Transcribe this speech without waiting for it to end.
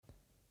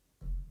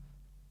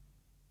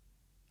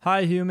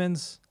Hi,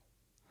 humans.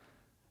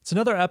 It's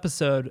another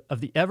episode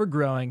of the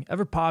ever-growing,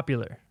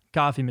 ever-popular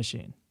Coffee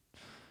Machine.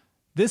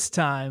 This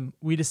time,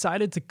 we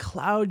decided to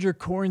cloud your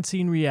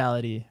quarantine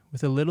reality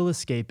with a little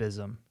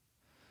escapism.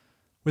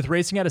 With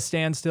racing at a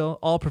standstill,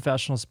 all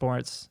professional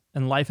sports,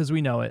 and life as we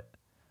know it,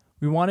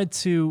 we wanted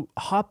to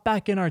hop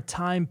back in our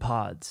time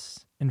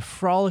pods and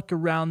frolic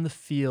around the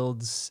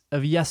fields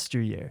of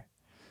yesteryear.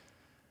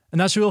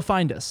 And that's where you'll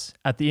find us,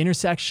 at the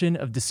intersection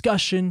of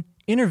discussion,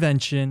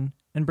 intervention,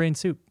 and brain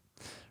soup,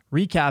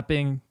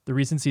 recapping the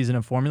recent season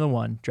of Formula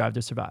One Drive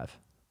to Survive.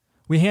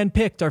 We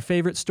handpicked our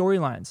favorite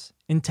storylines,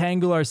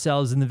 entangle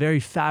ourselves in the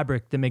very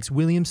fabric that makes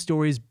William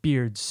Story's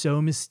beard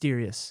so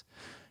mysterious,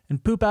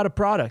 and poop out a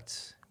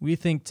product we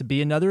think to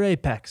be another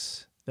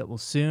apex that will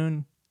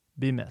soon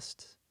be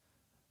missed.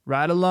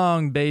 Ride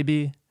along,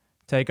 baby.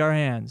 Take our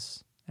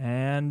hands,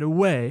 and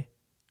away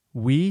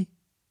we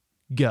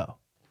go.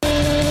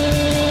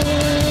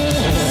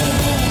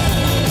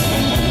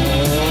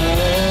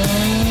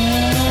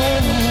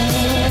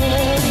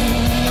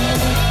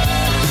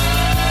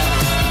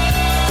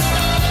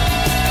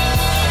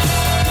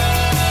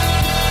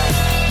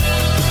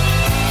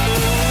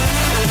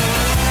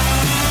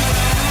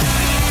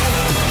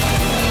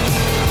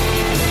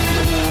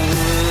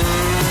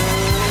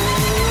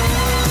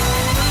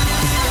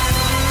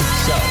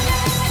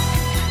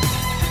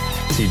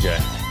 TJ,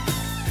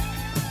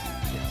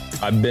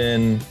 I've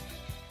been,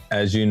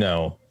 as you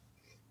know,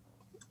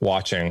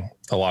 watching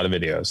a lot of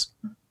videos,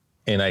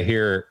 and I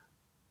hear,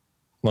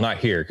 well, not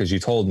here because you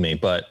told me,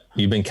 but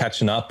you've been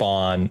catching up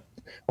on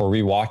or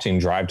rewatching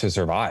Drive to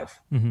Survive.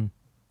 Mm-hmm.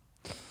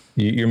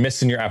 You're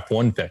missing your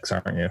F1 fix,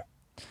 aren't you?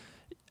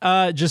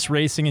 Just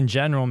racing in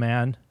general,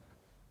 man.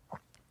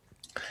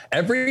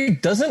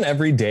 Doesn't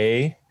every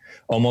day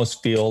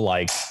almost feel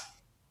like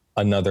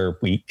another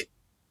week?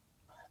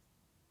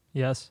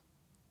 Yes.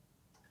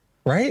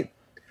 Right?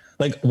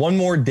 Like one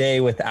more day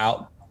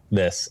without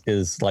this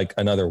is like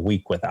another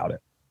week without it.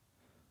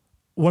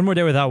 One more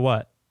day without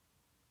what?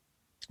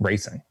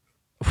 Racing.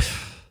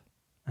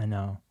 I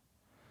know.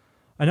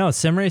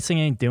 Sim racing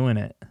ain't doing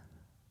it.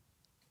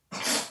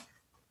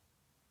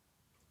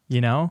 You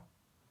know?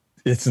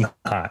 It's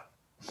not.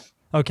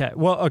 Okay.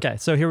 Well, okay.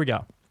 So here we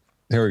go.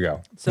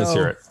 So, let's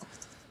hear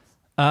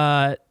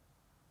it.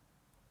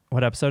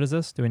 What episode is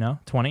this? Do we know?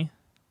 20?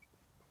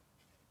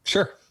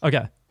 Sure.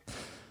 Okay.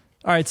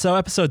 All right. So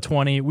episode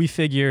 20, we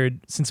figured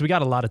since we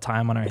got a lot of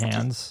time on our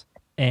hands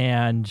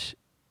and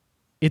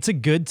it's a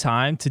good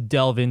time to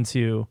delve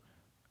into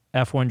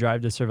F1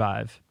 Drive to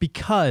Survive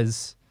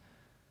because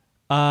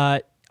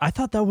I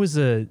thought that was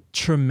a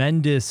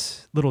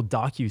tremendous little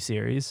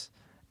docuseries.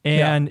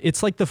 And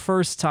It's like the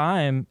first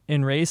time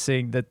in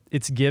racing that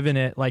it's given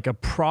it like a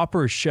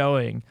proper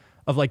showing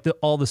of like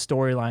all the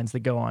storylines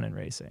that go on in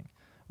racing,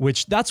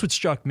 which that's what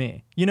struck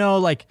me. You know,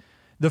 like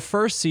the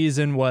first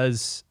season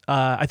was,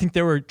 I think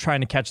they were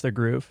trying to catch their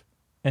groove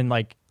and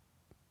like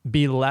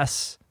be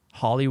less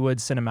Hollywood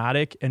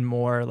cinematic and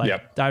more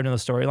like dive into the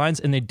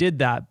storylines. And they did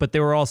that, but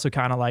they were also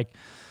kind of like,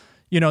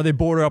 you know, they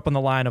border up on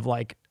the line of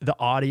like the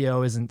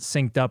audio isn't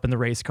synced up in the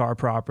race car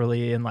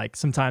properly. And like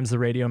sometimes the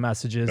radio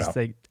messages,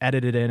 they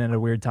edit it in at a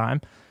weird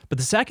time. But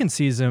the second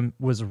season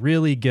was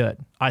really good,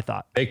 I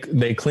thought.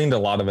 They cleaned a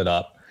lot of it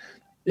up.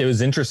 It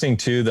was interesting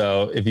too,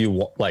 though, if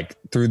you like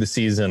through the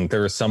season, there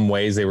were some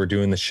ways they were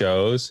doing the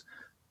shows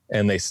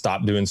and they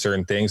stopped doing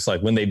certain things. Like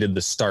when they did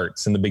the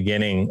starts in the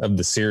beginning of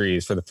the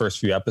series for the first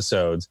few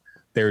episodes,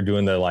 they were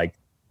doing the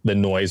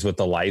noise with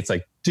the lights,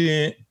 like,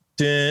 dun,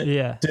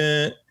 dun,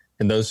 dun,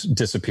 and those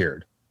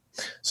disappeared.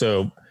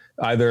 So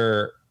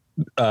either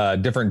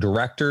different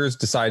directors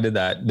decided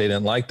that they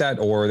didn't like that,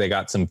 or they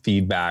got some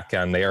feedback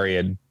and they already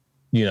had,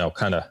 you know,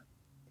 kind of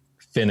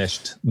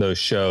finished those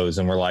shows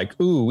and we're like,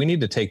 ooh, we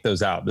need to take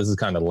those out. This is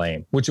kind of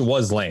lame, which it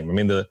was lame. I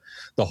mean, the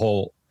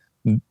whole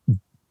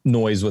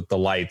noise with the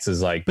lights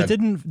is like, but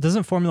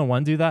doesn't Formula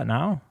One do that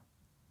now?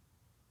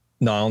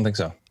 No, I don't think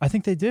so. I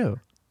think they do.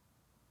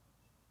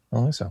 I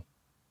don't think so.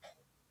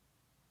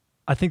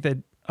 I think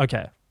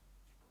okay.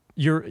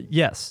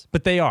 Yes,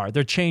 but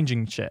they're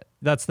changing shit.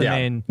 That's the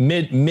main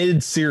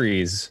mid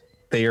series.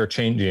 They are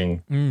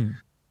changing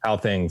how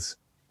things,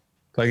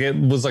 like it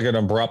was like an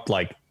abrupt,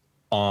 like,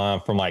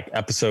 from like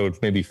episode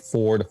maybe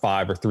 4 to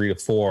 5 or 3 to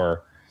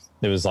 4,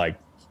 it was like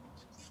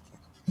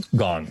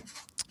gone.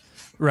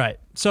 Right.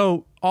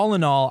 So all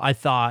in all, I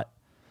thought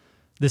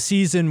the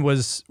season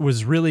was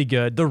really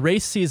good. The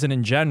race season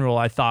in general,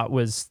 I thought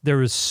there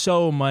was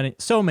so many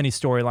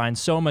storylines,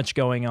 so much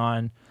going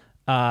on,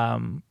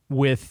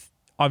 with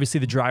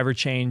obviously the driver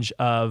change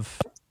of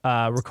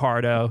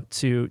Ricciardo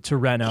to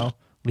Renault,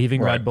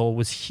 leaving Red Bull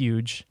was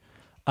huge.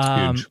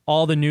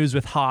 All the news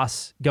with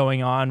Haas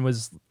going on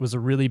was a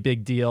really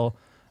big deal.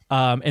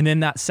 And then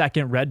that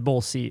second Red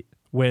Bull seat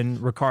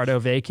when Ricciardo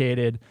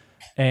vacated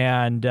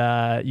and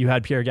you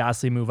had Pierre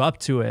Gasly move up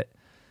to it.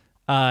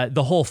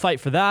 The whole fight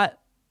for that,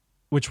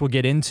 which we'll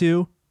get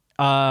into,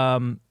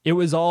 it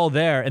was all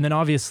there. And then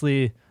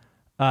obviously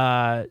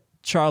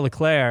Charles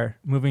Leclerc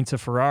moving to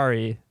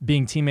Ferrari,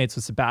 being teammates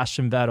with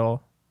Sebastian Vettel,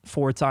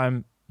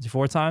 4-time Is he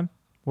 4-time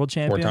world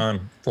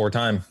champion?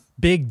 Four-time.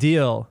 Big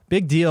deal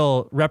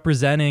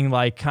representing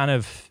like kind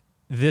of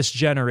this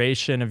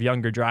generation of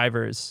younger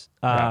drivers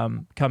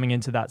coming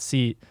into that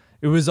seat.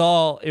 It was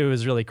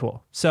really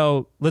cool.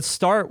 So let's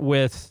start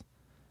with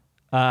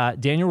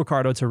Daniel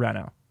Ricciardo to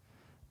Renault.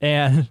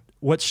 And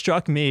what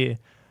struck me,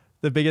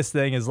 the biggest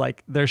thing is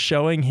like they're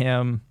showing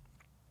him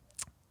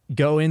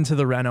go into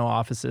the Renault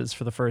offices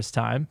for the first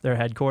time, their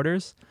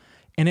headquarters,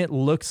 and it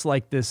looks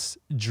like this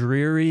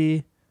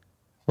dreary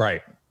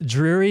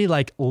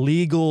like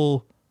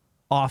legal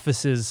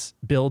offices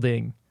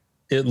building.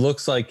 It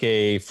looks like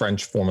a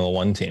French Formula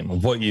One team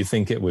of what you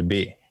think it would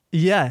be.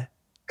 Yeah.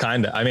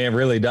 Kind of. I mean, it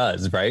really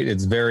does, right?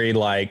 It's very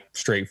like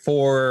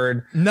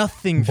straightforward,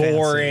 nothing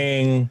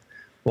boring, fancy.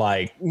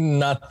 Like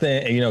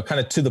nothing, kind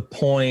of to the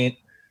point.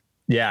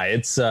 Yeah,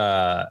 it's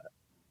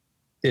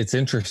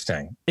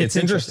interesting. It's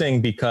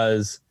interesting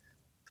because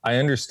I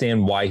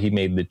understand why he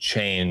made the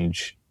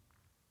change,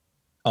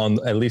 on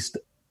at least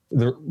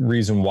the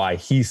reason why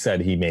he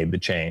said he made the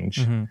change.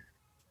 Mm-hmm.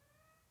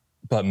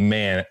 But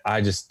man,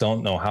 I just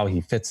don't know how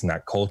he fits in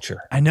that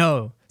culture. I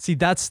know. See,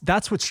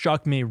 that's what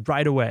struck me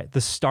right away.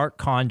 The stark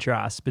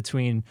contrast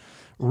between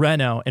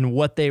Renault and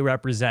what they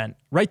represent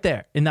right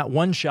there in that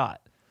one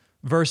shot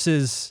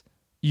versus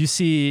you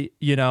see,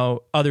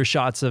 other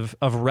shots of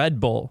Red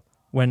Bull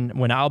when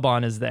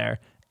Albon is there,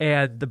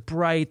 and the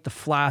bright, the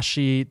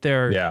flashy,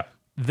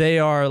 they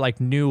are like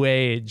new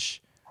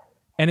age.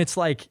 And it's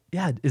like,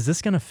 yeah, is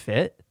this going to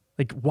fit?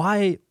 Like,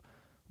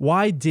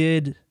 why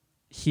did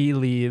he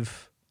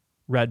leave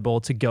Red Bull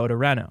to go to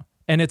Renault?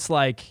 And it's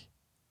like,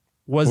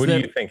 what do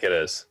you think it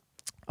is?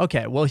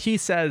 Okay, well, he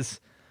says,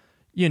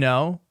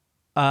 what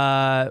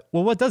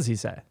does he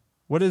say?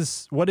 What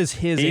is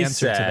his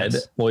answer to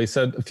this? Well, he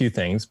said a few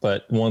things,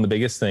 but one of the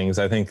biggest things,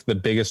 I think the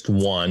biggest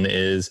one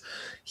is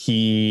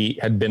he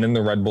had been in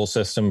the Red Bull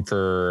system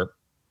for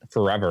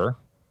forever,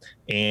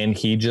 and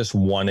he just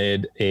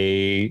wanted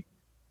a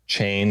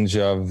change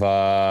of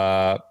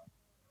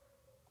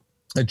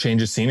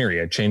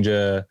scenery, change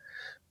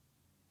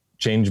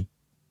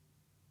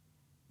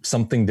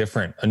something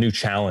different, a new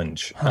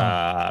challenge.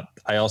 I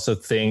also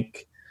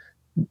think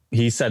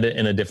he said it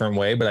in a different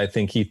way, but I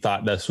think he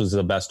thought this was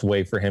the best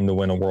way for him to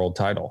win a world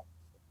title.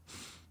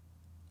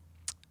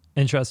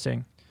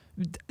 Interesting.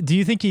 Do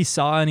you think he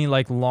saw any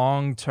like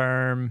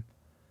long-term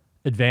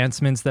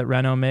advancements that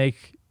Renault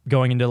make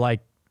going into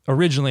like,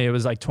 originally it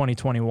was like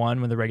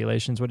 2021 when the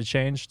regulations would have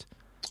changed?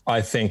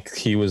 I think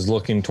he was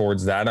looking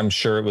towards that. I'm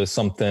sure it was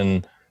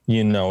something,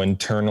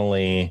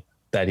 internally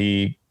that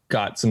he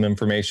got some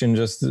information,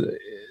 just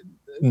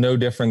no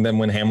different than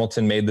when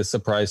Hamilton made the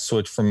surprise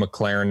switch from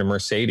McLaren to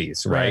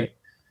Mercedes, right?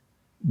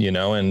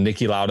 And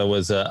Niki Lauda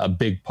was a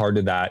big part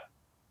of that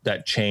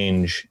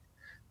change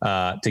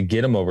to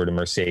get him over to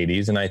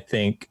Mercedes. And I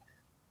think,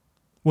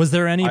 was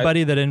there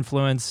anybody that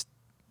influenced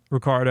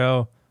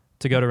Ricciardo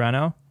to go to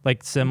Renault,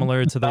 like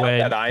similar to the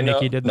way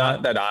Niki did that?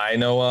 Not that I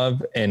know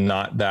of, and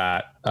not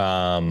that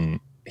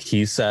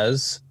he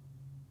says.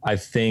 I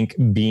think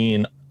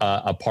being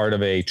a part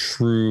of a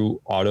true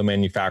auto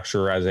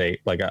manufacturer, as a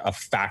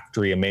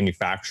factory, a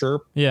manufacturer.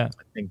 Yeah.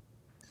 I think,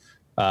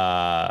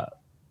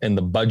 and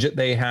the budget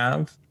they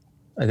have,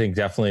 I think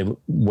definitely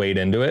weighed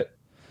into it.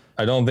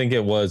 I don't think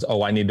it was,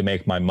 I need to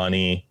make my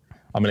money,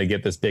 I'm going to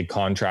get this big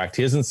contract.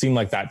 He doesn't seem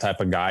like that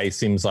type of guy. He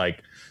seems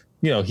like,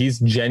 he's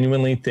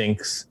genuinely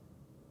thinks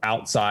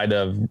outside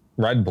of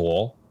Red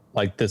Bull,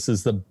 like this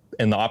is the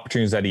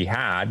opportunities that he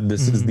had,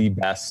 this is the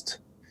best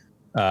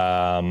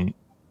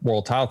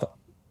world title.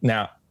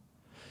 Now,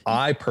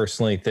 I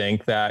personally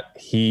think that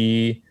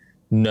he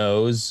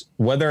knows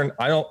whether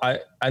I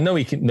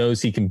know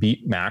knows he can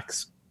beat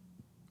Max,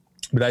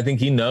 but I think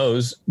he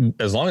knows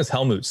as long as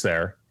Helmut's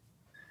there,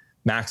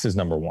 Max is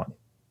number one.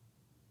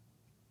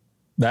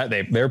 That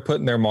they're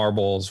putting their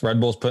marbles, Red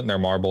Bull's putting their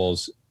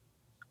marbles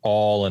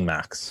all in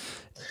Max.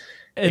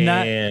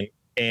 And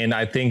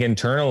I think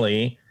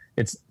internally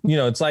it's,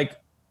 it's like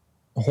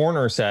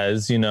Horner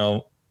says, he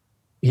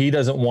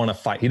doesn't want to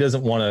fight.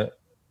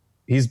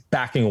 He's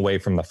backing away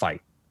from the fight.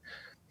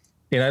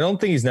 And I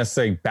don't think he's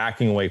necessarily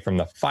backing away from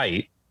the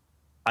fight.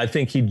 I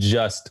think he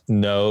just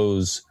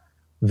knows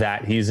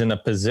that he's in a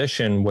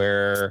position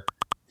where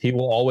he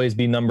will always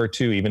be number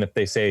two, even if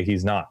they say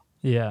he's not.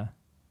 Yeah.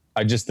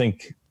 I just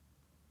think,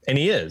 and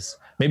he is.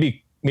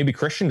 Maybe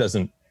Christian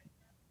doesn't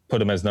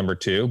put him as number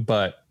two,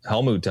 but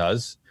Helmut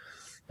does.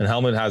 And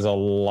Helmut has a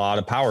lot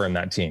of power in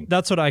that team.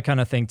 That's what I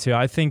kind of think too.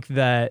 I think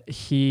that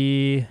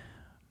he's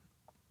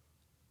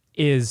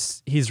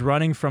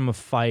running from a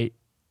fight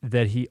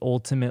that he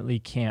ultimately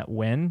can't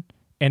win.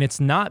 And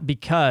it's not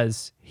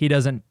because he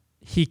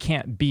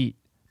can't beat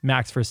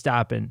Max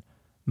Verstappen.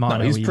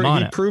 He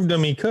proved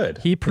him he could.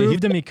 He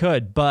proved him he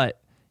could.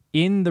 But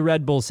in the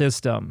Red Bull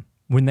system,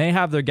 when they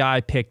have their guy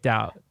picked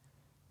out,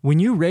 when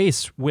you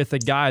race with a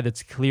guy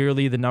that's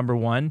clearly the number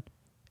one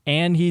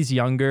and he's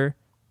younger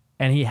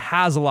and he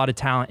has a lot of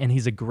talent and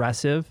he's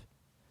aggressive,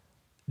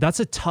 that's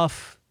a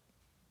tough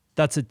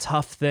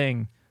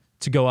thing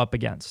to go up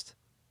against.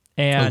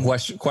 And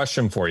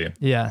question for you.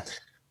 Yeah.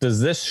 does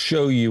this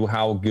show you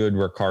how good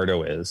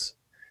Ricciardo is?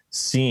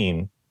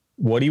 Seeing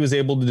what he was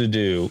able to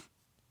do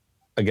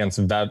against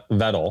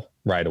Vettel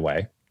right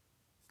away,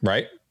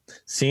 right?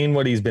 Seeing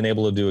what he's been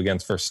able to do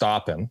against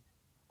Verstappen.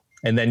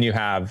 And then you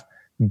have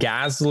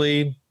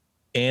Gasly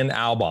and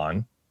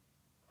Albon.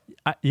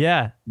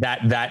 Yeah.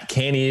 That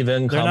can't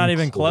even come. They're not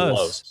even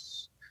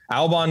close.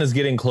 Albon is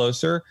getting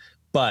closer,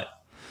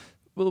 but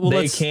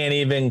they can't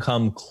even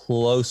come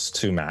close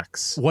to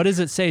Max. What does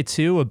it say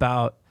too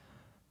about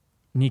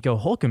Nico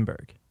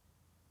Hülkenberg?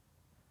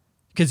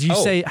 Because you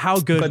say how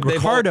good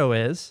Ricciardo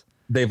is.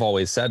 They've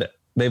always said it.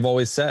 They've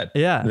always said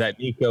that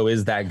Nico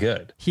is that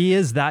good. He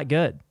is that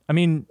good. I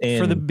mean,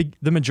 for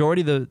the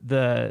majority of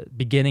the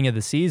beginning of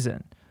the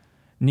season,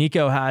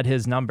 Nico had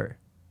his number.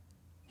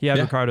 He had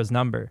Ricciardo's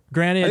number.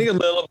 Granted, I think a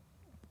little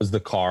was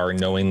the car,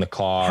 knowing the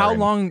car. How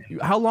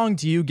long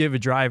do you give a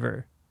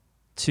driver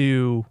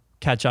to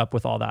catch up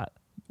with all that?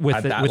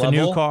 With a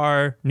new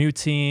car, new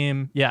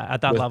team,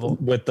 at that level.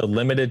 With the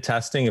limited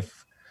testing,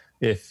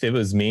 if it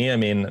was me, I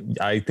mean,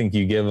 I think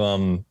you give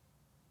them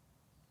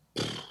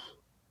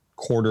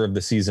quarter of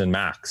the season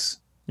max.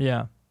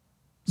 Yeah.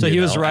 So he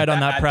was right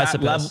on that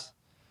precipice.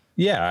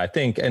 I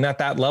think. And at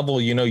that level,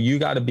 you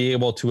got to be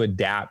able to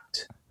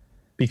adapt,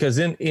 because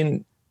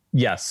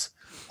yes,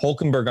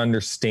 Hülkenberg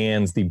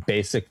understands the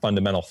basic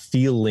fundamental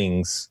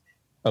feelings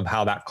of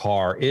how that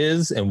car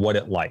is and what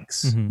it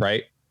likes,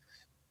 right?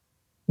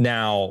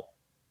 Now,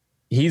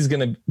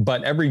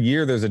 but every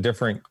year there's a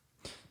different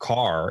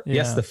car. Yeah.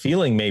 Yes, the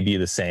feeling may be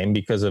the same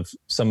because of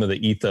some of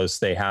the ethos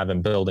they have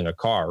in building a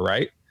car,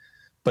 right?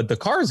 But the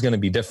car is going to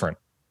be different.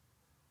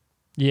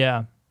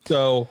 Yeah.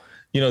 So,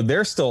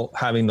 they're still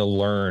having to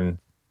learn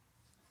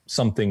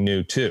something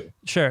new too.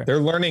 Sure. They're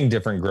learning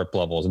different grip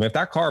levels. I mean, if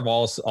that car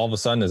all of a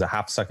sudden is a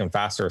half second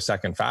faster, a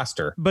second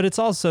faster. But it's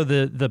also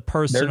the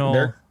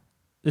personal,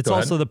 it's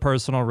also the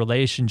personal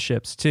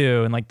relationships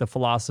too. And like the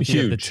philosophy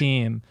of the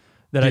team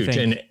that I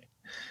think.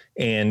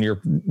 And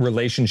your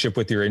relationship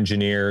with your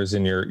engineers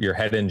and your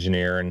head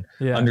engineer, and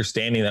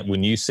understanding that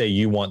when you say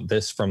you want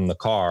this from the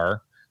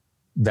car,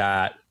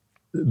 that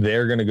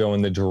they're going to go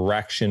in the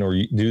direction or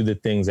do the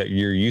things that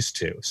you're used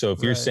to. So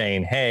if you're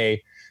saying,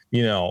 hey,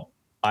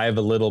 I have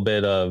a little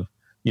bit of,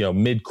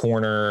 mid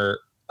corner,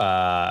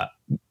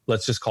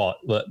 let's just call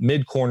it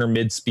mid corner,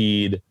 mid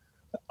speed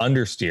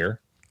understeer,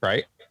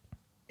 right?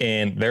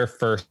 And their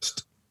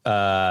first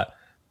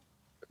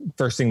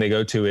thing they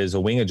go to is a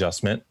wing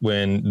adjustment,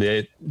 when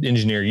the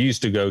engineer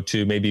used to go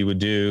to maybe would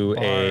do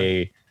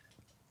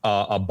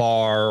a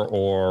bar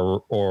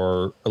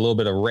or a little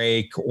bit of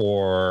rake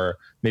or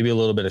maybe a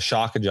little bit of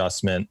shock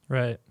adjustment.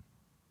 Right.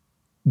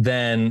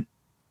 Then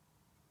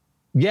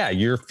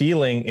you're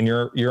feeling and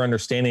your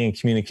understanding and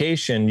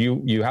communication,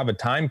 you have a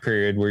time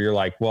period where you're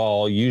like,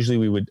 well,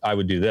 usually I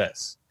would do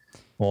this.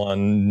 Well,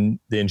 and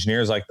the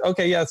engineer's like,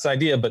 okay, that's the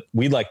idea, but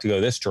we'd like to go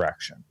this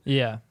direction.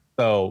 Yeah.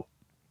 So,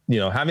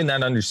 having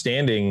that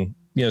understanding,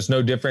 it's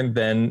no different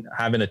than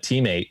having a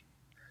teammate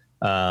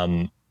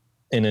in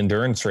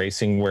endurance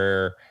racing,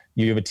 where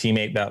you have a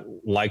teammate that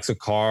likes a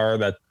car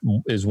that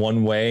is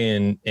one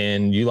way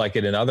and you like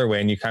it another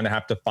way. And you kind of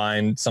have to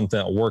find something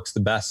that works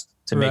the best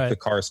to make the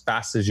car as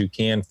fast as you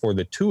can for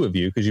the two of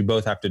you, because you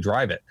both have to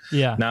drive it.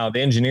 Yeah. Now, the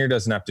engineer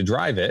doesn't have to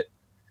drive it,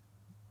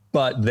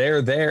 but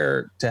they're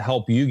there to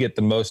help you get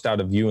the most out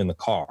of you in the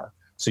car.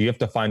 So you have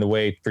to find a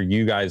way for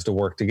you guys to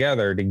work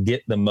together to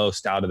get the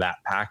most out of that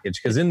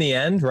package. Because in the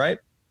end, right,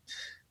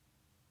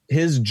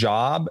 his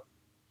job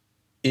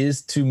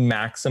is to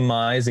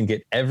maximize and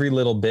get every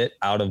little bit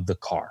out of the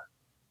car.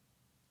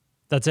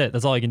 That's it.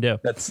 That's all you can do.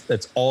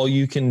 That's all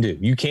you can do.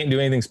 You can't do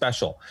anything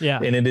special. Yeah.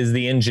 And it is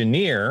the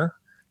engineer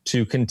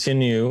to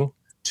continue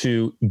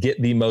to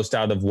get the most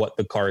out of what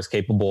the car is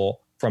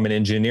capable from an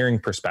engineering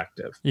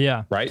perspective.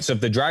 Yeah. Right. So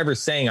if the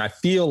driver's saying, I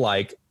feel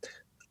like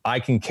I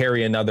can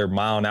carry another 1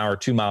 mile an hour,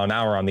 2 mile an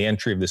hour on the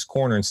entry of this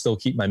corner and still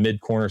keep my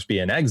mid corner speed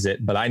and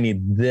exit, but I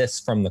need this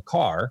from the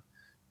car.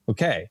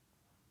 Okay.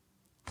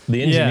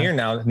 The engineer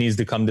now needs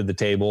to come to the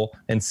table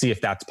and see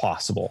if that's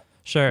possible.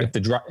 Sure. If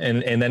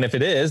and then if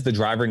it is, the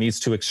driver needs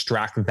to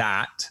extract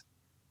that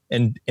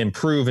and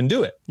improve and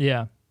do it.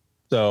 Yeah.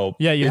 So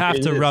you have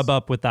to rub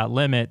up with that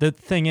limit. The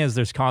thing is,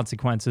 there's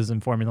consequences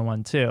in Formula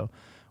One too,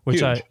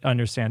 which Huge. I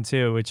understand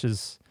too, which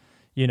is,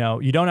 you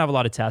don't have a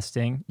lot of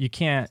testing. You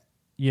can't,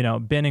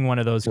 binning one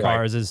of those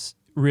cars is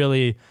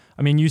really,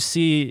 I mean,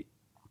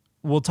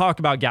 we'll talk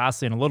about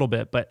Gasly in a little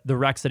bit, but the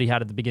wrecks that he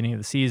had at the beginning of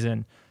the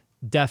season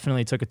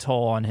definitely took a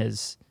toll on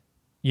his,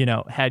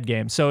 head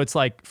game. So it's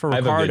like for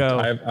Ricciardo,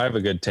 I have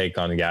a good take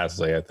on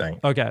Gasly, I think.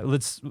 Okay,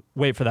 let's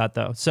wait for that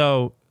though.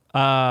 So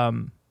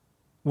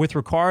with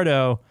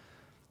Ricciardo,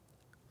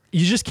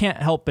 you just can't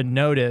help but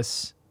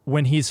notice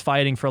when he's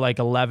fighting for like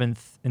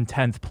 11th and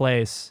 10th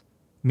place.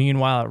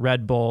 Meanwhile, at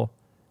Red Bull,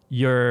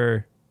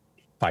 you're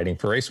fighting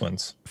for race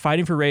wins,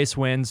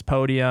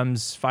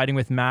 podiums, fighting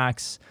with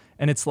Max.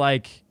 And it's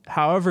like,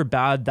 however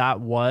bad that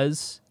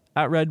was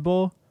at Red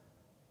Bull,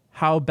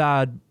 how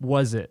bad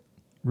was it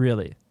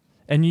really?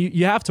 And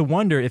you have to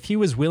wonder if he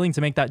was willing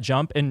to make that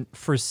jump and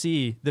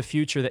foresee the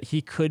future that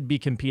he could be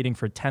competing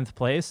for 10th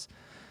place.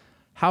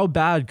 How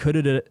bad could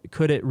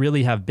it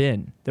really have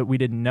been that we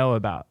didn't know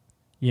about?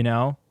 You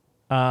know,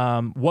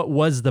 what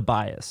was the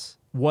bias?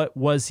 What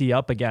was he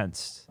up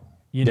against?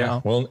 You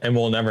know, well, and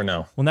we'll never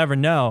know. We'll never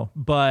know.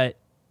 But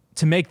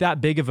to make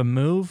that big of a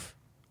move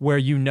where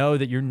you know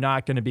that you're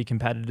not going to be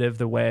competitive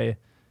the way,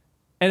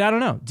 and I don't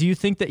know, do you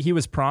think that he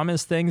was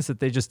promised things that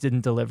they just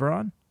didn't deliver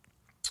on?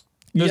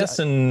 Yes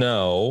and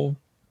no.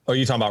 Are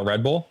you talking about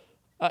Red Bull?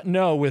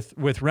 No, with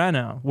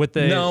Renault.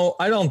 No,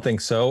 I don't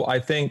think so. I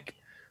think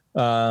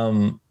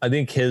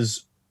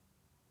his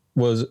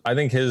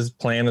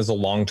plan is a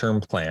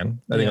long-term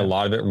plan. I think a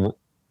lot of it,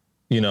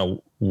 you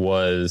know,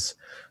 was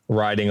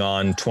riding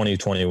on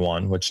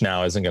 2021, which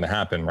now isn't going to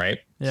happen, right?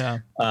 Yeah.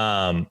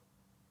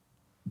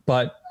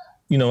 But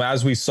you know,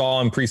 as we saw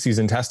in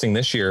preseason testing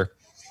this year,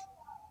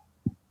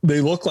 they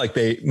look like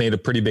they made a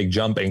pretty big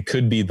jump and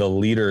could be the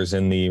leaders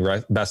in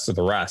the best of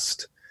the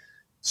rest.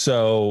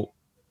 So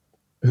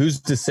who's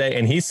to say,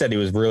 and he said he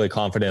was really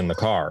confident in the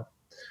car.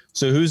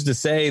 So who's to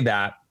say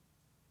that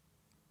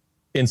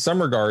in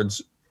some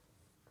regards,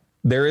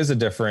 there is a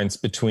difference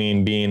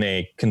between being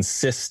a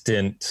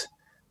consistent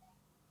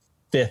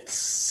 5th,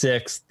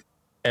 6th,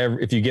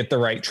 if you get the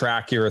right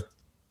track, you're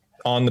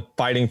on the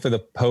fighting for the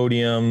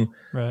podium,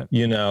 right?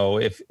 You know,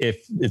 if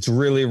it's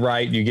really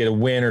right, you get a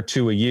win or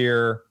two a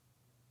year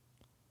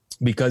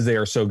because they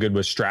are so good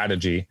with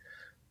strategy.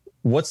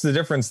 What's the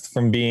difference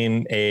from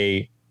being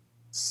a,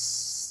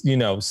 you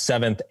know,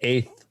 7th,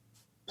 8th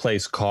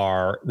place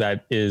car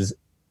that is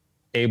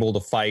able to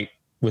fight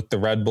with the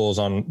Red Bulls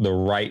on the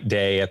right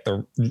day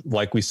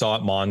like we saw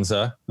at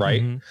Monza,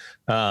 right?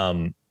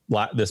 Mm-hmm.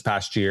 This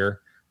past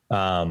year,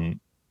 and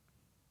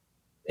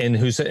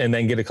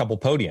then get a couple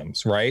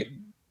podiums, right?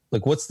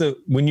 Like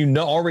when you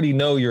already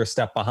know you're a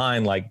step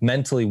behind, like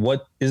mentally,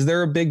 is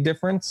there a big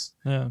difference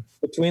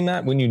between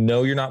that? When you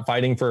know you're not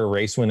fighting for a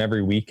race win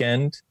every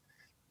weekend,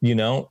 you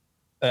know,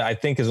 I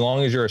think as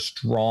long as you're if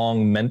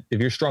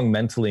you're strong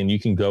mentally and you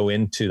can go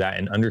into that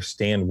and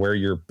understand where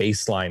your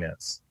baseline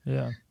is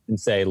and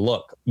say,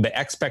 look, the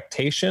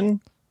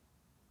expectation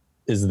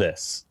is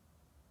this.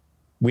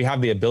 We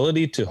have the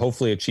ability to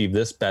hopefully achieve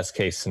this best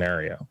case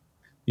scenario,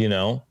 you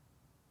know?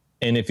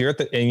 And if you're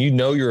and you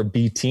know you're a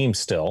B team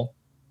still,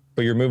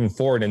 but you're moving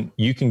forward and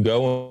you can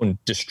go and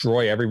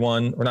destroy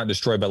everyone, or not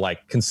destroy, but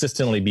like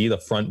consistently be the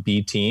front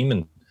B team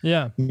and,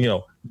 you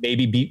know,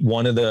 maybe beat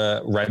one of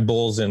the Red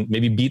Bulls and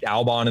maybe beat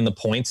Albon in the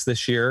points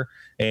this year.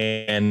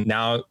 And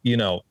now, you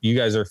know, you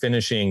guys are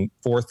finishing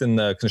 4th in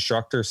the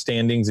constructor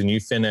standings and you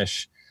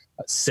finish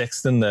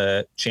 6th in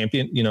the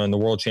in the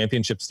world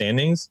championship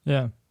standings.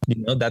 Yeah.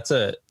 You know, that's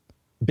a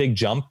big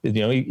jump. You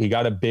know, he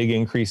got a big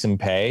increase in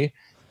pay.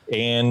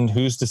 And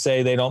who's to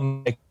say they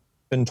don't make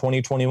it in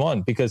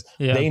 2021? Because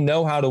they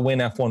know how to win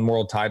F1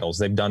 world titles.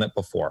 They've done it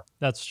before.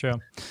 That's true.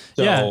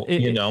 So,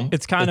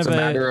 it's kind of a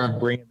matter of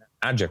bringing that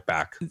magic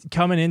back.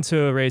 Coming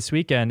into a race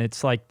weekend,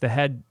 it's like the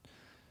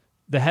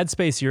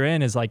headspace you're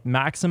in is like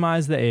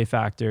maximize the A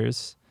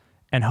factors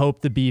and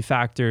hope the B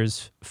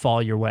factors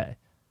fall your way,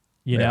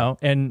 you know?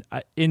 And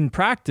in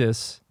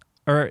practice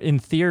or in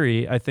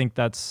theory, I think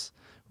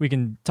we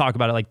can talk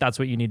about it like that's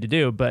what you need to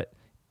do. But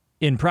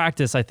in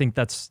practice, I think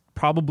that's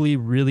probably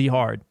really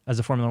hard as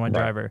a Formula One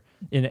driver.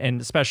 And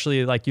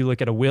especially like you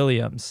look at a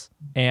Williams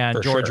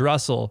and George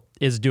Russell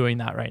is doing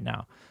that right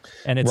now.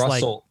 And it's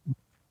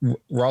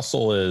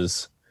Russell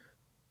is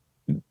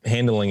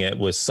handling it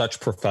with such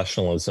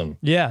professionalism.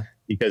 Yeah.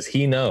 Because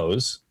he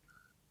knows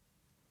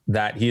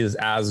that he is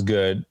as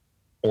good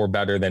or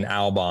better than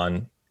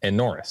Albon and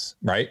Norris,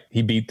 right?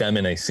 He beat them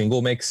in a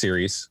single make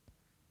series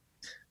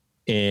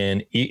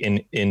in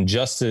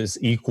just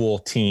as equal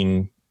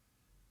team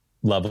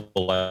level.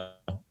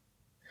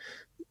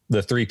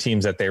 The 3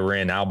 teams that they were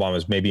in, Albon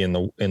was maybe in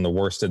the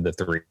worst of the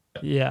 3.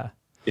 Yeah.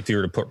 If you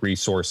were to put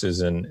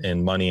resources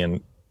and money and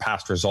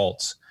past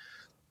results.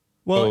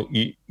 Well, so,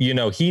 you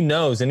know, he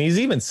knows, and he's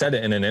even said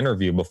it in an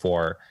interview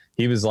before.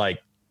 He was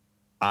like,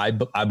 I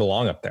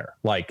belong up there.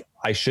 Like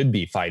I should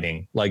be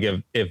fighting. Like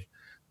if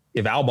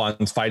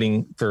Albon's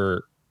fighting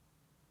for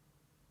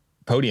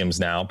podiums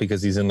now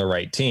because he's in the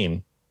right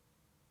team,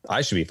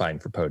 I should be fighting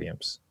for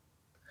podiums.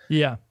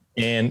 Yeah.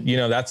 And, you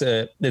know,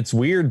 it's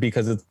weird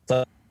because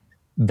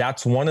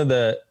that's one of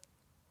the,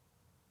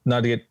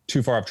 not to get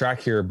too far off track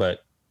here,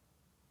 but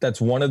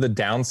that's one of the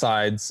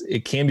downsides.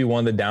 It can be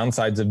one of the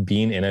downsides of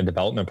being in a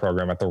development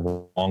program at the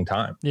wrong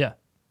time. Yeah.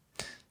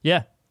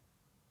 Yeah.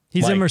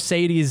 He's a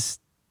Mercedes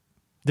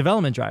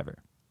development driver.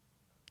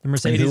 The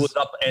Mercedes.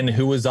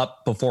 Who was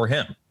up before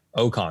him?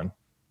 Ocon.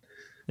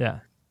 Yeah.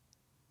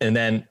 And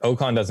then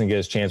Ocon doesn't get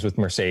his chance with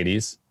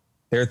Mercedes.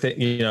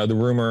 The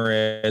rumor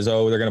is,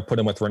 they're going to put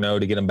him with Renault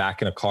to get him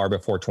back in a car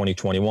before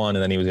 2021.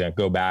 And then he was going to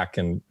go back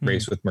and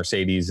race with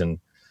Mercedes in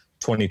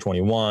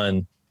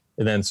 2021.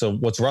 And then, so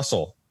what's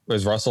Russell?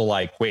 Was Russell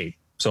like, wait,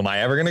 so am I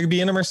ever going to be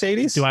in a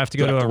Mercedes? Do I have to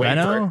go to a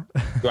Renault?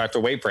 Do I have to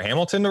wait for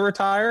Hamilton to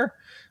retire?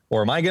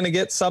 Or am I going to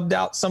get subbed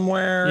out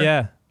somewhere?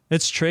 Yeah.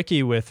 It's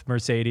tricky with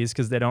Mercedes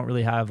because they don't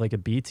really have like a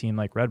B team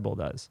like Red Bull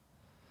does.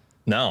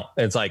 No,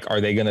 it's like,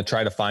 are they going to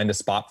try to find a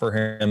spot for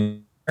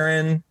him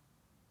in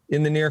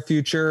the near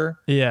future?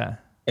 Yeah.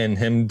 And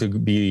him to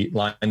be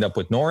lined up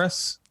with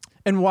Norris?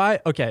 And why?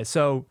 Okay,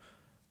 so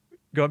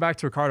going back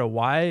to Ricardo,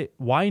 why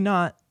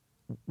not,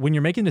 when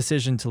you're making a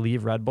decision to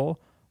leave Red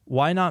Bull,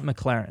 why not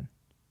McLaren?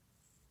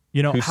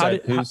 You know, why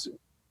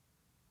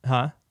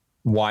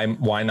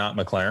not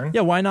McLaren?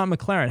 Yeah, why not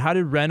McLaren? How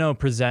did Renault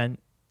present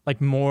like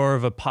more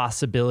of a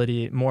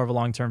possibility, more of a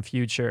long-term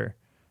future?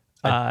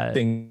 I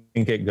think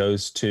it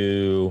goes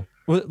to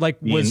was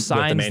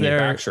Sainz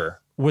there?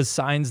 Was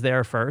Sainz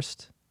there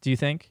first? Do you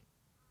think?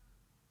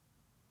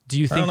 Do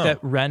you think that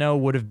Renault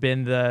would have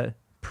been the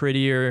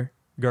prettier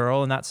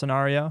girl in that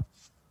scenario?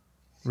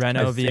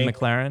 Renault via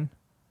McLaren?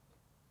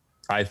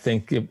 I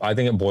think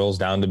it boils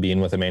down to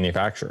being with a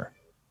manufacturer.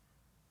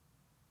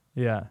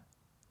 Yeah.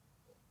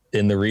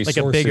 In the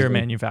resources, like a bigger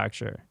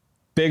manufacturer.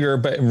 Bigger,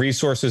 but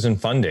resources and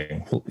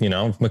funding. You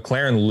know, if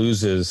McLaren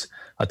loses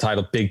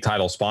a big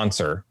title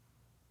sponsor,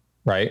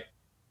 right?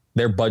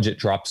 Their budget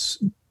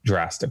drops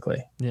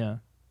drastically. Yeah.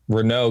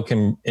 Renault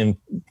can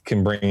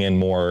bring in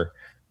more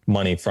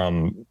money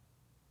from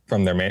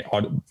the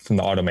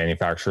auto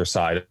manufacturer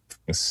side of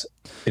things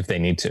if they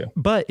need to.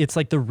 But it's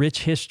like the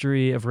rich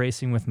history of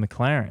racing with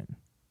McLaren.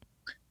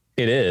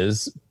 It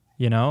is,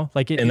 you know,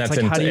 like that's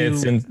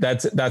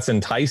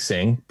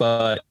enticing,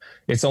 but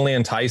it's only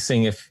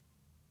enticing if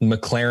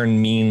McLaren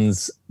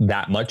means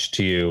that much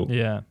to you,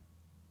 yeah,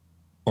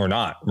 or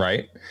not,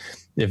 right?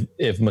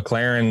 If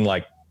McLaren,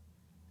 like,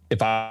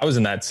 if I was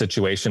in that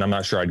situation, I'm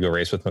not sure I'd go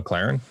race with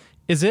McLaren.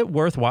 Is it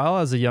worthwhile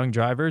as a young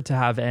driver to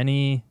have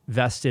any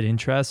vested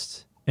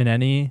interest in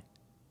any,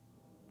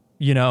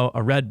 you know,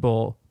 a Red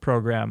Bull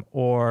program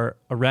or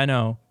a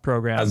Renault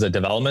program as a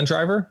development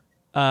driver?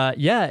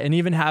 Yeah, and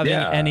even having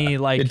any,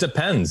 like, it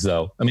depends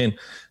though. I mean,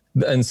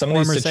 in some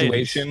of these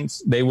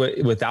situations, they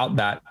would, without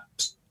that,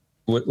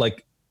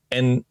 like,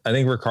 and I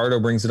think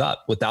Ricardo brings it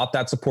up. Without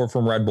that support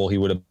from Red Bull, he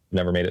would have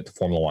never made it to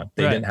Formula One.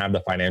 They didn't have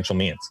the financial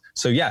means.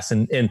 So yes,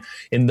 and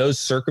in those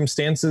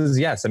circumstances,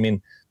 yes. I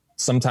mean,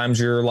 sometimes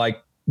you're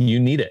like, you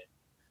need it.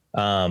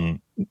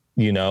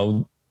 You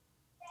know,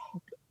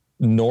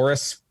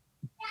 Norris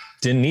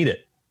didn't need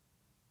it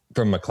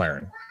from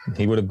McLaren.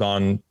 He would have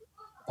gone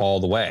all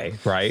the way,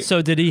 right?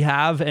 So did he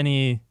have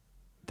any,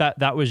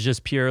 that was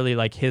just purely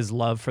like his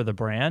love for the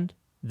brand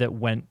that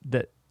went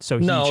that? So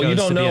he chose you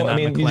don't to know. Be in that I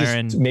mean,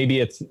 McLaren.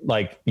 Maybe it's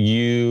like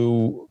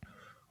you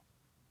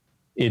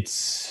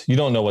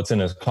don't know what's in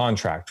his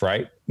contract,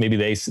 right? Maybe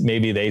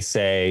they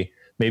say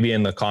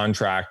in the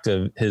contract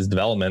of his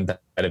development that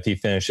if he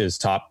finishes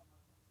top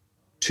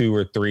 2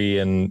 or 3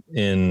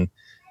 in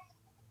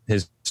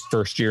his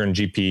first year in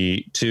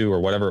GP2 or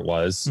whatever it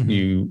was,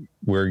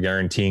 we're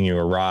guaranteeing you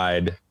a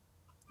ride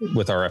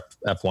with our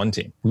F1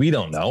 team. We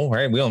don't know,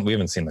 right? We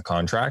haven't seen the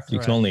contract. You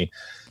can only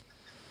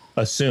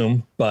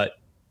assume, but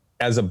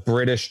as a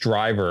British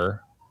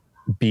driver,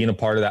 being a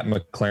part of that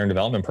McLaren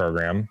development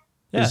program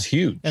is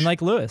huge. And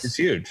like Lewis, it's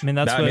huge. I mean,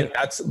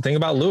 that's the thing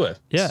about Lewis.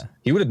 Yeah.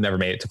 He would have never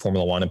made it to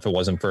Formula One if it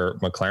wasn't for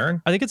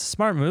McLaren. I think it's a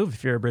smart move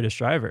if you're a British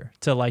driver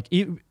to, like,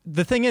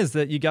 the thing is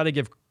that you got to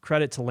give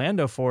credit to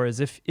Lando for is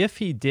if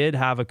he did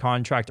have a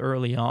contract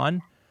early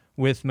on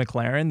with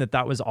McLaren,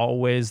 that was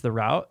always the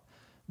route,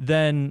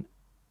 then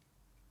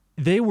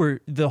they were,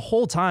 the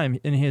whole time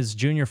in his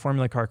junior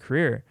Formula Car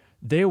career,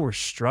 they were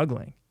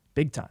struggling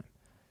big time.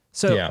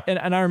 So,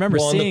 and I remember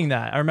seeing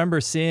that. I remember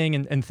seeing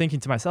and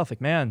thinking to myself,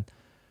 like, man,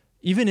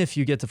 even if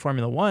you get to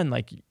Formula One,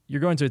 like, you're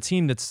going to a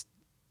team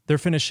they're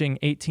finishing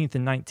 18th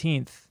and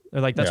 19th, or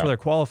like that's where they're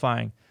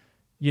qualifying.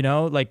 You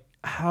know, like,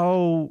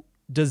 how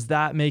does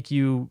that make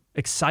you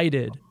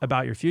excited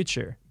about your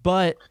future?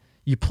 But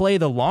you play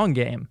the long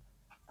game,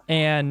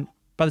 and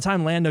by the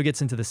time Lando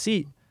gets into the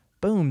seat,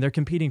 boom, they're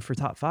competing for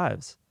top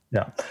 5s.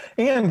 Yeah.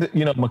 And,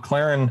 you know,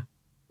 McLaren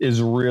is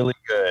really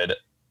good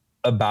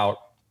about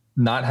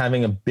not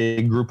having a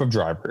big group of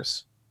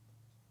drivers.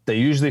 They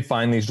usually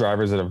find these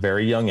drivers at a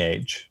very young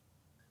age,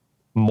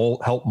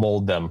 help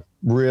mold them,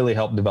 really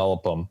help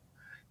develop them.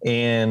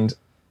 And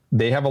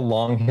they have a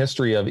long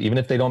history of, even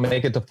if they don't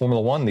make it to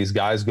Formula One, these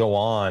guys go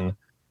on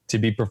to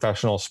be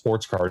professional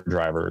sports car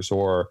drivers,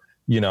 or,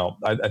 you know,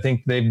 I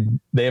think they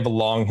have a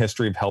long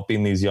history of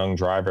helping these young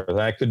drivers.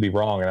 And I could be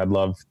wrong. And I'd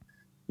love,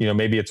 you know,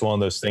 maybe it's one of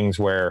those things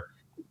where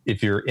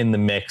if you're in the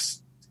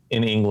mix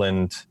in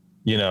England,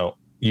 you know,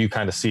 you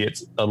kind of see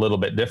it a little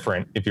bit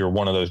different if you're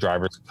one of those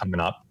drivers coming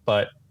up.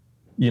 But,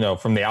 you know,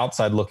 from the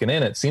outside looking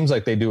in, it seems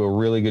like they do a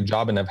really good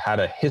job and have had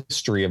a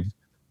history of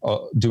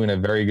doing a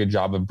very good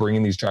job of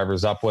bringing these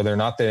drivers up, whether or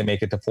not they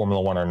make it to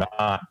Formula One or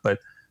not, but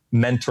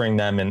mentoring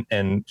them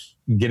and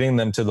getting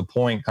them to the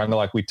point, kind of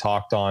like we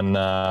talked on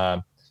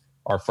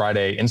our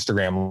Friday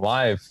Instagram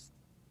live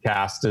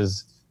cast,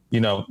 is, you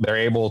know, they're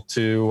able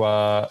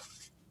to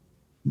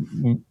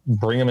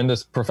bring them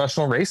into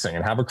professional racing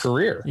and have a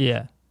career.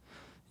 Yeah.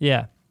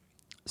 Yeah.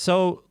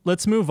 So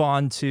let's move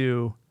on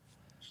to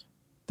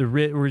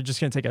we're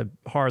just going to take a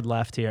hard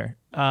left here.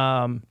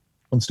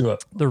 Let's do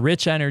it. The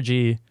Rich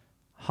Energy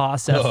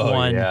Haas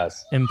F1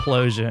 yes.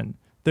 implosion.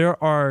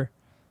 There are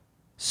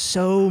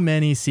so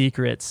many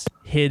secrets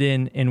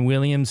hidden in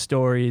William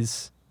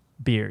Story's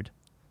beard.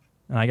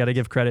 And I got to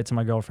give credit to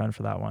my girlfriend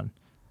for that one.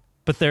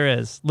 But there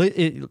is.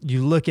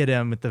 You look at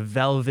him with the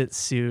velvet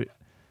suit,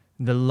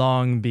 the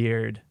long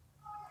beard,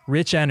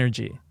 rich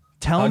energy.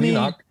 How do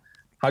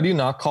you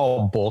not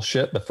call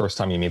bullshit the first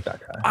time you meet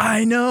that guy?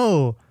 I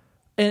know.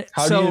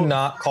 How do you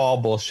not call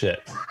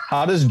bullshit?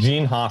 How does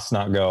Gene Haas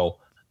not go,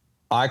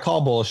 I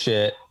call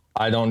bullshit.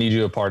 I don't need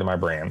you a part of my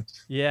brand.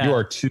 Yeah.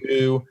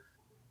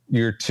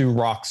 You're too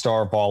rock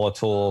star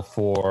volatile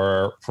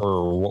for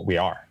what we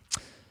are.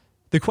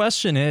 The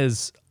question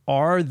is,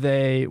 were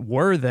they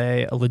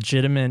a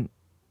legitimate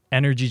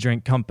energy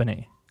drink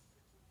company?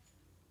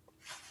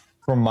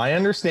 From my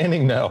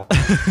understanding, no.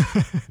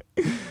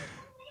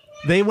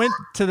 They went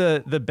to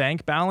the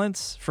bank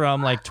balance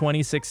from like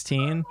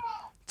 2016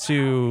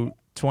 to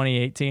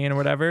 2018 or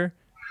whatever,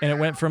 and it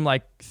went from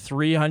like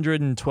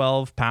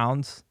 312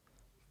 pounds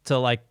to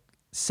like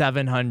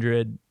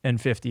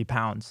 750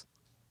 pounds.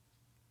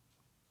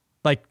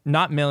 Like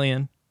not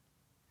million,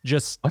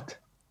 just what?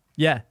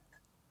 Yeah,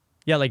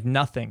 like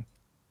nothing.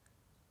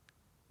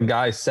 The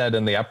guy said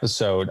in the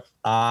episode,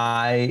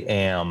 I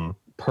am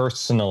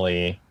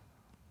personally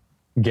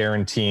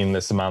guaranteeing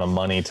this amount of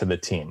money to the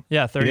team.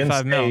 Yeah,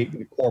 35 mil. He didn't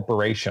say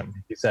corporation.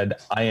 He said,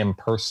 I am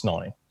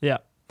personally.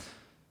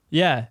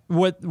 Yeah.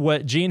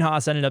 What Gene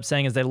Haas ended up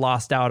saying is they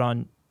lost out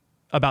on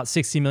about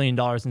 $60 million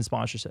in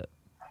sponsorship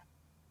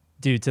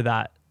due to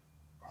that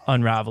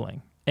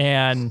unraveling.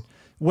 And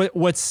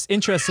what's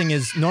interesting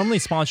is normally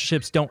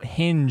sponsorships don't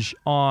hinge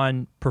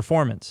on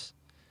performance.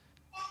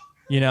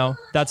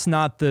 That's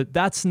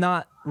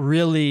not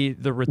really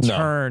the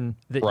return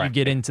that you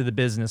get into the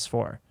business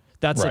for.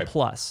 That's a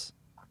plus.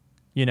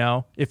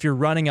 If you're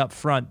running up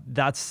front,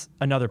 that's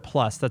another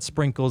plus that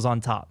sprinkles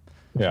on top.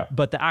 Yeah.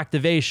 But the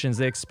activations,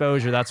 the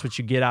exposure, that's what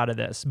you get out of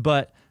this.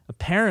 But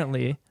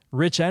apparently,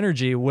 Rich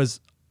Energy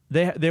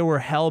they were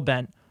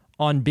hell-bent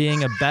on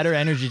being a better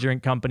energy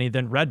drink company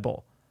than Red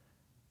Bull.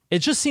 It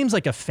just seems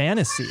like a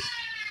fantasy.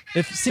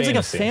 It seems like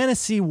a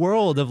fantasy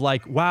world of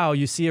like, wow,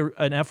 you see an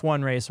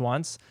F1 race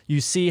once,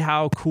 you see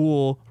how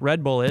cool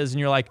Red Bull is, and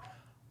you're like,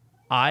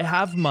 I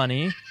have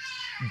money.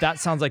 That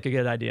sounds like a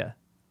good idea.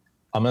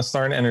 I'm going to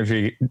start an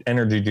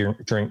energy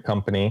drink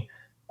company.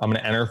 I'm going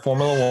to enter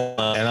Formula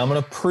One, and I'm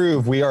going to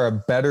prove we are a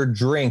better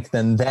drink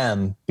than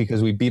them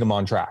because we beat them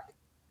on track.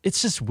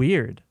 It's just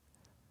weird.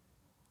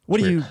 What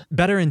are you,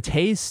 better in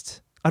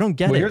taste? I don't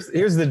get it.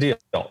 Here's the deal.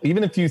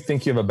 Even if you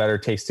think you have a better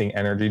tasting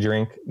energy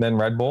drink than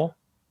Red Bull,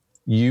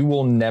 you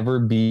will never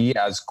be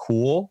as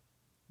cool.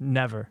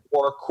 Never.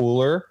 Or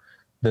cooler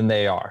than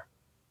they are.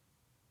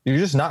 You're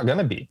just not going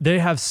to be. They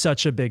have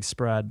such a big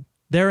spread.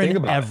 They're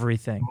in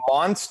everything.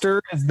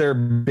 Monster is their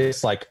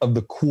biggest, like, of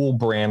the cool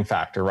brand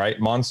factor, right?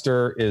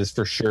 Monster is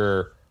for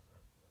sure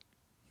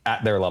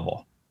at their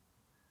level.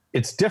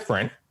 It's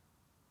different.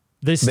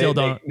 They still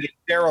don't. They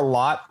share a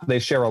lot. They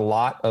share a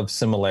lot of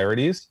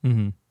similarities,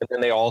 and then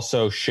they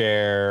also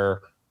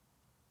share,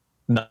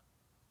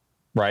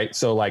 right?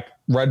 So, like,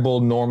 Red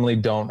Bull normally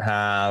don't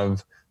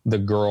have the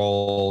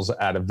girls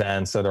at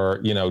events that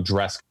are,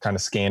 dressed kind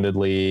of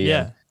scandalously.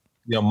 Yeah.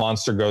 And,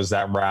 Monster goes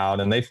that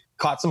route, and they've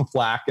caught some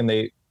flack, and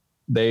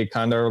they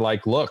kind of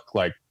like, look,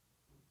 like,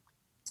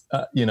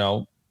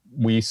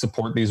 we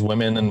support these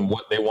women and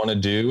what they want to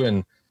do,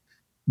 and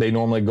they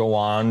normally go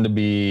on to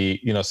be,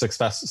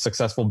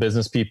 successful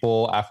business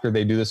people after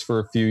they do this for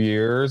a few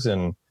years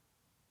and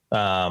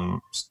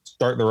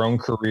start their own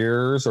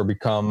careers or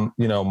become,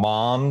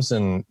 moms,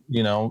 and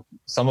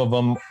some of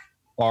them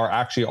are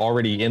actually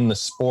already in the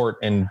sport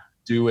and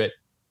do it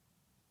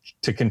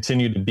to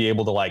continue to be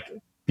able to like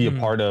be a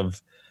part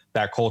of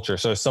that culture.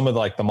 So some of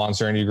the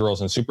Monster Energy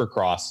girls in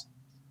Supercross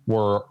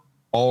were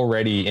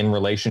already in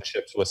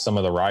relationships with some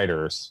of the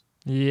riders.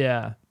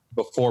 Yeah.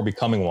 Before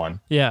becoming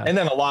one. Yeah. And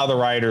then a lot of the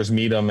riders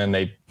meet them,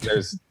 and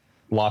there's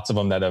lots of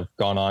them that have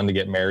gone on to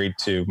get married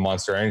to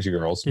Monster Energy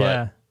girls.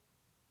 But,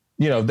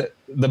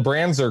 the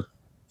brands are,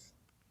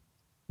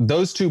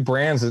 those two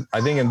brands,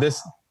 I think in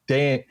this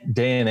day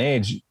and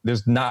age,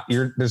 there's not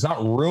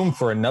room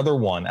for another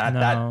one at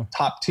that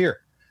top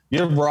tier.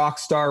 You have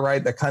Rockstar,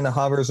 right? That kind of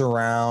hovers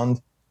around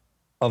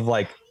of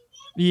like,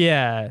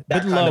 that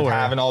kind lower. of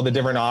having all the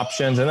different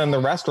options. And then the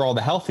rest are all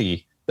the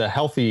healthy,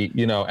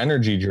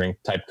 energy drink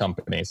type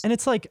companies. And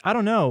it's like, I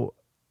don't know.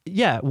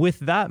 Yeah. With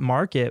that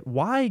market,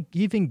 why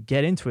even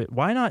get into it?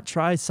 Why not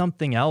try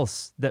something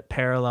else that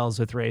parallels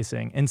with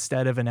racing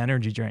instead of an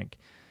energy drink?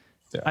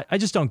 Yeah. I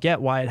just don't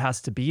get why it has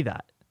to be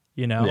that,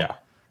 Yeah.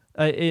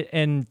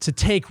 And to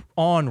take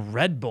on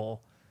Red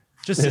Bull,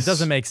 it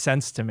doesn't make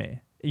sense to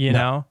me,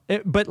 know?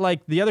 But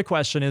like the other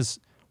question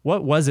is,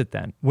 what was it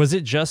then? Was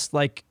it just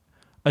like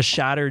a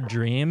shattered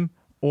dream,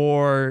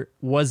 or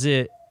was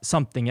it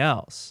something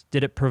else?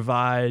 Did it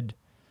provide?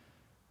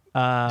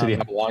 Did he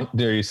have are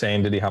you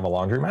saying, did he have a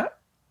laundromat?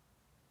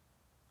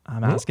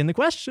 I'm asking the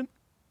question.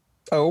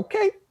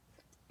 Okay.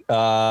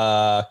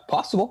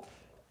 Possible.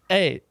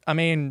 Hey, I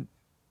mean,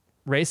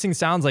 racing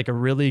sounds like a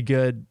really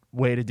good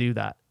way to do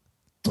that.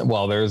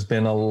 Well, there's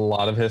been a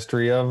lot of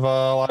history of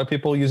a lot of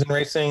people using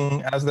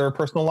racing as their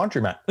personal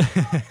laundromat.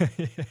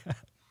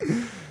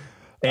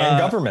 And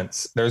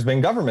governments. There's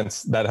been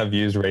governments that have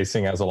used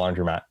racing as a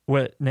laundromat.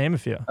 What? Name a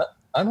few.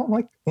 I don't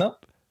like. No.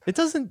 It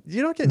doesn't.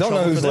 You don't get. In Don't know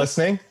trouble who's for this.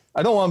 listening.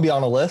 I don't want to be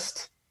on a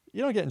list.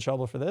 You don't get in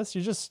trouble for this.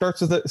 You just.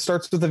 Starts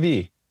with a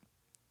V.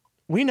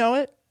 We know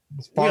it.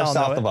 It's We far all know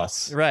south it. of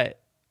us. Right.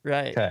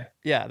 Right. Okay.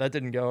 Yeah, that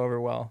didn't go over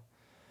well.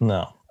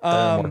 No,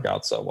 that didn't work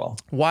out so well.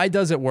 Why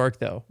does it work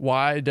though?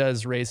 Why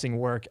does racing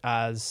work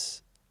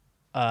as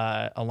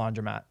a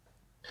laundromat?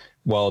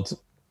 Well, it's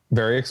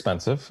very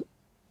expensive.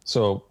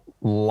 So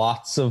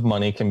lots of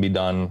money can be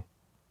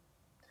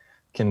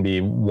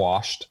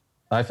washed.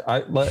 I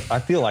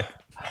feel like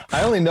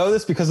I only know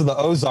this because of the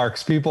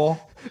Ozarks, people.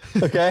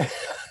 Okay.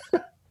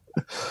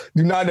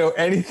 Do not know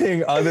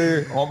anything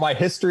other. All my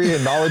history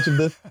and knowledge of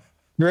this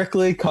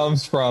strictly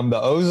comes from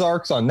the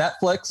Ozarks on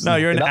Netflix. No,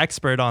 you're an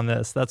expert on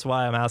this. That's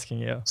why I'm asking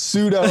you.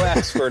 Pseudo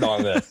expert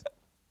on this.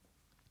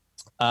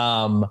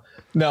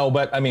 No,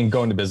 but I mean,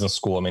 going to business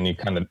school, I mean, you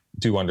kind of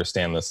do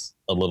understand this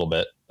a little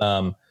bit.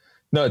 No,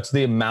 it's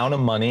the amount of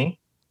money,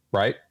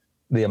 right?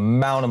 The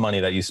amount of money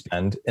that you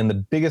spend. And the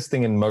biggest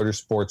thing in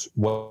motorsports,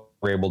 what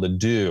we're able to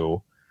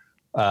do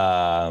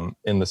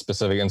in the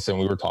specific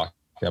incident we were talking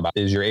about,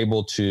 is you're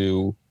able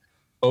to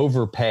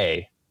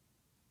overpay,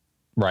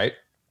 right?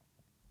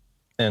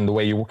 And the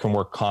way you can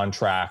work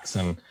contracts,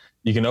 and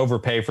you can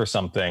overpay for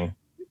something,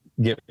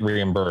 get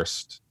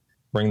reimbursed,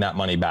 bring that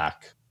money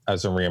back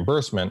as a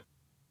reimbursement.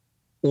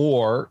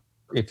 Or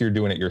if you're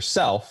doing it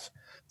yourself,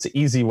 it's an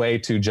easy way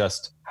to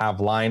just have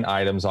line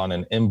items on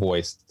an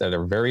invoice that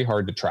are very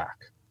hard to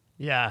track.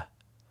 Yeah.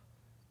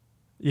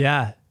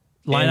 Yeah.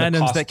 Line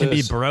items that can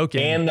be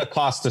broken. And the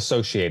cost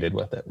associated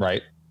with it,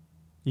 right?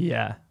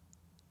 Yeah.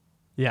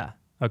 Yeah.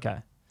 Okay.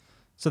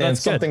 So And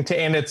that's good.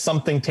 and it's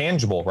something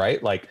tangible,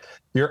 right? Like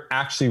you're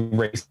actually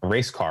racing a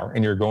race car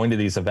and you're going to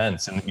these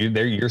events and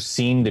you're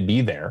seen to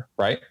be there,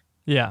 right?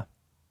 Yeah.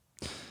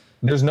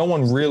 There's no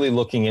one really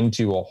looking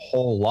into a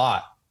whole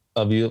lot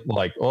of you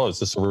like, oh, is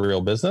this a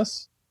real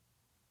business?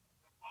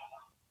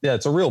 Yeah,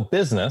 it's a real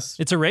business.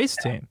 It's a race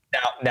team.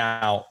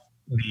 Now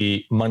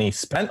the money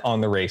spent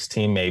on the race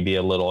team may be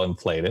a little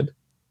inflated,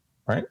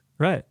 right?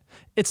 Right.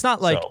 It's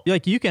not like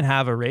you can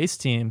have a race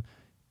team.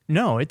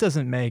 No, it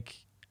doesn't make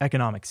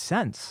economic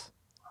sense.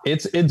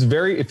 It's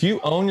very, if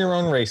you own your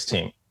own race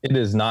team, it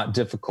is not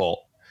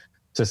difficult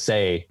to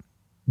say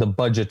the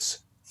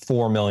budget's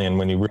 $4 million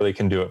when you really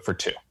can do it for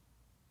 $2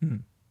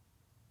 million.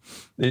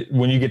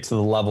 When you get to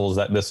the levels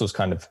that this was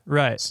kind of,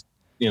 right,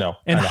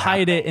 and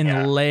hide it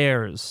in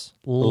layers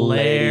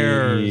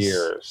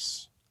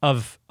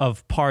of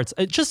parts.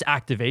 It's just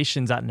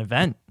activations at an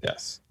event.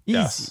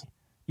 Yes.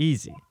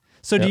 Easy.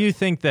 So do you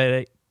think that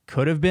it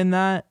could have been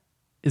that?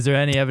 Is there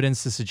any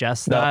evidence to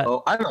suggest that?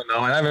 No, I don't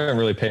know. And I haven't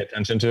really paid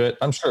attention to it.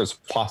 I'm sure it's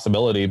a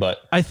possibility,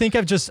 but I think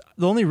the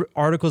only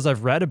articles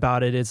I've read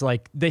about it is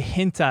like they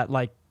hint at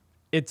like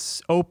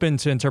it's open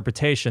to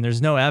interpretation.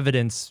 There's no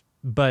evidence,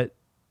 but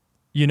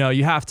you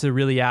have to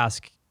really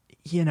ask,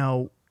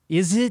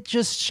 is it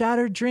just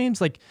shattered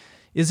dreams? Like,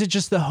 is it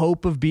just the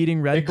hope of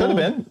beating Red Bull? It could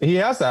have been. He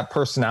has that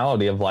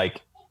personality of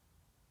like,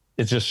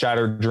 it's just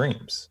shattered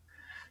dreams.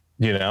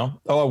 Oh,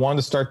 I wanted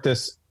to start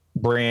this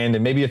brand,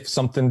 and maybe if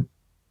something,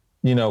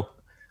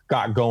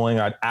 got going,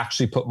 I'd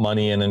actually put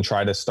money in and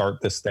try to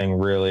start this thing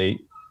really,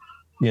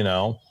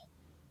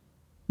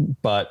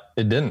 but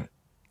it didn't.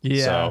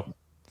 Yeah. So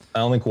I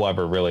don't think we'll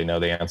ever really know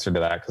the answer to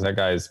that, because that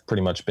guy's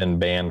pretty much been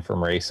banned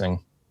from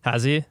racing.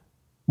 Has he?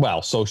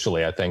 Well,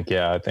 socially, I think.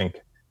 Yeah, I think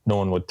no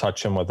one would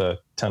touch him with a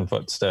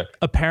 10-foot stick.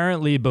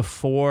 Apparently,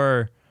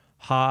 before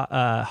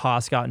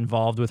Haas got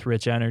involved with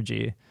Rich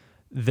Energy,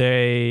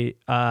 they,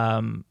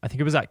 I think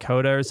it was at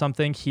Coda or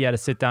something, he had a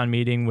sit-down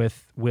meeting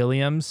with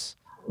Williams.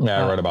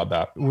 Yeah, I read about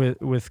that.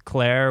 With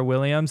Claire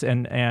Williams,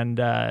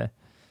 and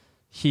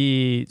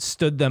he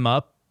stood them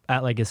up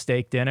at like a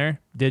steak dinner,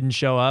 didn't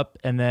show up,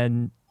 and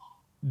then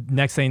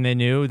next thing they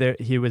knew,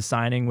 he was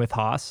signing with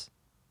Haas,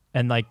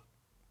 and like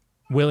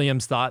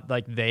Williams thought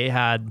like they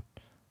had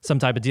some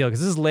type of deal, because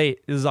this is late.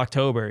 This is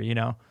October,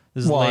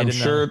 This is well, late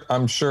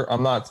I'm sure.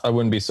 I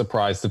wouldn't be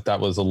surprised if that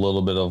was a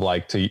little bit of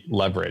like to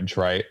leverage,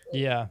 right?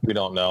 Yeah. We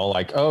don't know.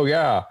 Like, oh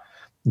yeah,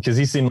 because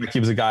he seemed like he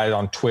was a guy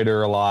on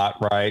Twitter a lot,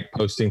 right?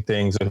 Posting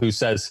things, who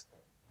says,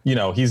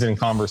 he's in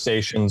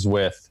conversations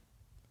with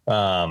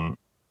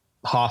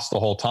Haas the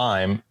whole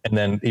time, and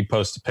then he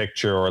posts a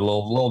picture or a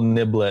little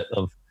niblet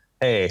of,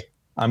 hey,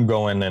 I'm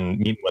going and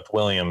meeting with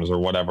Williams or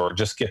whatever, or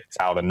just gets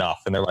out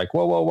enough, and they're like,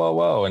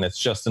 whoa, and it's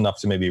just enough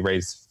to maybe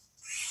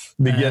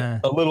get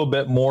a little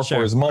bit more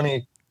for his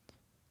money.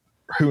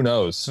 Who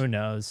knows?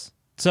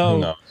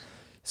 So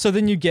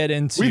then you get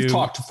into, we've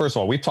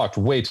talked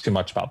way too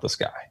much about this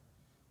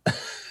guy.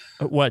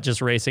 What,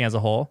 just racing as a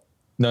whole?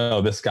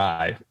 No, this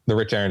guy, the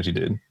Rich Energy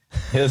dude,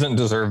 he doesn't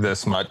deserve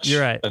this much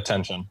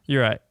attention.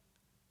 You're right.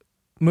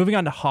 Moving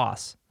on to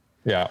Haas.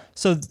 Yeah.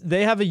 So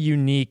they have a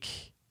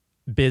unique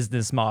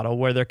business model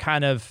where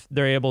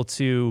they're able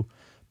to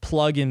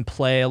plug and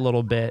play a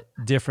little bit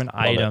different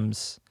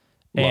items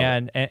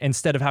and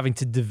instead of having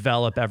to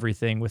develop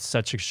everything with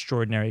such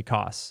extraordinary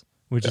costs,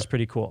 which is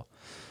pretty cool.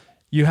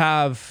 You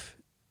have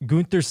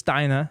Gunther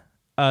Steiner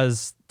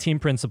as team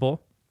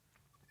principal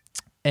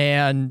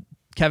and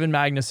Kevin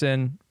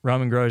Magnussen,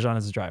 Roman Grosjean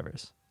as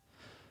drivers.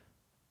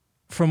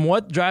 From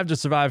what Drive to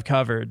Survive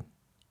covered,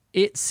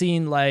 it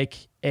seemed like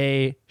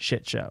a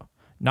shit show.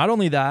 Not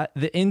only that,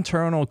 the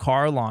internal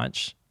car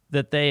launch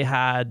that they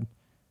had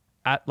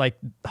at like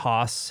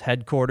Haas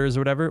headquarters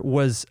or whatever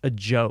was a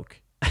joke.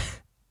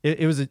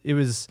 It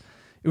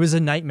was a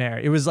nightmare.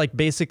 It was like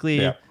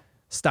basically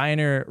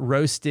Steiner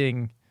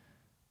roasting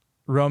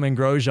Roman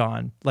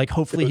Grosjean. Like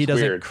hopefully he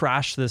doesn't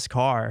crash this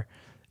car.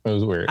 It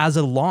was weird. As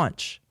a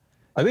launch.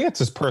 I think it's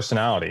his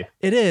personality.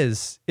 It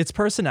is. It's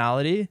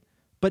personality.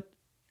 But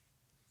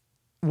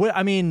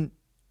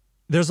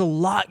there's a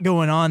lot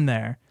going on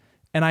there.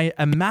 And I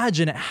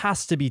imagine it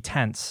has to be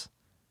tense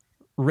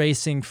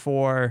racing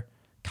for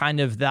kind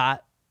of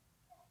that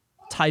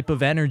type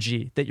of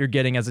energy that you're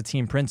getting as a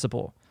team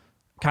principal,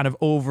 kind of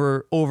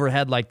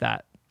overhead like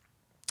that.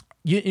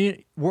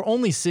 We're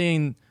only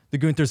seeing the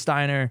Gunther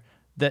Steiner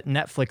that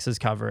Netflix is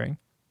covering.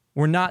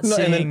 We're not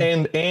seeing...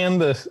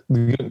 And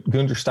the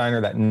Gunther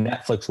Steiner that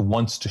Netflix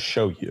wants to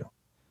show you.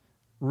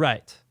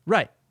 Right.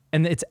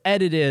 And it's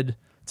edited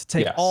to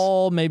take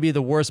all maybe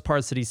the worst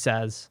parts that he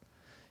says.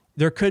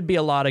 There could be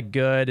a lot of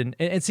good. And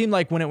it seemed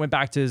like when it went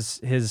back to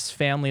his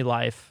family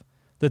life,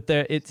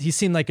 that he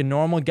seemed like a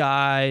normal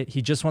guy.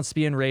 He just wants to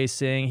be in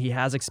racing. He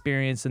has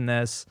experience in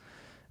this.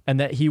 And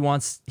that he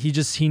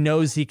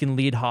knows he can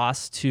lead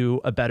Haas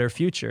to a better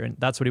future. And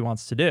that's what he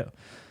wants to do.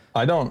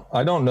 I don't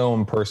know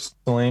him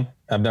personally.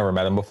 I've never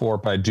met him before,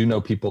 but I do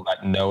know people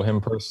that know him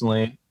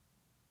personally.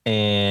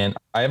 And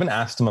I haven't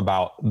asked him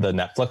about the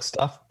Netflix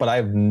stuff, but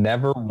I've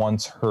never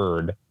once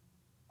heard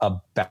a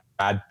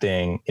bad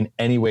thing in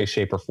any way,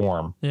 shape, or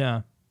form.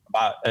 Yeah.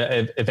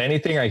 If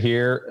anything, I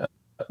hear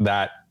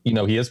that,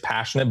 he is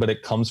passionate, but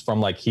it comes from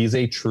like, he's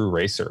a true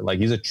racer.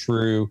 Like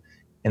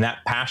and that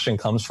passion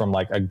comes from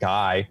like a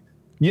guy,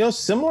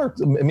 similar,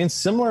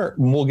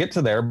 we'll get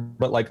to there,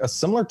 but like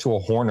similar to a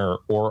Horner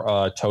or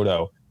a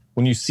Toto.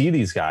 When you see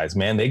these guys,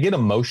 man, they get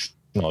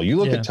emotional. You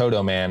look at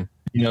Toto, man,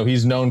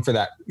 he's known for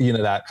that,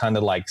 that kind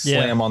of like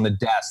slam on the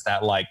desk,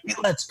 that like,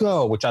 let's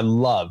go, which I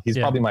love. He's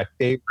probably my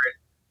favorite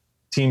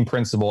team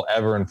principal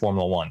ever in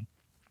Formula One.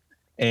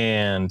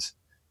 And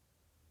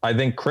I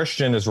think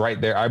Christian is right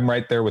there. I'm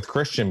right there with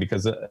Christian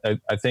because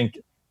I think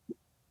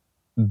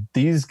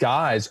these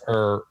guys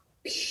are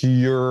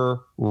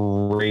pure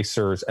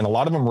racers, and a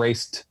lot of them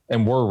raced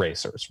and were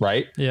racers,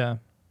 right? Yeah.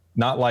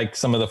 Not like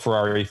some of the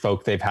Ferrari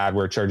folk they've had,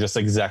 which are just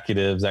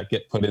executives that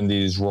get put in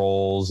these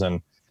roles.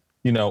 And,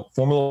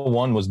 Formula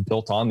One was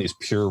built on these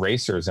pure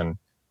racers and,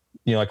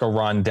 like a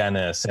Ron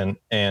Dennis and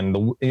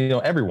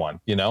everyone,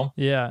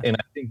 Yeah. And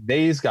I think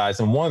these guys,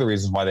 and one of the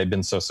reasons why they've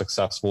been so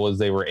successful is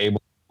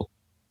organizations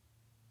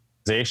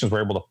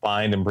were able to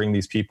find and bring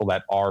these people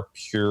that are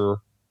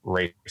pure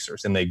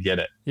racers, and they get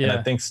it. Yeah. And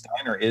I think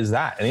Steiner is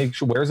that, and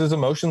he wears his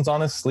emotions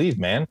on his sleeve,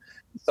 man.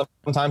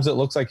 Sometimes it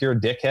looks like you're a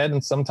dickhead,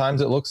 and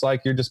sometimes it looks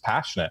like you're just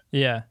passionate.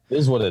 Yeah. It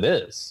is what it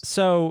is.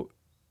 So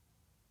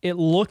it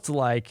looked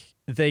like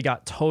they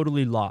got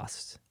totally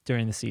lost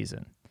during the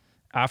season.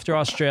 After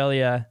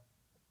Australia,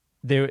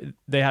 they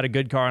had a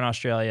good car in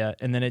Australia,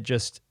 and then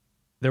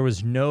there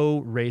was no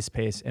race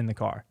pace in the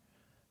car.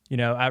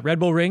 At Red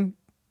Bull Ring,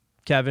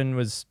 Kevin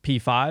was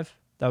P5.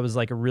 That was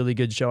like a really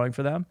good showing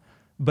for them.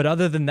 But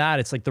other than that,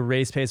 it's like the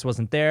race pace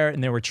wasn't there,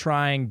 and they were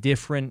trying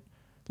different.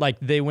 Like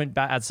they went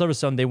back at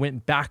Silverstone, they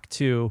went back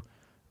to.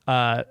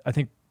 I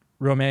think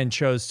Romain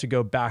chose to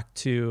go back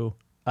to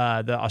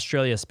the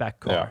Australia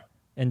spec car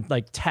and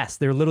like test.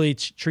 They were literally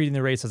treating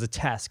the race as a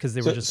test because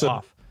they were just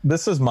off.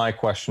 This is my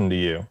question to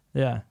you.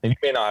 Yeah, and you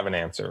may not have an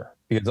answer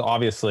because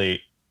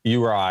obviously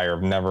you or I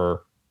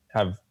never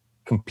have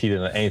competed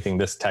in anything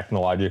this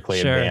technologically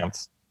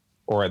advanced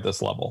or at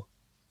this level.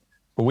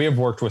 But we have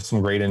worked with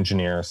some great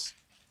engineers,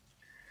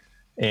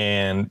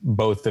 and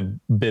both have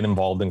been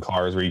involved in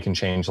cars where you can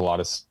change a lot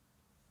of.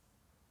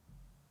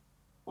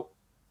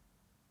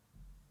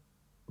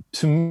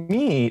 To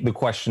me, the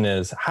question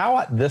is, how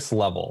at this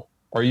level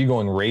are you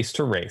going race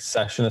to race,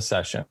 session to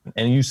session,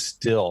 and you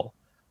still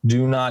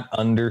do not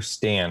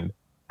understand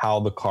how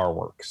the car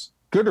works?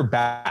 Good or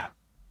bad,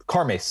 the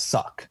car may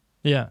suck.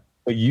 Yeah.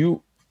 But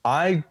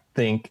I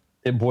think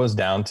it boils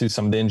down to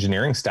some of the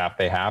engineering staff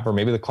they have, or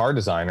maybe the car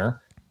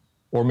designer,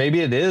 or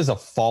maybe it is a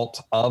fault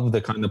of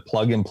the kind of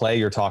plug and play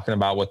you're talking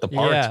about with the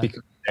parts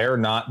because they're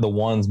not the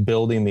ones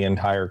building the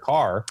entire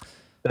car,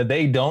 that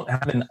they don't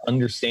have an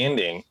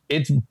understanding.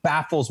 It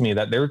baffles me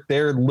that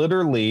they're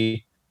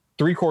literally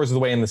 3/4 of the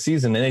way in the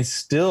season and they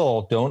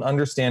still don't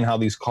understand how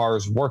these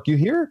cars work. You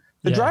hear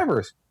the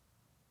drivers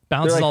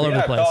bounces all over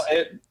the place.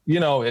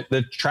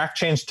 The track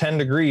changed 10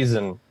 degrees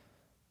and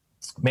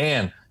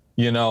man,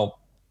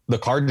 the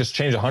car just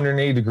changed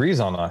 180 degrees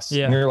on us.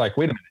 Yeah. And you're like,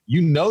 wait a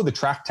minute, the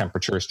track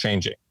temperature is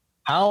changing.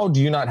 How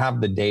do you not have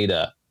the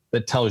data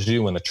that tells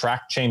you when the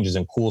track changes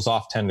and cools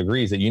off 10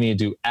 degrees that you need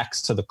to do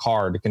X to the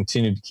car to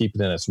continue to keep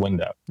it in its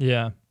window.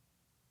 Yeah.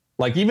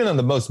 Like even in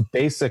the most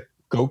basic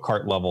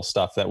go-kart level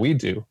stuff that we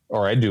do,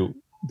 or I do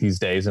these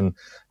days, and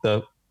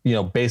the,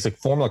 basic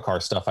Formula car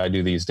stuff I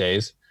do these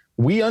days,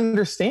 we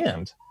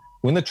understand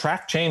when the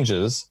track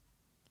changes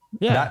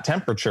that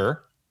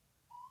temperature,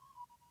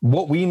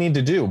 what we need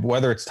to do,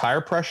 whether it's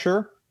tire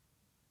pressure,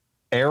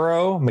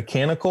 aero,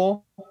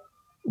 mechanical,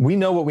 we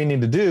know what we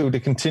need to do to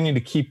continue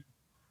to keep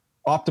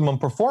optimum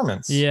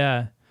performance.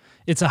 Yeah.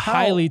 It's a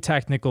highly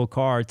technical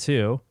car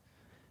too.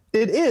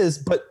 It is,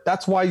 but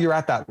that's why you're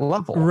at that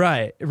level.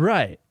 Right.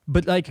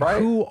 But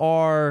who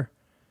are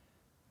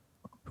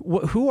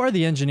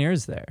the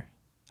engineers there?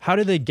 How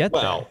do they get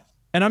there?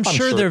 And I'm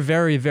sure they're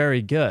very,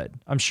 very good.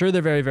 I'm sure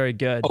they're very, very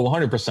good. Oh,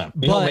 100%.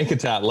 You don't make it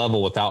to that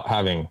level without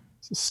having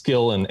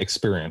skill and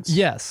experience.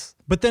 Yes.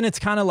 But then it's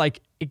kind of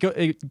like,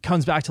 it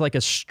comes back to like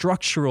a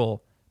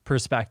structural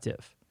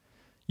perspective.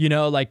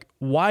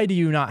 Why do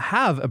you not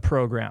have a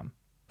program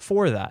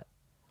for that?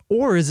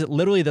 Or is it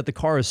literally that the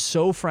car is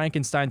so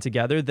Frankenstein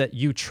together that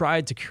you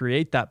tried to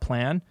create that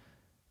plan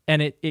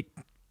and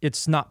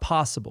it's not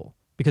possible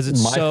because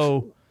it's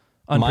so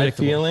unpredictable? My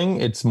feeling,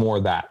 it's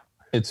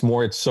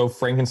so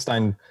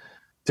Frankenstein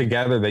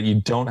together that you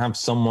don't have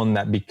someone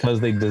that, because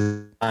they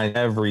design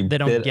every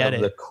bit of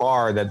the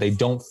car, that they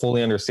don't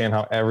fully understand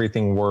how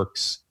everything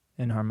works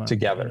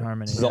together. In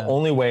harmony, this is the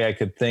only way I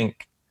could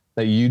think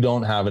that you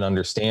don't have an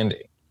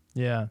understanding.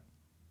 Yeah.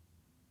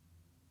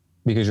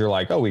 Because you're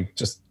like, oh, we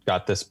just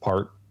got this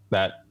part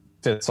that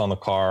fits on the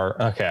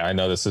car. Okay, I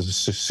know this is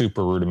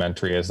super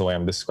rudimentary as the way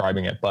I'm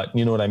describing it, but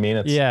you know what I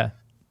mean?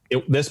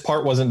 This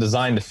part wasn't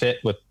designed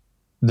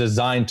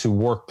to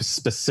work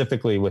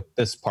specifically with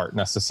this part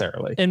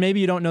necessarily. And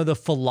maybe you don't know the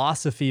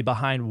philosophy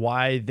behind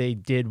why they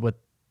did what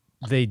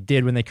they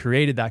did when they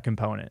created that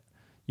component.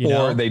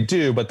 Or they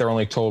do, but they're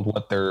only told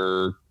what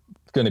they're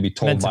going to be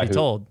told meant by to be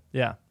told.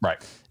 Yeah.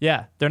 Right.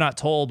 Yeah. They're not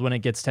told when it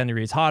gets 10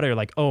 degrees hotter,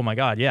 like, oh my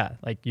God. Yeah.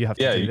 Like you have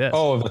to do this.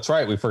 Oh, that's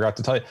right. We forgot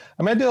to tell you.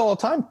 I mean, I do it all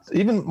the time.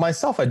 Even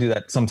myself, I do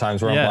that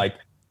sometimes where I'm like,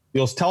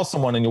 you'll tell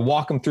someone and you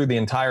walk them through the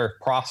entire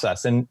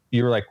process and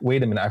you're like,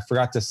 wait a minute, I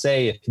forgot to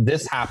say, if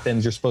this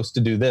happens, you're supposed to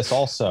do this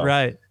also.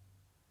 Right.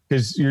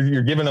 Because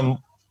you're giving them,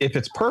 if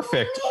it's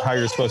perfect, how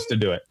you're supposed to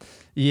do it.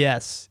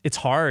 Yes. It's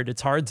hard.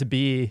 It's hard to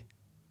be,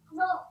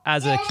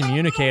 as a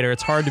communicator,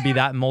 it's hard to be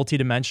that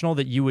multidimensional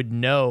that you would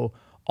know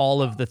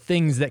all of the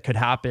things that could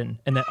happen.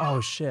 And then,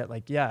 oh shit,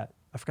 like, yeah,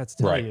 I forgot to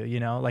tell you,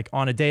 like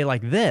on a day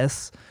like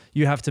this,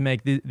 you have to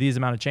make these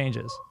amount of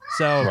changes.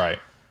 So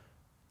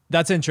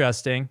that's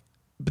interesting.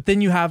 But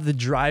then you have the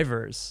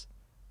drivers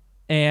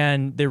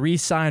and they're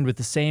re-signed with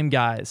the same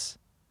guys.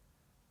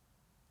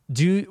 What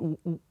do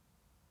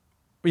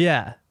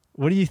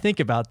you think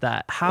about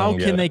that? How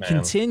can they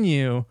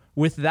continue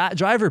with that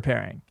driver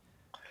pairing?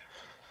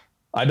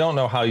 I don't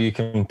know how you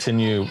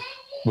continue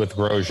with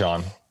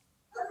Grosjean.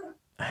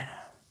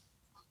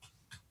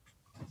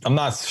 I'm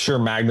not sure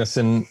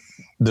Magnussen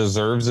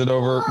deserves it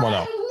over. Well,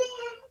 no.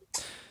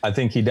 I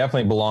think he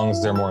definitely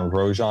belongs there more than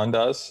Grosjean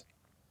does.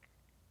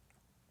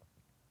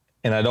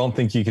 And I don't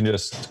think you can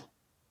just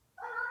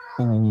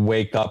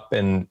wake up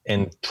and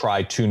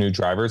try two new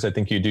drivers. I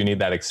think you do need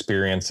that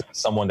experience,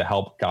 someone to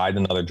help guide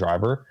another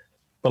driver.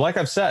 But like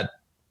I've said,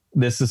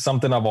 this is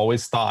something I've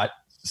always thought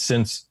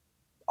since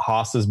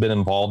Haas has been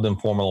involved in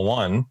Formula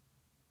One,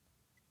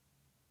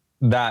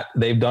 that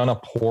they've done a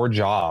poor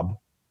job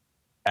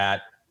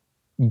at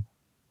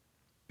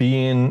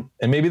being,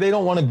 and maybe they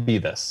don't want to be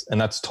this,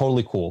 and that's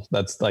totally cool.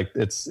 That's like,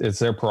 it's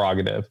their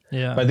prerogative.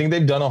 Yeah. But I think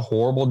they've done a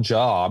horrible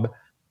job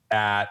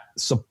at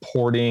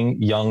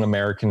supporting young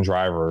American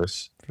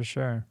drivers. For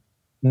sure.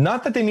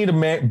 Not that they need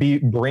to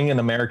bring an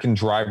American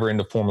driver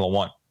into Formula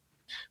One,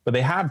 but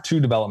they have two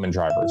development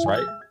drivers,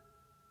 right?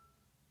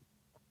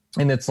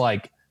 And it's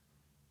like,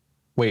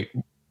 wait,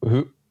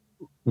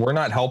 we're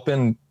not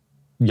helping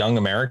young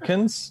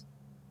Americans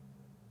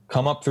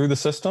come up through the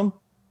system?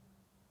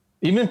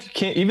 Even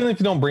if you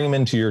don't bring them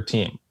into your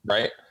team,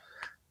 right?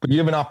 But you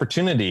have an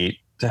opportunity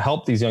to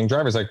help these young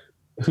drivers. Like,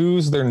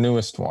 who's their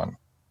newest one?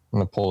 I'm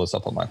going to pull this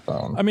up on my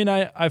phone. I mean,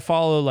 I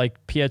follow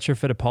like Pietro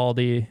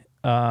Fittipaldi,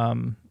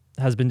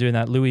 has been doing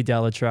that. Louis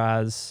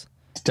Delatraz.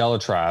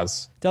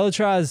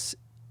 Delatraz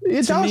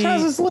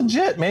is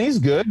legit, man. He's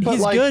good.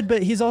 He's good,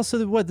 but he's also,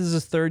 this is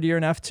his third year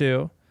in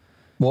F2.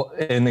 Well,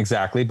 and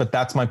exactly. But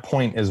that's my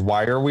point, is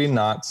why are we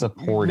not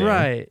supporting?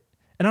 Right.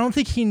 And I don't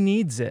think he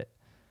needs it.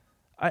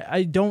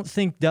 I don't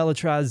think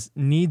Delatraz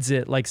needs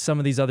it like some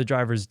of these other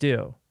drivers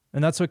do.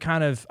 And that's what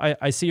kind of,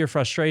 I see your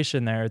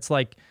frustration there. It's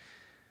like,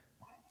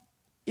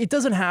 it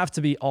doesn't have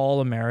to be all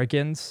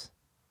Americans.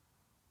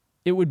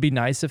 It would be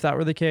nice if that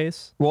were the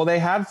case. Well, they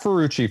had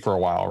Ferrucci for a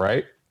while,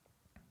 right?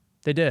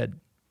 They did.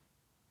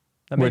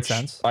 That makes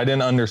sense. I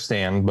didn't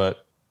understand,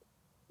 but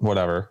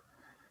whatever.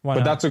 Why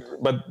not?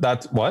 But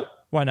that's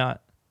what? Why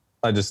not?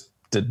 I just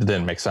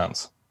didn't make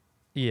sense.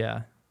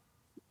 Yeah.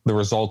 The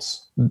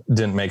results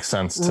didn't make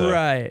sense to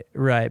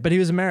right. But he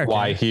was American.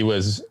 Why he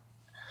was,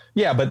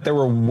 yeah, but there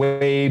were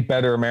way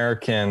better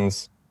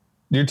Americans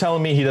You're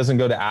telling me he doesn't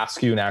go to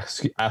Askew and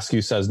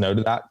Askew says no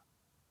to that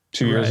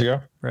 2 years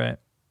ago? Right.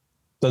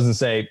 Doesn't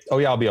say, oh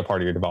yeah, I'll be a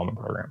part of your development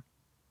program.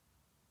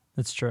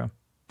 That's true.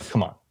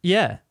 Come on.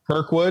 Yeah.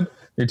 Kirkwood,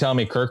 you're telling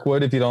me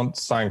Kirkwood if you don't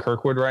sign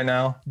Kirkwood right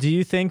now? Do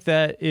you think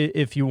that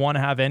if you want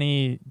to have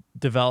any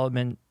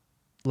development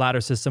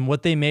ladder system,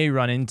 what they may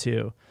run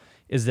into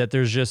is that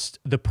there's just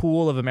the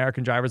pool of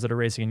American drivers that are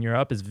racing in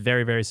Europe is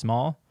very, very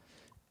small.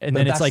 And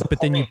then it's like,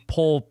 but then you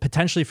pull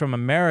potentially from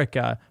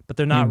America, but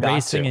they're not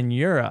racing in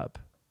Europe.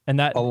 And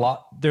that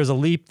there's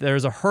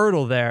a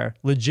hurdle there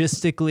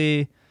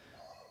logistically,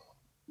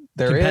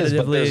 there is,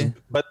 competitively.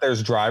 but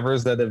there's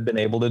drivers that have been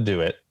able to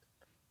do it.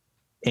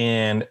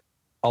 And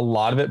a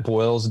lot of it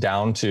boils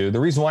down to the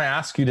reason why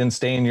Askew didn't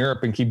stay in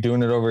Europe and keep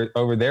doing it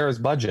over there is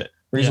budget.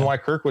 The reason why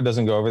Kirkwood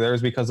doesn't go over there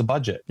is because of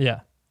budget. Yeah.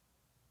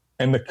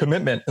 And the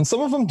commitment. And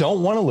some of them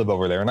don't want to live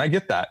over there. And I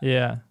get that.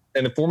 Yeah.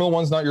 And if Formula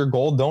One's not your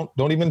goal,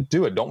 don't even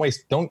do it. Don't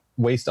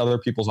waste other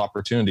people's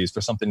opportunities for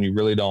something you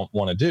really don't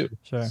want to do.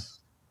 Sure.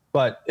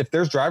 But if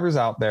there's drivers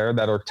out there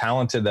that are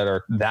talented, that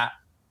are that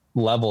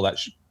level, that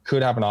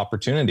could have an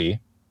opportunity.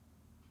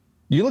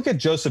 You look at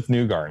Joseph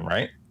Newgarden,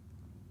 right?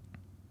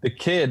 The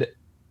kid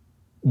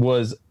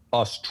was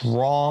a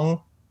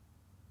strong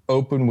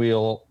open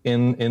wheel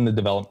in the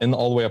development,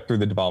 all the way up through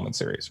the development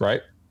series,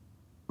 right?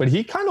 But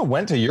he kind of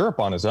went to Europe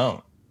on his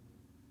own.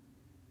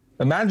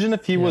 Imagine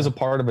if he was a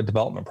part of a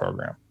development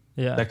program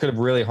that could have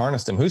really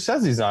harnessed him. Who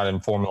says he's not in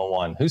Formula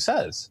One? Who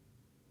says?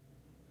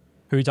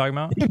 Who are you talking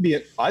about? He could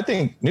be. I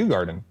think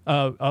Newgarden.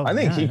 I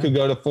think he could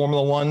go to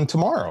Formula One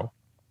tomorrow,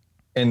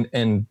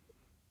 and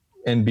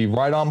be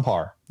right on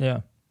par.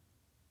 Yeah,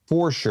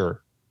 for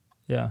sure.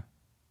 Yeah.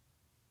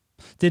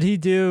 Did he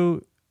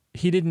do?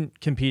 He didn't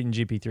compete in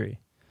GP3.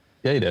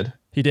 Yeah, he did.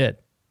 He did.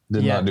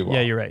 Did not do well.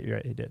 Yeah, you're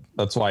right. He did.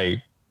 That's why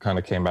he kind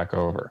of came back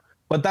over.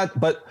 But that's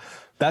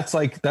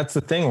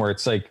the thing where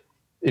it's like,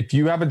 if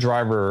you have a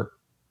driver,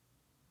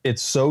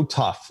 it's so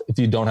tough if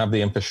you don't have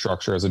the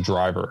infrastructure as a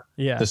driver,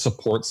 the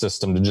support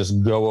system to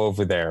just go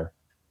over there.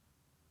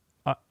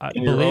 And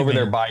you're over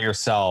there by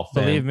yourself.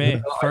 Believe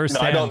me,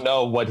 firsthand. I don't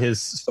know what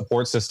his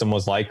support system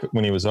was like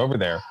when he was over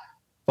there,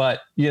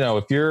 but even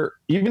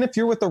if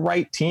you're with the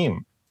right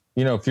team,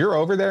 if you're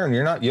over there and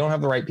you don't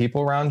have the right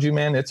people around you,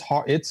 man, it's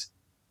hard.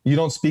 You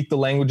don't speak the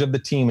language of the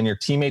team, and your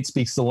teammate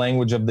speaks the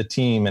language of the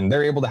team, and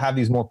they're able to have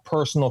these more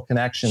personal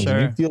connections. Sure.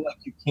 And you feel like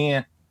you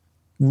can't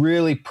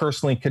really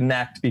personally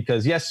connect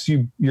because yes,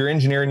 you're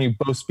engineer and you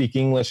both speak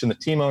English, and the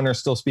team owner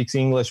still speaks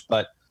English,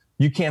 but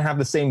you can't have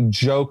the same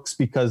jokes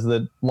because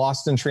the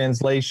lost in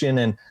translation,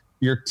 and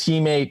your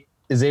teammate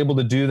is able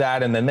to do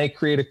that. And then they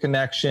create a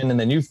connection, and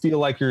then you feel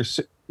like you're,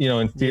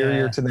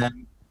 inferior to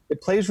them. It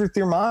plays with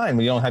your mind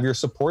when you don't have your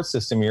support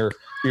system, your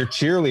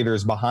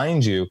cheerleaders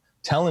behind you,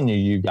 telling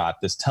you got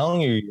this,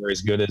 telling you you're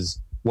as good as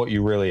what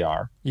you really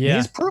are. Yeah.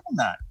 He's proven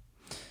that.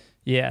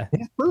 Yeah.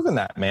 He's proven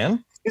that,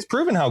 man. He's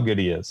proven how good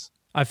he is.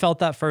 I felt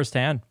that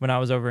firsthand when I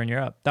was over in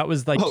Europe. That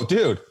was like, oh,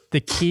 dude, the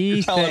key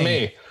you're telling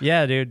me.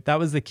 Yeah, dude, that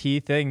was the key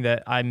thing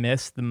that I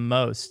missed the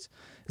most,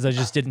 is I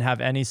just didn't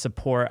have any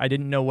support. I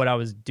didn't know what I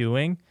was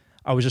doing.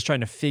 I was just trying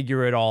to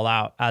figure it all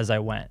out as I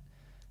went,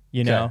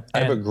 know? I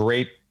have a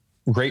great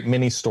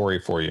mini story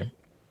for you,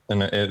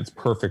 and it's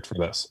perfect for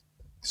this.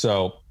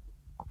 So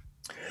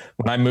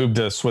when I moved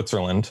to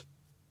Switzerland,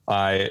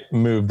 I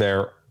moved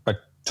there. I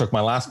took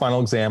my last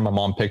final exam. My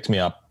mom picked me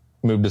up,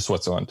 moved to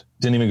Switzerland.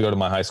 Didn't even go to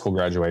my high school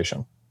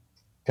graduation.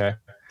 Okay.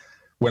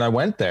 When I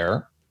went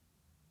there,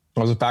 I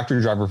was a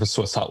factory driver for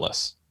Swiss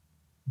Hutless,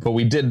 but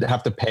we did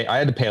have to pay. I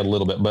had to pay a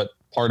little bit, but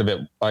part of it,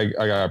 I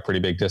got a pretty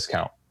big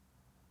discount.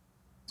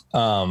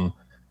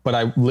 But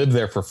I lived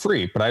there for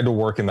free, but I had to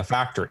work in the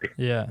factory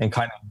and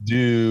kind of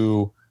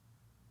do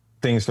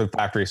things for the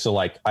factory. So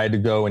like I had to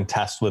go and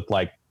test with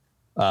like,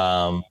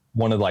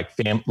 one of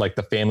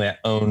the family that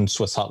owned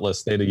Swiss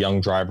Hutless. They had a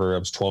young driver that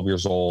was 12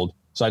 years old.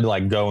 So I had to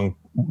like go and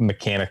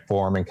mechanic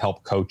for him and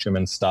help coach him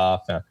and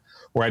stuff.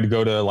 Or I had to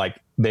go to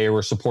they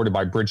were supported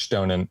by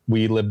Bridgestone, and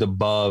we lived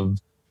above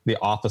the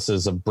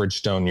offices of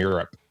Bridgestone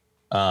Europe.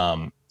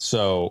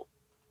 So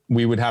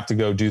we would have to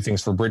go do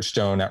things for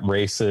Bridgestone at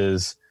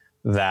races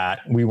that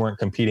we weren't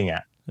competing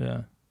at.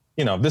 Yeah.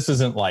 This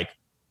isn't like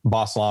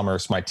Boss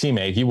Lammers, my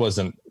teammate. He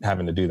wasn't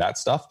having to do that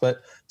stuff,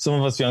 but some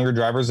of us younger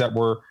drivers that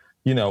were,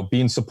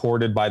 being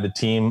supported by the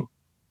team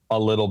a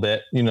little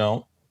bit,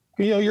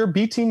 you're a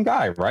B team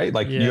guy, right?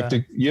 Like you have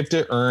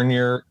to earn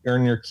your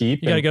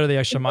keep. You got to go to the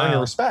extra mile. Earn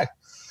your respect.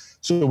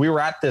 So we were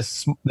at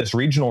this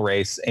regional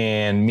race,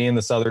 and me and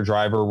this other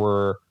driver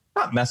were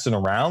not messing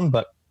around,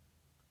 but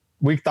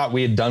we thought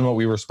we had done what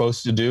we were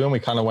supposed to do, and we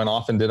kind of went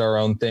off and did our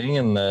own thing.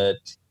 And the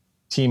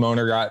team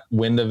owner got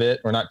wind of it,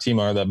 or not team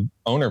owner, the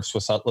owner of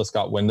Swiss Hutless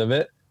got wind of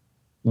it,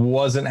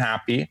 wasn't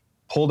happy,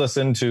 pulled us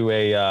into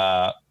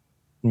a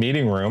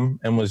meeting room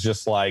and was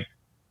just like,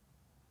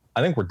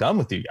 I think we're done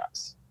with you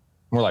guys.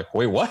 And we're like,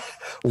 wait, what?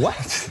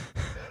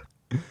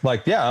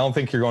 Like, yeah, I don't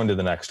think you're going to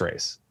the next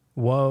race.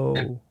 Whoa.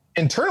 And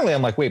internally,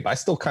 I'm like, wait, but I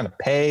still kind of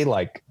pay.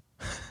 Like,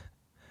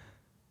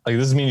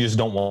 does this mean you just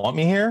don't want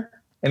me here?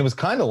 And it was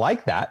kind of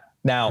like that.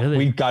 Now Really?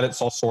 we got it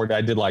all sorted.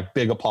 I did like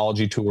big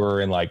apology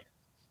tour and like,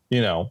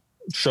 you know,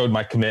 showed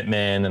my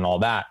commitment and all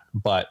that.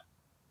 But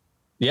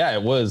yeah,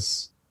 it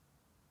was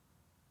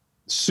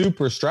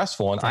super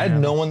stressful. And I had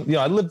no one, you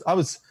know, I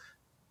was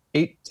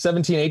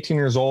 17, 18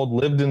 years old,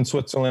 lived in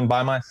Switzerland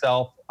by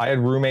myself. I had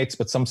roommates,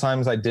 but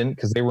sometimes I didn't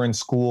because they were in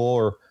school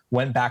or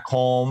went back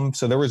home.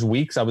 So there was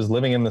weeks I was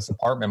living in this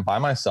apartment by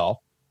myself,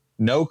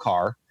 no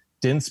car,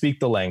 didn't speak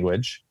the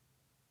language,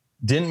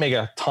 didn't make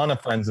a ton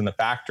of friends in the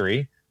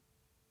factory.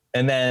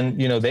 And then,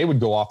 you know, they would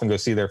go off and go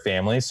see their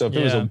family. So if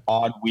it was an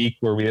odd week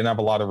where we didn't have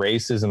a lot of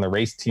races and the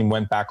race team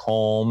went back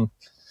home,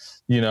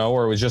 you know,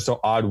 or it was just an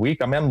odd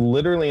week. I mean, I'm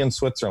literally in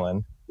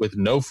Switzerland with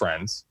no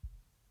friends,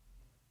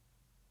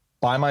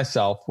 by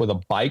myself with a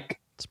bike.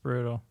 It's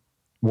brutal.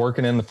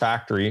 Working in the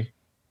factory,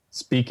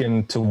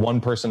 speaking to one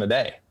person a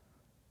day.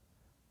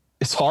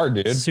 It's hard,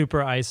 dude.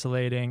 Super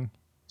isolating.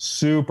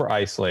 Super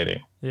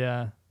isolating.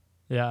 Yeah.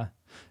 Yeah.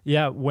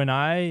 Yeah.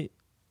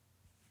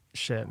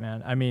 Shit,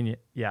 man. I mean,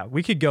 yeah,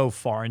 we could go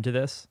far into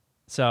this.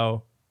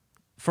 So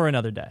for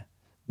another day.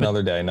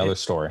 Another day, another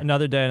story.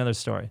 Another day, another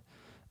story.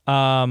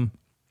 So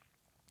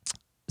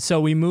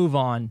we move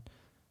on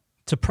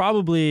to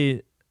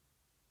probably,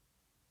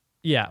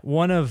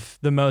 one of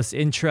the most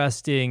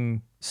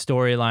interesting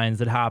storylines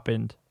that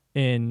happened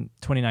in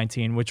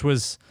 2019, which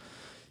was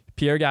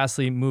Pierre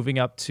Gasly moving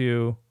up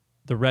to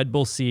the Red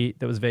Bull seat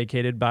that was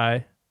vacated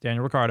by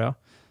Daniel Ricciardo,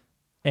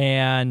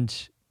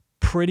 and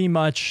pretty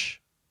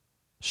much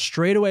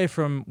straight away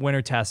from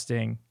winter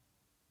testing,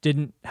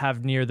 didn't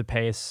have near the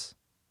pace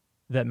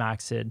that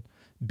Max did,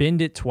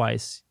 binned it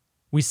twice.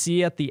 We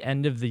see at the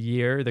end of the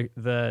year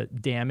the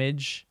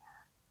damage,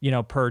 you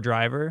know, per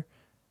driver.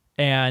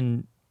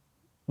 And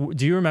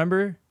do you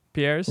remember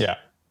Pierre's? Yeah.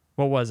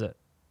 What was it?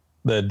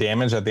 The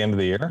damage at the end of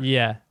the year?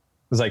 Yeah. It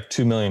was like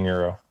 2 million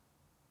euro.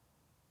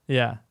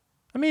 Yeah.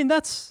 I mean,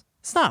 it's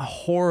not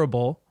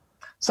horrible.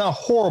 It's not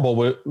horrible,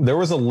 but there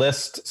was a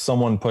list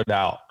someone put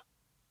out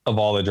of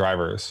all the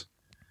drivers.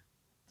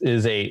 It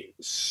is a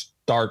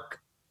stark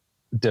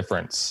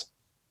difference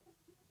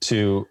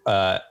to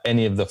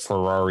any of the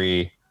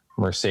Ferrari,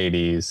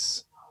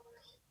 Mercedes,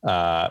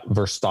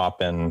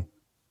 Verstappen,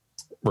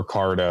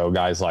 Ricardo,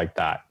 guys like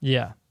that.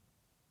 Yeah.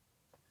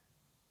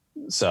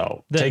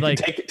 So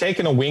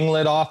taking a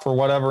winglet off or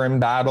whatever in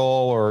battle,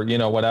 or, you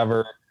know,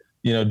 whatever,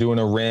 you know, doing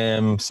a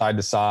rim side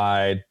to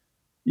side,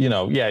 you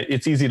know, yeah,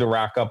 it's easy to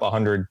rack up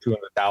 100,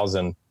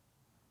 200,000,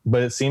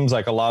 but it seems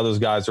like a lot of those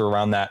guys are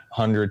around that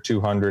 100,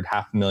 200,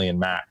 $500,000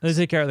 max. They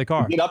take care of the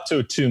car. Get up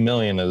to 2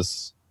 million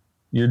is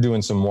you're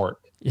doing some work.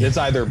 It's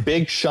either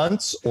big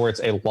shunts or it's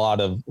a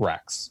lot of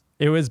wrecks.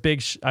 It was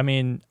big. I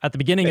mean, at the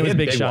beginning, it was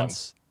big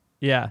shunts.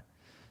 Yeah.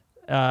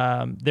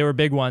 They were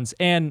big ones.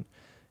 And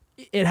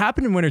it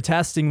happened in winter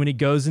testing when he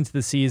goes into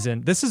the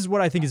season. This is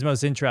what I think is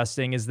most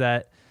interesting, is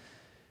that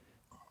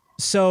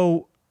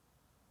so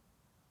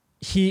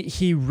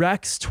he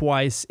wrecks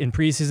twice in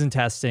preseason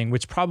testing,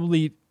 which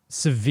probably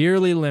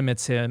severely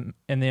limits him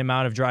in the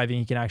amount of driving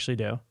he can actually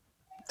do.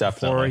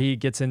 Definitely. Before he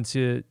gets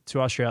into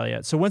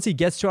Australia. So once he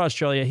gets to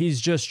Australia,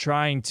 he's just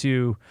trying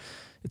to,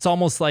 it's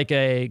almost like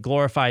a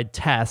glorified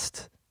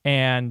test,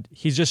 and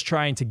he's just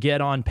trying to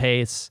get on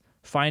pace,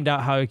 find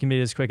out how he can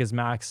be as quick as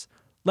Max,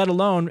 let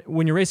alone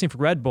when you're racing for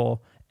Red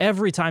Bull,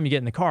 every time you get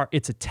in the car,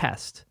 it's a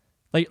test.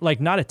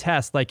 Like not a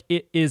test, like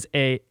it is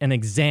an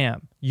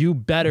exam. You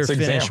better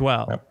finish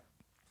well. Yep.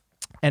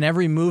 And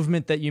every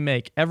movement that you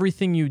make,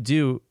 everything you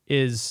do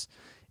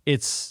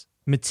it's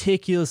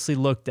meticulously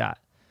looked at.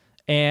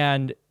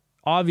 And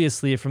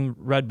obviously from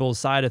Red Bull's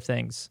side of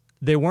things,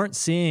 they weren't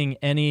seeing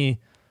any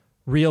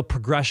real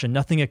progression,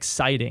 nothing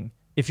exciting.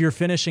 If you're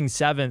finishing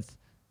 7th,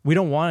 we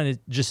don't want to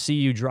just see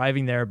you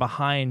driving there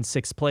behind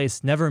 6th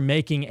place, never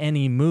making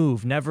any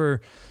move,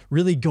 never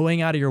really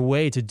going out of your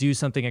way to do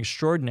something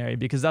extraordinary,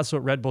 because that's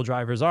what Red Bull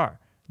drivers are.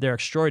 They're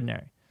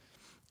extraordinary.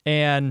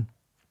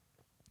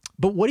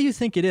 But what do you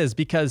think it is?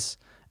 Because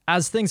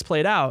as things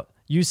played out,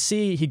 you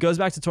see he goes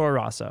back to Toro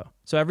Rosso.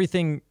 So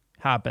everything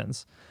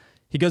happens.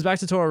 He goes back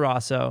to Toro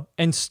Rosso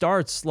and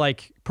starts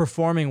like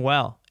performing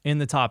well in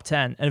the top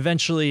 10, and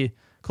eventually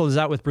closes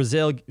out with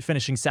Brazil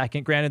finishing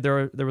second. Granted,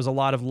 there was a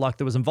lot of luck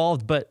that was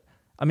involved, but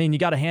I mean, you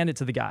got to hand it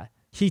to the guy.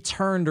 He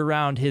turned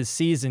around his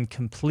season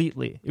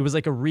completely. It was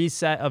like a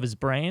reset of his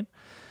brain.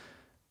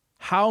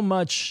 How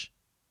much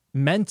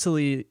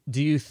mentally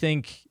do you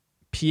think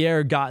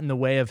Pierre got in the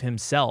way of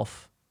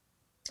himself?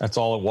 That's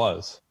all it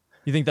was.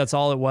 You think that's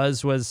all it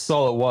was? That's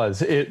all it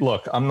was.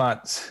 Look, I'm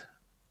not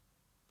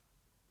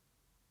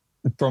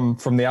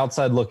from the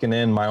outside looking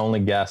in. My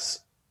only guess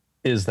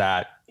is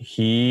that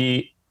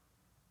he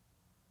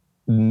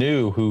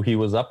knew who he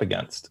was up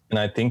against, and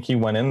I think he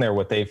went in there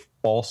with a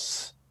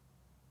false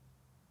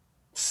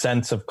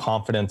sense of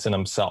confidence in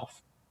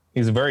himself.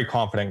 He's a very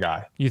confident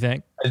guy. You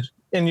think?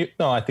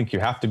 I think you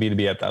have to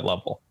be at that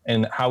level.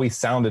 And how he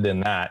sounded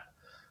in that,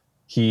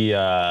 he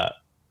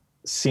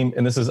seemed,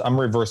 and I'm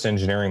reverse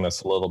engineering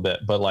this a little bit,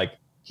 but like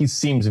he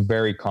seems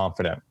very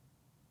confident,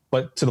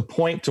 but to the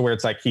point to where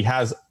it's like he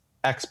has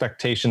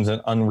expectations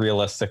and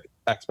unrealistic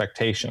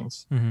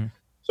expectations. Mm-hmm.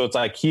 So it's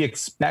like he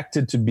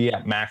expected to be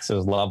at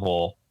Max's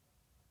level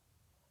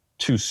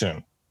too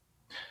soon.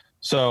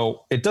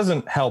 So it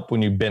doesn't help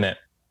when you bin it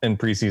in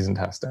preseason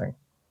testing,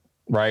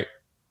 right?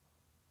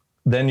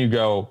 Then you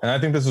go, and I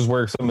think this is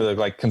where some of the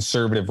like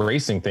conservative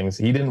racing things,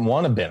 he didn't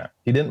want to bin it.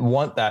 He didn't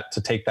want that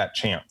to take that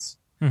chance.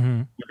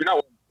 Mm-hmm. If you're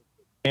not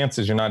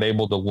chances, you're not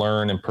able to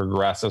learn and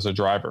progress as a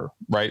driver,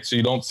 right? So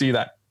you don't see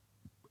that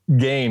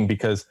gain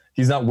because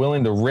he's not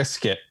willing to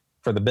risk it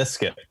for the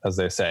biscuit, as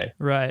they say,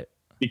 Right.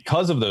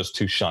 because of those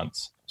two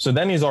shunts. So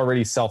then he's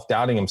already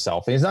self-doubting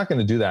himself. And he's not going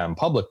to do that in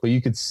public, but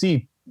you could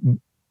see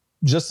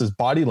just his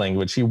body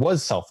language, he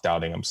was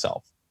self-doubting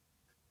himself.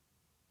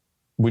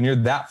 When you're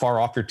that far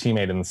off your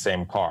teammate in the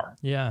same car,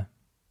 Yeah.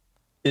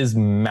 is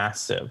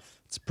massive.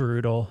 It's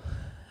brutal.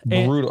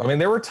 Brutal. I mean,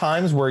 there were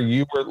times where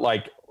you were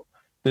like,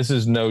 this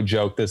is no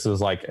joke. This is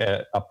like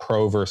a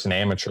pro versus an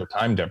amateur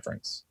time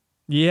difference.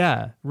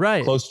 Yeah.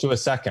 Right. Close to a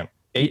second.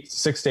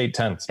 6 to 8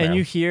 tenths. And man.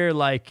 you hear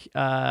like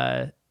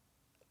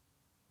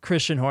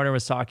Christian Horner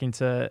was talking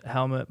to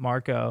Helmut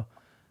Marko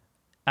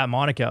at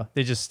Monaco.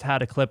 They just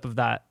had a clip of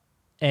that.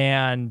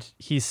 And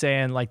he's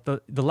saying like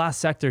the last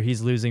sector,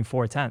 he's losing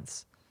 4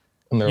 tenths.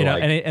 And they're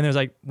like, and there's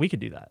like, we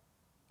could do that.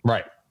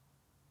 right.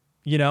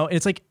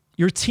 It's like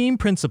your team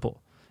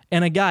principle.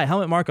 And a guy,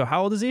 Helmut Marko,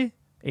 how old is he?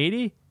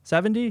 80,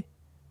 70?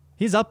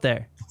 He's up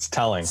there. It's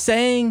telling.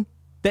 Saying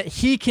that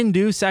he can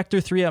do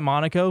sector 3 at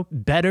Monaco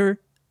better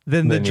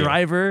than the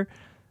driver,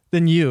 the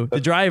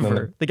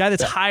guy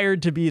that's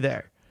hired to be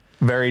there.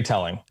 Very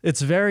telling.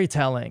 It's very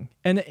telling.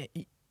 And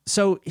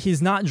so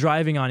he's not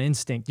driving on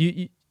instinct.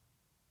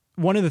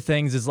 One of the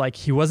things is like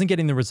he wasn't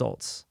getting the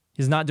results.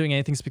 He's not doing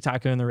anything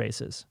spectacular in the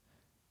races.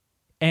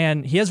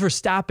 And he has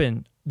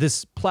Verstappen,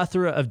 this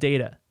plethora of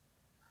data.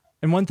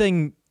 And one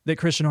thing that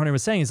Christian Horner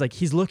was saying is like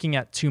he's looking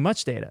at too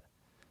much data.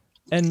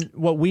 And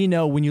what we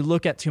know, when you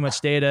look at too much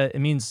data, it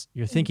means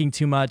you're thinking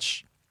too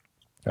much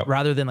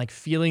rather than like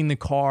feeling the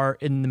car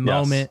in the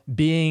moment,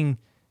 being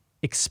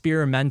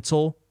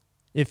experimental,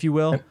 if you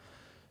will.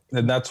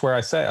 And that's where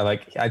I say,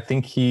 I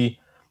think he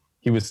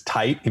was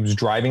tight. He was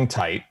driving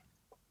tight,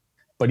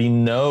 but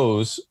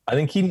I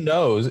think he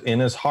knows in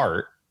his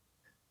heart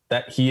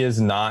that he is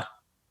not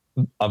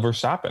a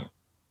Verstappen.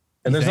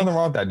 And there's nothing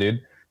wrong with that,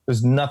 dude.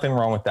 There's nothing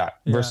wrong with that.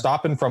 Yeah.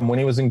 Verstappen, from when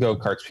he was in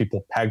go-karts,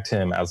 people pegged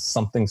him as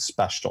something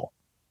special.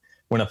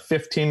 When a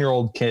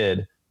 15-year-old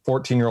kid,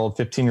 14-year-old,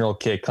 15-year-old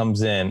kid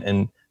comes in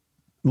and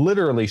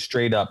literally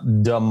straight up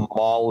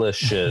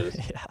demolishes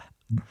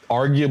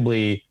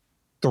arguably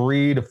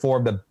 3 to 4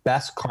 of the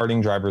best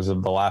karting drivers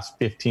of the last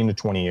 15 to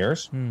 20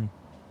 years,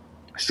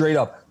 straight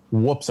up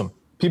whoops them.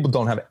 People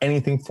don't have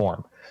anything for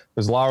him.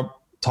 There's a lot of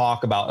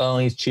talk about, oh,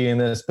 he's cheating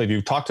this. But if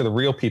you talk to the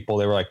real people,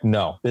 they were like,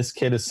 no, this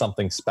kid is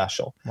something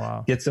special.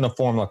 Wow. Gets in a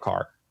Formula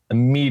car.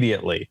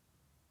 Immediately,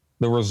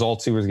 the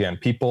results he was getting,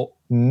 people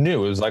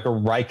knew. It was like a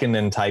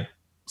Raikkonen type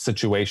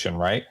situation,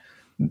 right?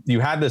 You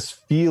had this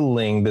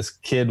feeling this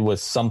kid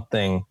was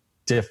something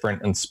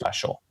different and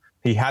special.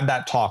 He had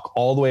that talk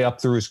all the way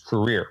up through his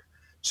career.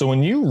 So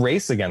when you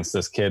race against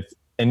this kid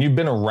and you've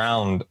been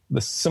around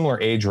the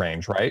similar age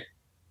range, right?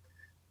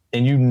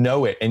 And you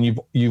know it, and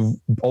you've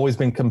always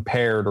been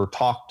compared or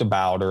talked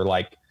about or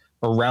like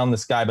around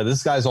this guy, but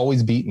this guy's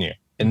always beaten you.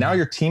 And now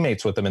you're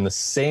teammates with him in the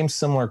same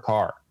similar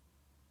car.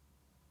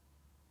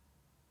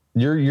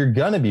 You're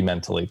gonna be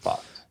mentally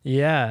fucked.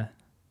 Yeah.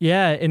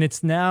 Yeah. And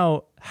it's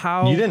now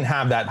how you didn't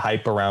have that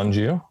hype around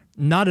you.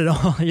 Not at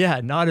all.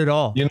 Yeah, not at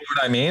all. You know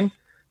what I mean?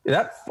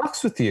 That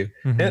fucks with you.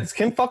 And it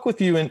can fuck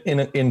with you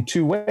in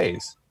 2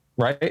 ways,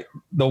 right?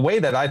 The way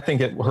that I think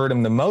it hurt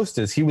him the most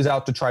is he was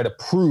out to try to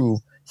prove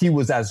he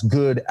was as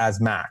good as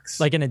Max.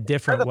 Like in a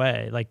different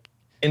way. Like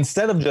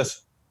instead of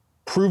just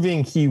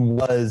proving he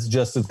was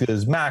just as good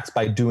as Max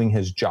by doing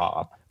his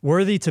job.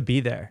 Worthy to be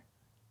there.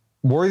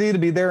 Worthy to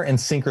be there and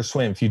sink or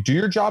swim. If you do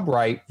your job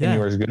right and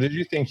you're as good as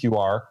you think you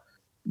are,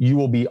 you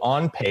will be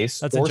on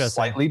pace or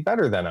slightly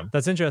better than him.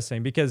 That's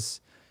interesting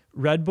because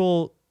Red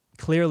Bull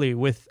clearly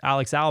with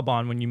Alex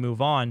Albon, when you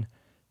move on,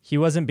 he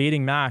wasn't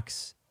beating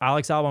Max.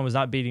 Alex Albon was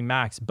not beating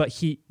Max, but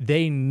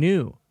they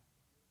knew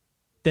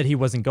that he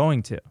wasn't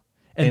going to.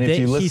 And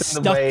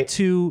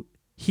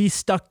he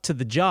stuck to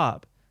the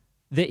job.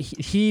 That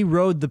he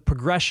rode the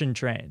progression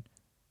train.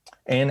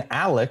 And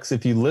Alex,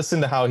 if you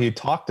listen to how he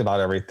talked about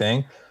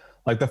everything,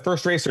 like the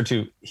first race or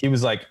two, he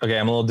was like, okay,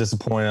 I'm a little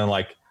disappointed.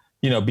 Like,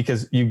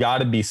 because you got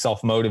to be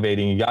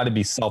self-motivating. You got to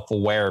be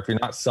self-aware. If you're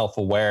not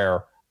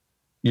self-aware,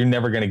 you're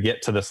never going to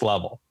get to this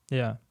level.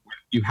 Yeah.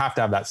 You have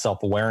to have that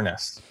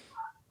self-awareness.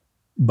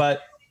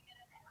 But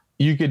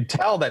you could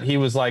tell that he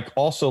was like,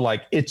 also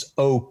like, it's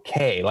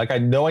okay. Like, I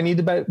know I need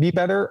to be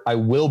better. I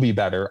will be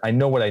better. I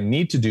know what I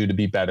need to do to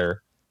be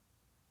better.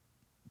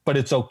 But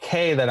it's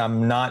okay that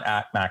I'm not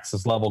at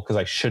Max's level because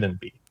I shouldn't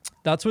be.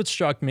 That's what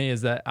struck me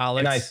is that Alex.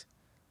 And I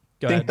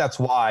think that's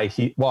why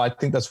I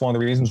think that's one of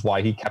the reasons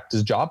why he kept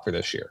his job for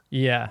this year.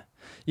 Yeah.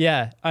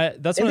 Yeah.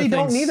 That's and one of the things. They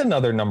don't need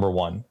another number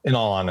 1, in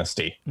all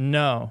honesty.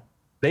 No.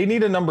 They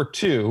need a number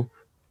 2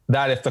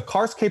 that if the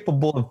car's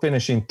capable of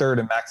finishing third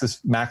and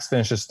Max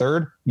finishes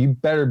third, you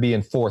better be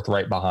in fourth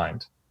right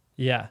behind.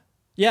 Yeah.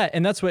 Yeah.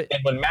 And that's what,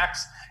 and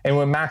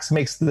when Max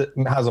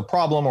has a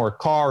problem or a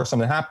car or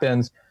something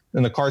happens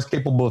and the car's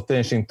capable of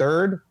finishing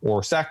third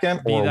or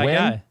second or win,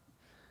 guy.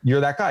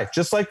 You're that guy.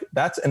 Just like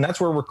that's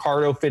where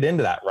Ricciardo fit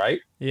into that,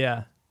 right?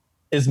 Yeah.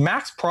 Is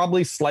Max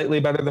probably slightly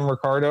better than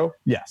Ricciardo?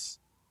 Yes.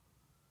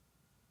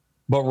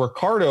 But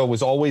Ricciardo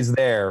was always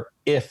there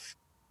if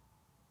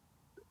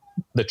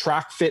the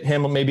track fit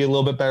him maybe a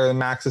little bit better than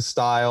Max's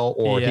style,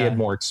 or he had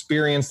more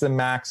experience than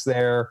Max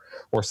there,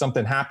 or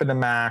something happened to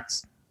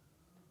Max.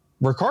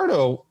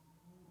 Ricciardo,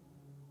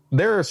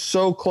 they're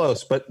so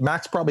close, but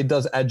Max probably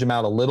does edge him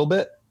out a little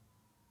bit.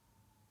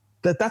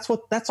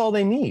 That's all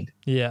they need.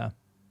 Yeah.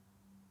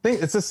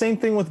 It's the same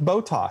thing with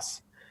Bottas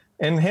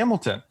and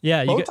Hamilton.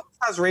 Yeah. Bottas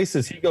has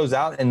races. He goes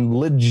out and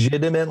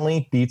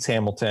legitimately beats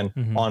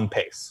Hamilton on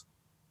pace.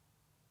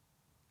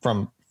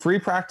 From free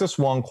practice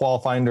 1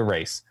 qualifying to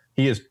race,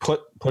 he has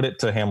put it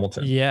to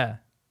Hamilton. Yeah.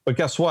 But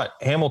guess what?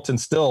 Hamilton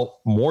still,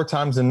 more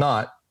times than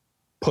not,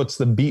 puts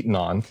the beating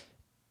on.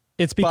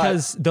 It's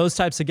because those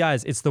types of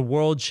guys, it's the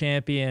world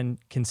champion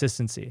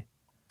consistency.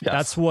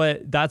 Yes.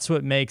 That's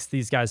what makes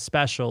these guys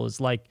special,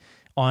 is like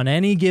on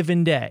any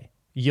given day,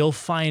 you'll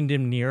find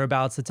him near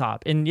about the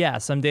top. And yeah,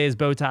 some days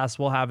Bottas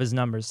will have his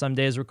numbers. Some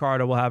days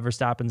Ricciardo will have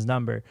Verstappen's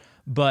number.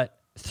 But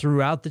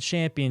throughout the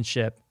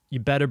championship, you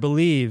better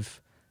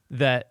believe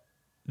that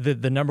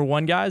the number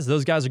one guys,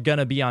 those guys are going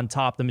to be on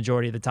top the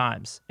majority of the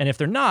times. And if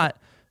they're not,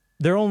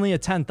 they're only a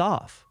 10th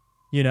off.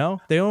 You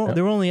know, they're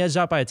only edged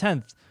out by a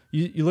 10th.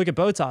 You look at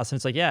Bottas and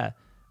it's like, yeah,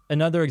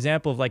 another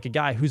example of like a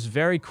guy who's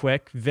very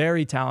quick,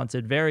 very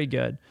talented, very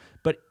good,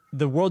 but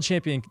the world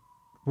champion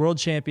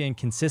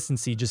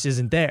consistency just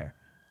isn't there.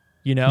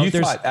 You know, you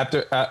thought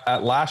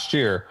at last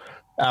year,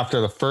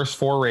 after the first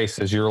 4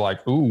 races, you're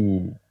like,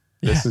 ooh,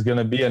 this is going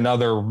to be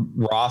another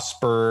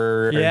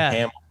Rosberg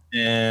and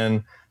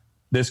Hamilton.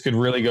 This could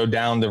really go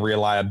down to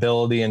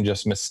reliability and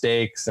just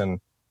mistakes. And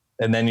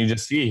then you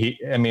just see,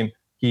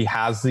 he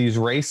has these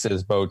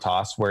races,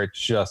 Bottas, where it's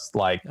just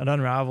like it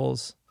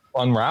unravels.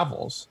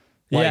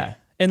 Like,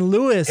 and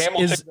Lewis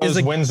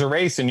wins the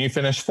race and you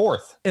finish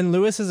 4th. And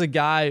Lewis is a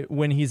guy,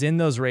 when he's in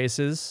those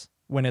races,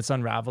 when it's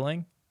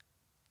unraveling,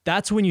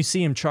 that's when you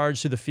see him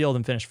charge to the field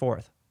and finish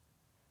 4th.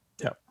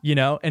 Yeah. You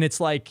know, and it's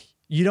like,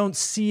 you don't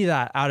see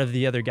that out of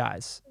the other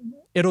guys.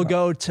 It'll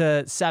go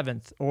to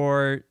 7th,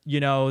 or, you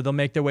know, they'll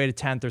make their way to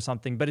 10th or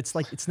something, but it's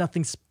like, it's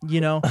nothing,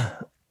 you know.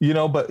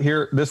 But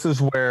here, this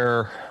is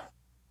where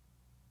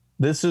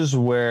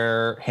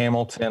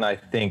Hamilton, I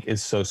think,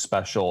 is so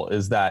special,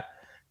 is that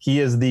he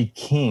is the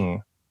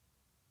king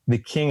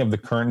of the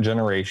current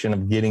generation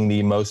of getting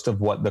the most of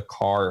what the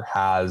car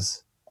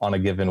has on a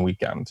given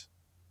weekend.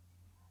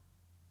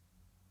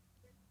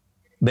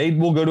 They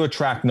will go to a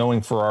track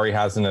knowing Ferrari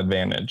has an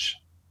advantage,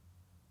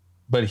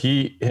 but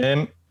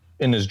him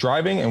in his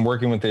driving and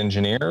working with the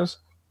engineers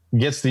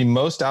gets the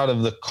most out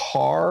of the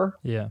car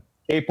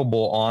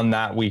capable on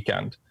that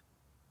weekend.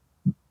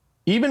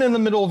 Even in the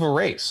middle of a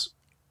race,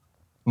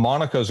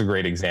 Monaco's a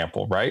great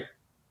example, right?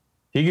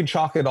 He could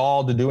chalk it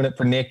all to doing it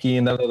for Nicky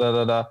and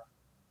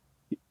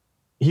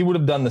He would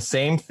have done the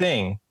same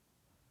thing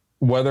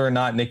whether or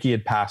not Nicky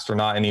had passed or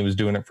not, and he was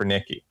doing it for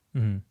Nicky.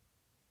 Mm-hmm.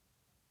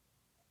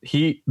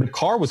 The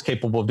car was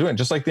capable of doing it,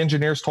 just like the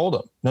engineers told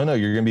him. No,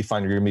 you're going to be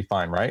fine. You're going to be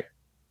fine, right?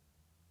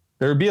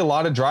 There would be a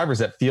lot of drivers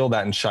that feel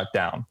that and shut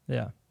down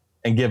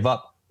and give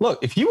up.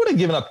 Look, if he would have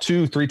given up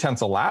 2-3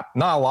 tenths a lap,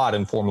 not a lot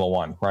in Formula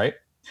One, right?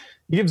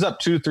 He gives up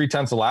 2-3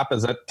 tenths a lap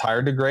as that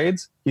tire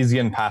degrades. He's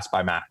getting passed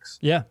by Max.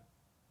 Yeah.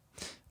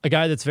 A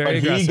guy that's very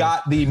aggressive. He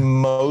got the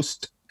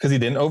most because he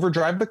didn't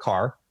overdrive the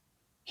car.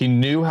 He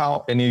knew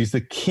how, and he's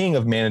the king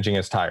of managing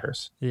his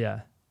tires.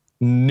 Yeah.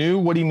 Knew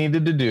what he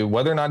needed to do,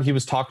 whether or not he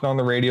was talking on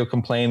the radio,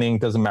 complaining,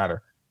 doesn't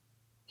matter.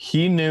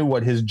 He knew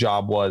what his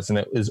job was, and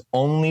it was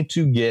only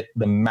to get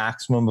the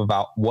maximum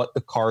about what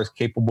the car is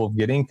capable of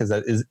getting, because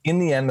that is, in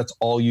the end, that's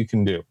all you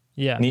can do.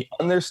 Yeah. And he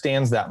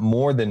understands that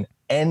more than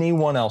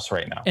anyone else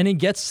right now. And he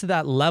gets to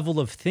that level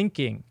of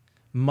thinking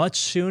much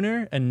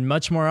sooner and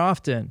much more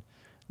often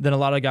than a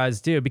lot of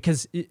guys do,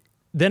 because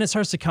then it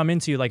starts to come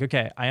into you like,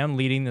 okay, I am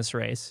leading this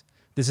race.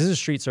 This is a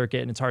street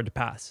circuit and it's hard to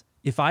pass.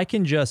 If I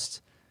can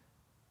just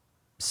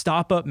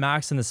stop up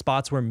Max in the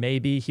spots where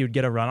maybe he would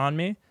get a run on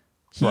me,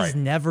 he's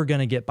never going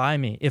to get by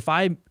me. If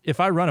I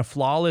run a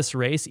flawless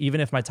race, even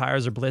if my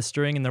tires are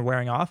blistering and they're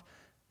wearing off,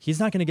 he's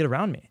not going to get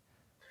around me.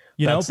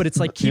 You know, but it's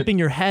like keeping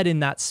your head in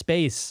that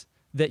space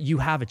that you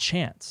have a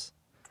chance.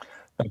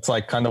 That's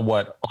like kind of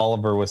what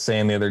Oliver was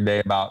saying the other day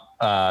about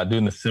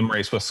doing the sim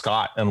race with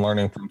Scott and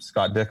learning from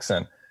Scott Dixon.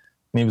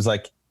 And he was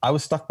like, I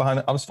was stuck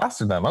behind, I was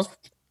faster than him.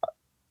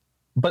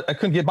 But I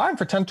couldn't get by him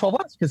for 10, 12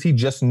 laps because he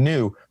just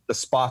knew the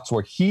spots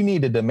where he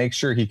needed to make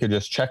sure he could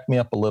just check me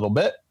up a little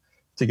bit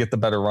to get the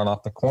better run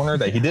off the corner,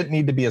 that he didn't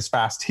need to be as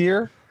fast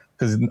here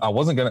because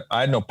I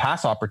had no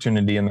pass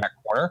opportunity in that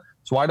corner.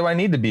 So why do I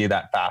need to be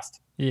that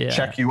fast? Yeah.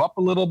 Check you up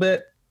a little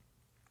bit,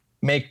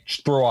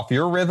 throw off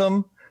your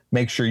rhythm,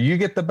 make sure you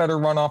get the better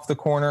run off the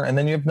corner, and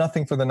then you have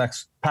nothing for the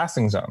next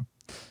passing zone.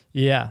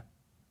 Yeah.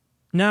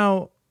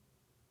 Now,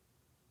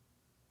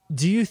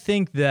 do you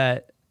think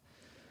that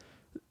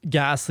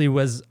Gasly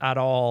was at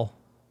all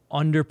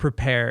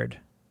underprepared?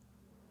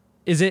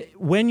 Is it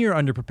when you're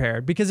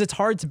underprepared? Because it's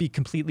hard to be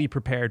completely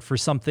prepared for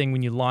something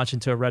when you launch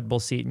into a Red Bull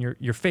seat and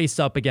you're faced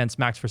up against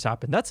Max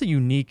Verstappen. That's a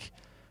unique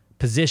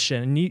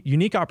position,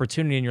 unique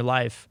opportunity in your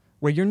life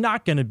where you're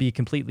not going to be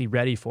completely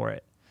ready for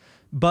it.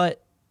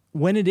 But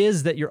when it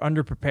is that you're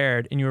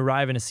underprepared and you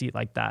arrive in a seat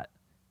like that,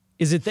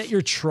 is it that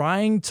you're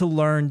trying to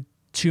learn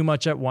too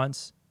much at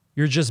once?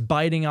 You're just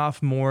biting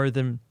off more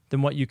than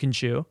what you can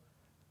chew?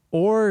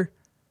 Or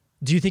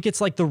do you think it's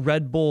like the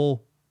Red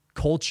Bull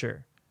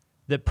culture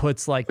that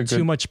puts like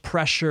too much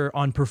pressure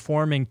on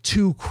performing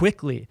too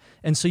quickly?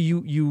 And so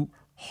you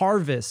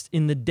harvest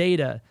in the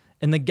data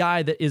and the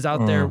guy that is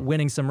out there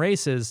winning some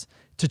races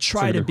to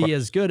try to be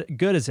as good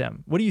as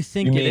him. What do you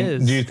think it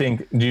is? Do you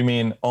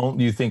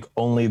think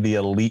only the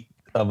elite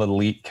of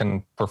elite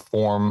can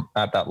perform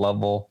at that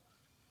level?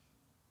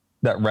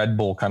 That Red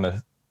Bull kind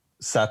of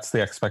sets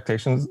the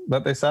expectations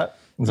that they set?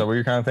 Is that what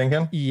you're kind of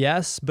thinking?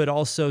 Yes, but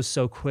also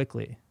so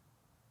quickly.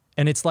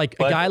 And it's like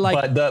a guy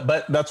like...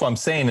 But that's what I'm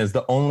saying is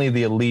only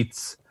the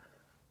elites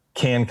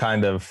can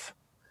kind of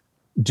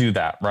do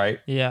that, right?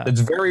 Yeah.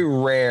 It's very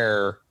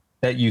rare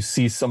that you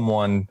see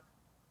someone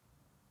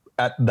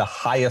at the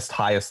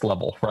highest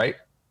level, right?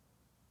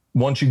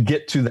 Once you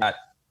get to that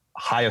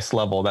highest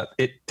level, that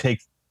it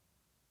takes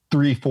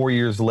 3-4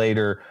 years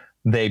later,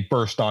 they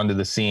burst onto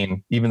the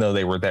scene, even though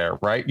they were there,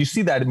 right? You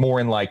see that more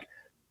in like,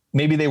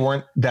 maybe they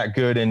weren't that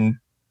good in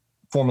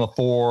Formula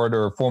Ford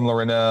or Formula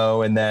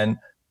Renault, and then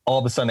all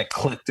of a sudden it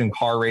clicked in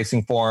car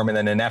racing for them, and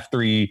then in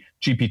F3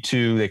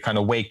 GP2 they kind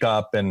of wake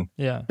up, and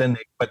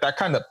but that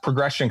kind of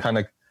progression kind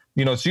of,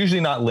 it's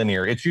usually not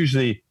linear. It's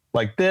usually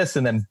like this,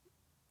 and then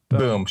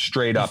boom,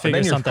 straight up, and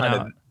then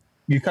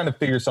you kind of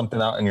figure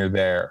something out, and you're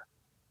there.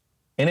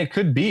 And it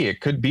could be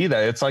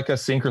that it's like a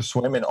sink or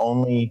swim, and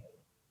only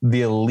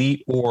the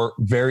elite or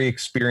very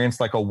experienced,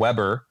 like a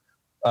Weber,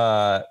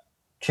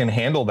 can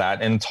handle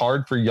that. And it's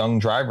hard for young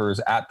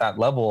drivers at that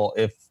level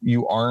if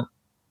you aren't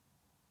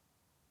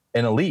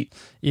an elite.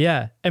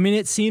 Yeah. I mean,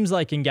 it seems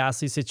like in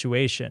Gasly's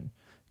situation,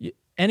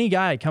 any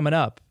guy coming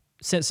up,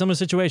 similar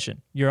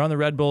situation, you're on the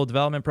Red Bull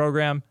development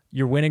program,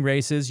 you're winning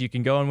races, you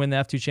can go and win the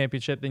F2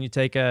 championship, then you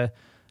take a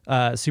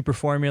super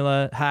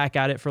formula, hack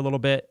at it for a little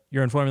bit,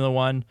 you're in Formula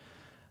One.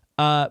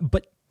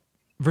 But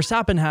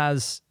Verstappen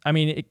has, I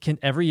mean,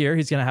 every year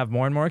he's going to have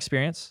more and more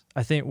experience.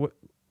 I think,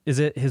 is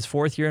it his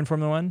 4th year in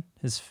Formula One?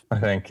 I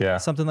think, yeah.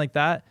 Something like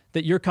that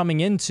you're coming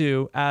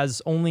into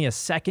as only a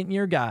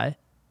second-year guy,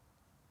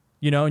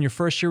 and your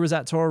first year was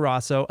at Toro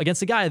Rosso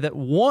against a guy that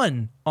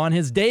won on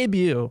his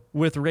debut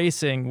with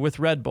racing with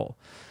Red Bull.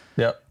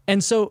 Yep.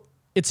 And so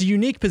it's a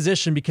unique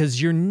position because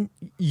you're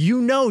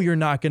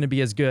not going to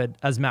be as good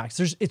as Max.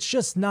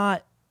 It's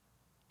not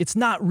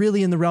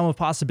really in the realm of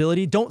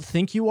possibility. Don't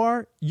think you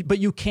are, but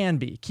you can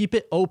be. Keep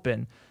it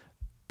open.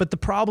 But the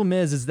problem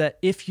is that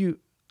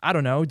I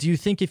don't know, do you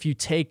think if you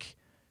take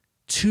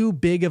too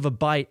big of a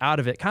bite out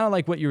of it, kind of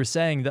like what you were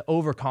saying, the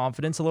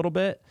overconfidence a little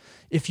bit,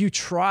 if you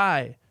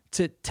try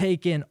to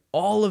take in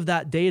all of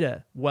that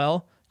data,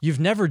 well, you've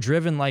never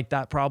driven like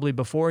that probably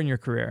before in your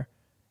career.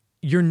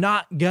 You're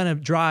not going to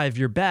drive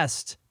your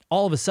best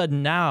all of a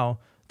sudden now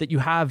that you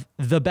have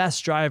the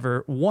best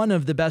driver, one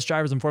of the best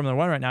drivers in Formula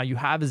One right now, you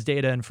have his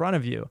data in front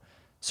of you.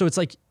 So it's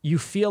like you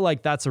feel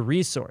like that's a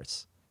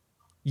resource,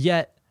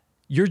 yet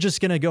you're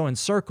just going to go in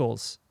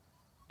circles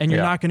and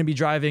you're not going to be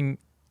driving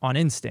on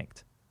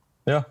instinct.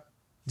 Yeah.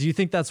 Do you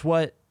think that's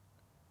what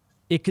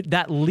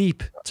that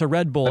leap to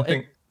Red Bull?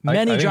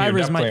 Many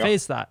drivers might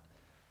face that.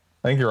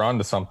 I think you're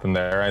onto something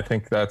there. I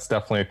think that's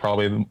definitely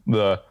probably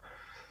the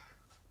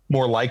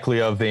more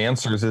likely of the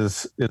answers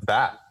is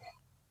that.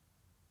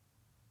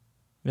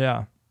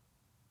 Yeah.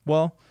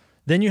 Well,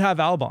 then you have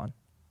Albon.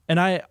 And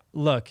I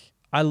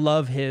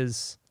love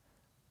his,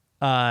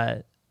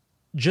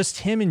 just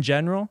him in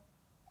general.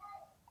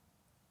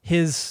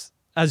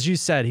 As you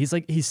said,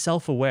 he's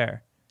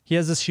self-aware. He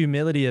has this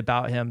humility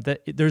about him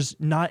that there's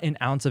not an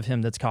ounce of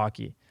him that's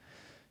cocky.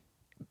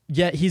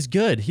 Yet he's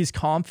good. He's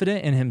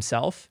confident in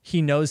himself.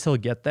 He knows he'll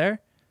get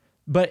there.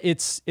 But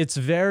it's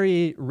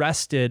very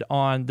rested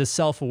on the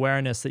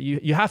self-awareness that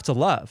you have to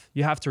love.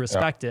 You have to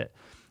respect it.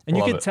 And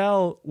you could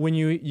tell when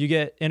you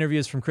get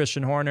interviews from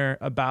Christian Horner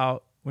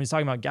about when he's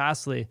talking about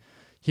Gasly,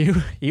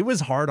 he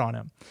was hard on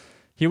him.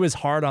 He was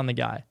hard on the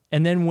guy.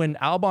 And then when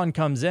Albon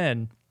comes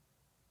in,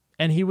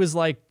 and he was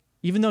like,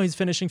 even though he's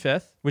finishing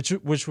 5th,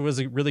 which was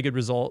a really good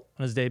result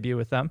on his debut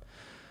with them,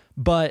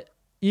 but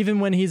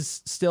even when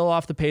he's still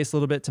off the pace a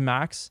little bit to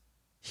Max,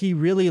 he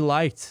really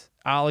liked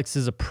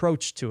Alex's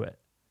approach to it.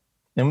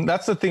 And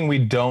that's the thing we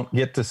don't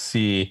get to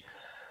see.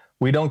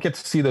 We don't get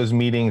to see those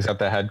meetings at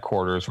the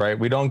headquarters, right?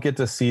 We don't get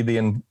to see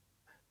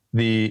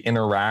the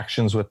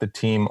interactions with the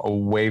team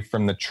away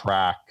from the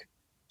track.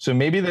 So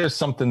maybe there's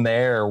something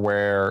there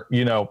where,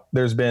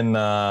 there's been,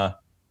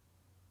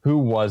 who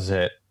was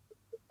it?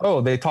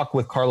 oh, they talk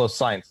with Carlos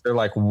Sainz. They're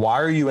like, why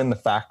are you in the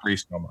factory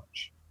so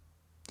much?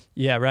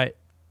 Yeah, right.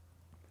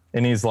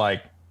 And he's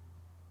like,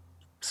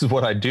 this is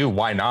what I do.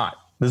 Why not?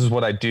 This is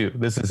what I do.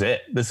 This is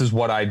it. This is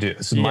what I do.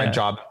 This is my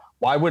job.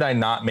 Why would I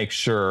not make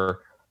sure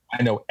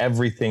I know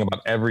everything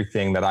about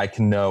everything that I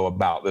can know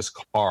about this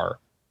car?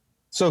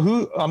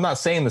 So I'm not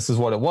saying this is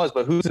what it was,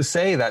 but who's to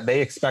say that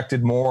they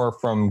expected more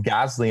from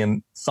Gasly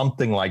and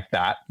something like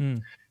that,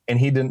 and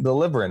he didn't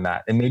deliver in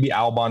that? And maybe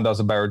Albon does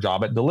a better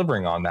job at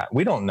delivering on that.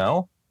 We don't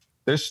know.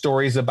 There's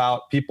stories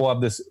about people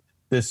have this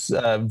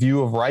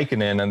view of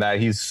Raikkonen and that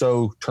he's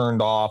so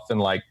turned off and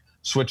like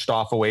switched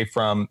off away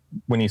from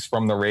when he's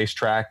from the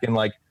racetrack. And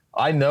like,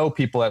 I know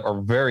people that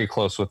are very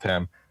close with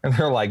him and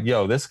they're like,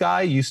 yo, this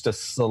guy used to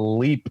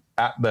sleep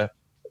at the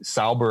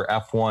Sauber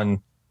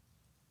F1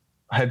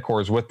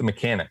 headquarters with the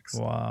mechanics.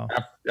 Wow.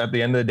 At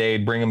the end of the day,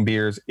 he'd bring him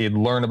beers. He'd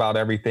learn about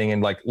everything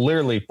and like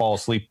literally fall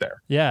asleep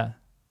there. Yeah.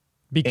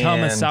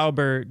 Become a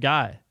Sauber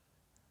guy.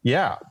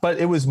 Yeah. But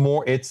it was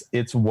more, it's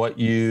what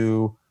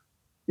you,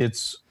 your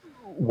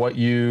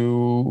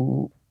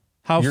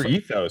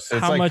ethos. It's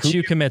how like much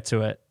you commit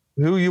to it.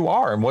 Who you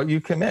are and what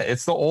you commit.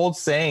 It's the old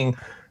saying,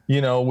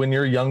 when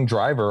you're a young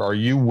driver, are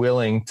you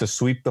willing to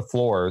sweep the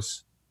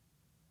floors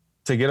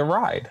to get a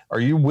ride? Are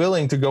you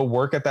willing to go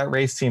work at that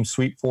race team,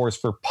 sweep floors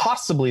for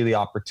possibly the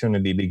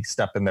opportunity to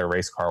step in their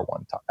race car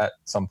one time at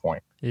some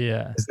point?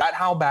 Yeah. Is that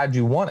how bad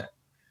you want it?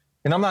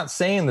 And I'm not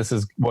saying this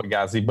is what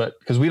Gasly, but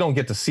because we don't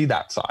get to see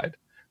that side.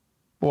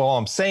 Well, all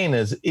I'm saying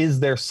is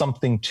there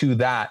something to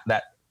that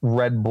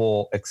Red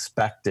Bull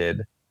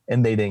expected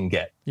and they didn't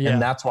get? Yeah.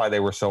 And that's why they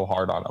were so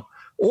hard on him.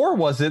 Or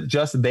was it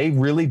just they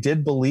really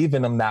did believe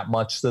in him that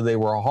much so they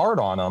were hard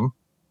on him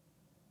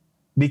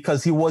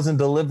because he wasn't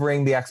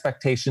delivering the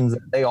expectations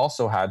that they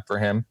also had for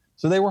him,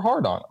 so they were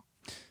hard on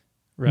him?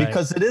 Right.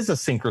 Because it is a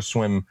sink or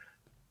swim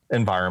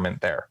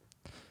environment there.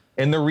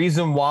 And the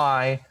reason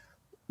why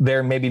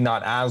they're maybe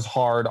not as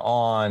hard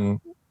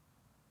on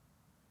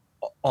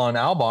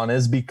Albon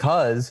is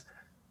because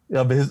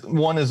of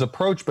his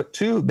approach, but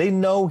two, they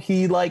know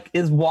he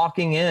is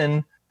walking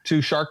in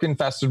to shark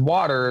infested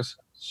waters.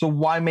 So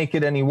why make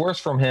it any worse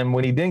from him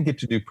when he didn't get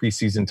to do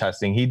preseason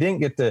testing? He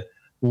didn't get to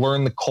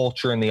learn the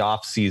culture in the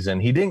off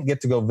season. He didn't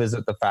get to go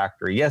visit the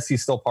factory. Yes,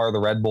 he's still part of the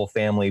Red Bull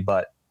family,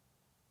 but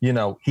he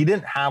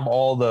didn't have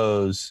all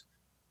those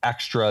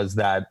extras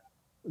that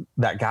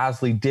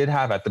Gasly did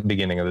have at the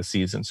beginning of the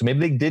season. So maybe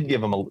they did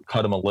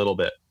cut him a little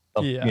bit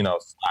of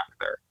slack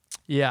there.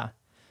 Yeah.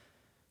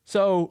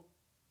 So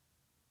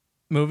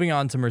moving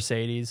on to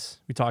Mercedes,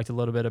 we talked a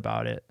little bit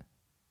about it.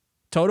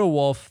 Toto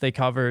Wolff, they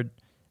covered.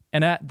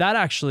 And that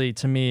actually,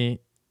 to me,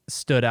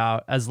 stood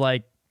out as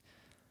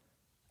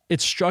it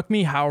struck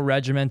me how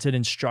regimented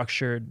and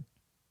structured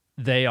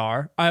they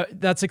are.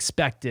 That's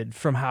expected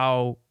from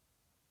how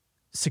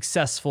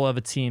successful of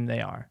a team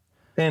they are.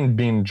 And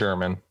being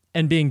German.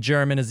 And being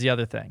German is the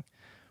other thing.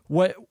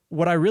 What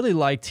I really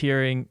liked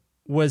hearing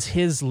was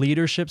his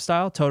leadership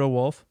style, Toto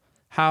Wolff,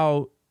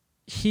 how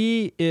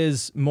he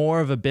is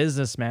more of a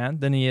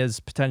businessman than he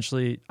is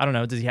potentially, I don't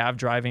know, does he have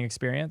driving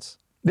experience?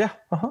 Yeah.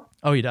 Uh-huh.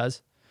 Oh, he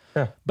does?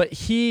 Yeah. But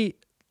he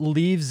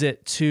leaves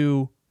it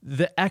to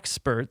the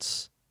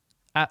experts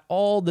at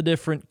all the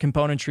different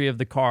componentry of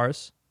the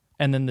cars,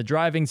 and then the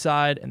driving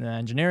side and the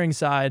engineering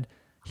side.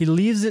 He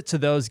leaves it to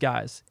those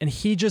guys, and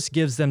he just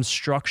gives them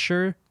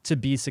structure to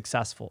be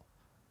successful.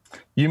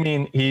 You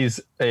mean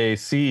he's a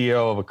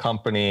CEO of a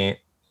company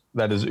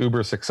that is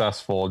uber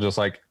successful, just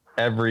like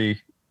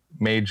every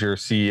major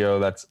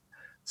CEO that's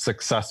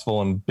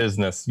successful in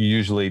business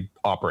usually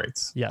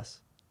operates? Yes.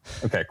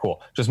 Okay,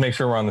 cool. Just make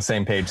sure we're on the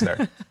same page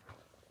there.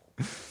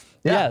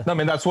 Yeah. I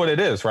mean, that's what it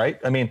is, right?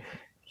 I mean,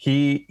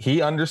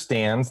 he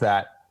understands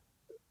that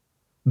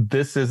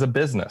this is a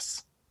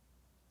business.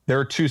 There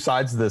are two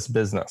sides to this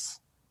business,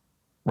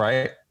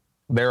 right?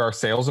 There are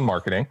sales and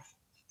marketing,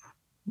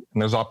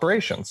 and there's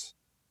operations.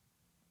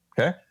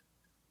 Okay.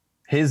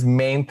 His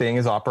main thing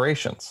is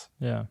operations.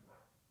 Yeah.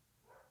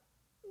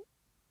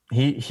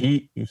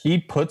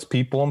 He puts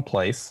people in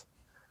place.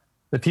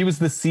 If he was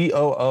the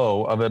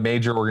COO of a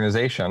major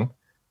organization,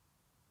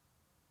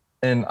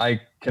 and I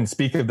can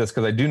speak of this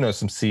because I do know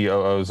some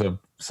COOs of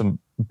some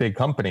big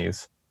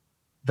companies,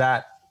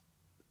 that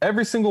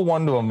every single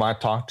one of them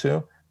I've talked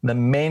to, the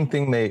main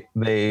thing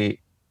they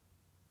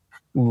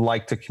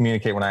like to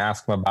communicate when I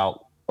ask them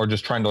about, or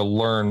just trying to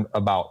learn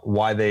about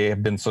why they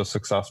have been so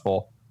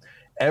successful,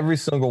 every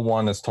single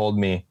one has told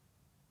me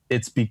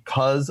it's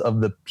because of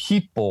the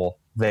people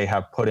they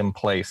have put in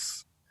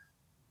place.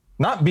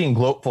 Not being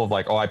gloatful of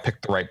I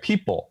picked the right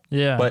people.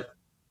 Yeah. But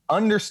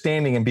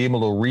understanding and being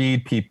able to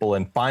read people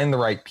and find the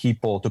right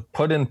people to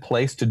put in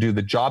place to do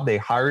the job they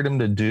hired them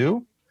to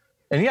do.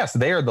 And yes,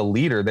 they are the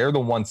leader. They're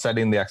the one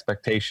setting the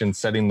expectations,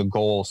 setting the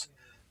goals,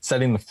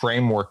 setting the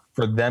framework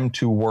for them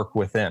to work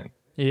within.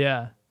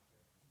 Yeah.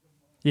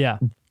 Yeah.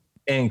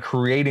 And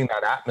creating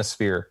that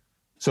atmosphere.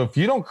 So if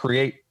you don't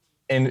create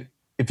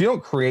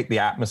the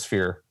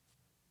atmosphere,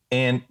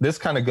 and this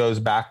kind of goes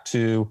back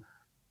to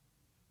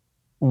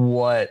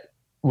what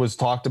was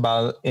talked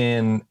about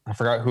in, I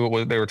forgot who it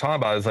was they were talking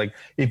about, is like,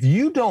 if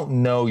you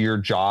don't know your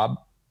job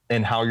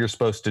and how you're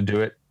supposed to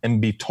do it and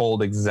be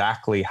told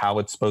exactly how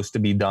it's supposed to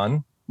be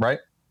done, right?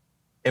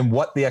 And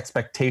what the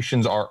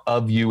expectations are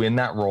of you in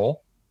that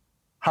role,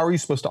 how are you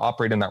supposed to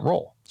operate in that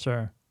role?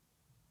 Sure.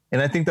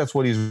 And I think that's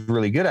what he's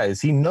really good at,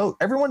 is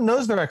everyone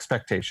knows their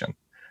expectation.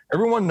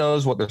 Everyone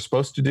knows what they're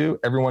supposed to do.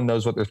 Everyone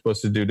knows what they're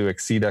supposed to do to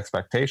exceed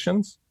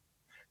expectations.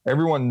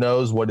 Everyone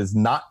knows what is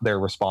not their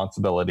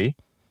responsibility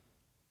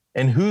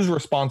and whose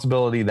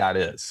responsibility that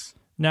is.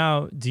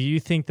 Now, do you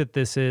think that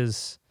this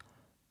is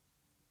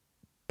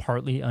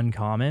partly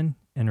uncommon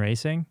in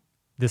racing?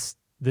 This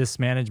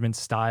management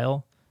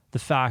style, the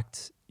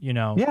fact,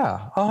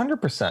 Yeah,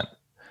 100%.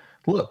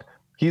 Look,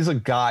 he's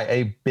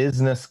a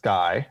business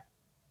guy.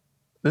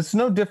 This is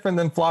no different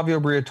than Flavio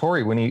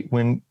Briatore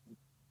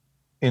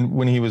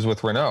when he was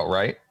with Renault,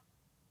 right?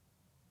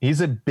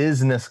 He's a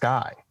business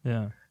guy.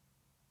 Yeah.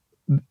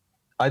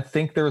 I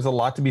think there's a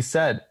lot to be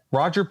said.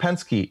 Roger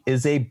Penske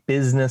is a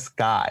business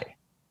guy,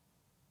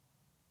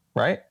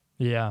 right?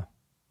 Yeah.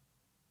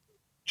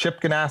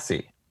 Chip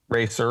Ganassi,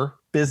 racer,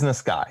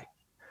 business guy.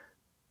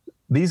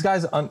 These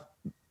guys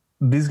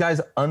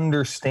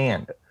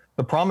understand.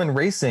 The problem in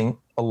racing,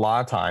 a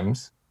lot of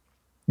times,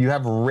 you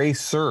have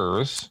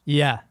racers.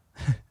 Yeah.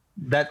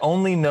 that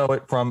only know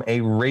it from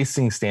a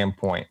racing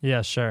standpoint.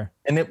 Yeah, sure.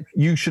 And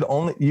you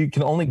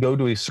can only go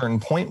to a certain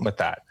point with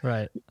that.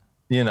 Right.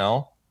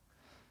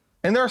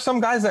 And there are some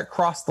guys that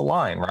cross the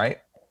line, right?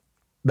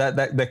 That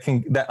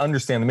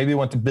understand, that maybe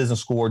went to business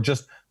school or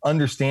just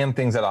understand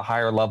things at a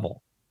higher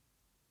level.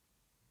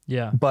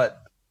 Yeah.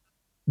 But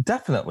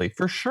definitely,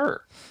 for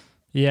sure.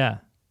 Yeah.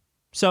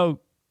 So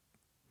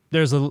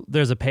there's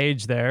a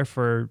page there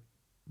for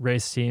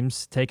race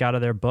teams take out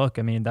of their book.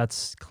 I mean,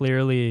 that's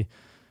clearly,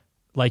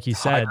 like you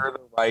said, hire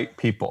the right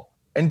people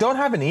and don't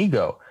have an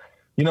ego.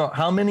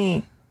 How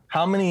many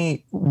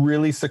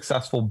really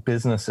successful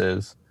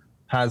businesses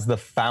has the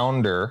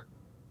founder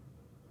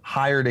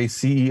hired a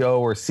CEO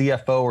or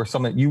CFO or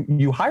something?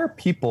 You hire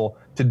people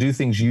to do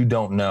things you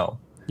don't know.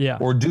 Yeah.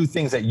 Or do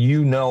things that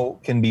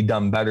can be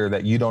done better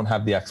that you don't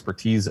have the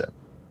expertise in.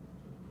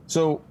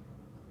 So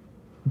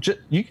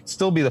you can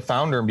still be the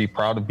founder and be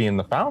proud of being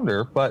the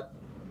founder, but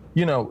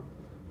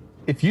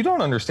if you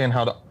don't understand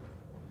how to,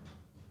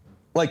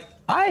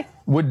 I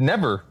would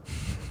never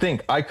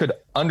think I could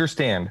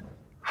understand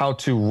how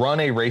to run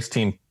a race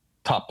team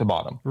top to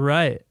bottom.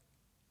 Right.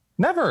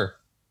 Never.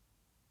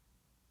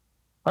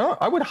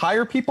 I would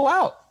hire people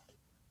out.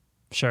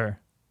 Sure.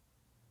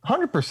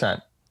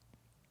 100%.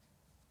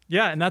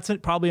 Yeah, and that's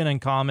probably an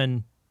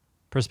uncommon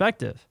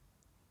perspective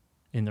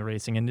in the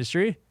racing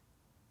industry.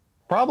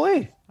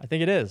 Probably. I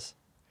think it is.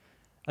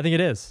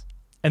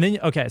 And then,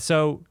 okay,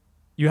 so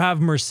you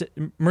have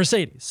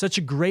Mercedes, such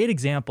a great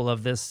example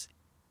of this,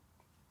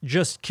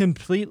 just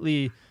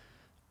completely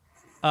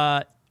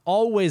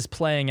always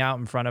playing out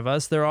in front of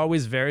us. They're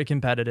always very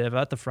competitive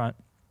at the front.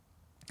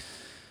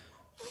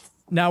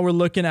 Now we're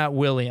looking at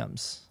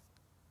Williams.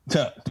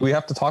 Do we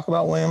have to talk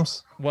about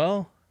Williams?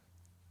 Well,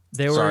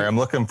 Sorry, I'm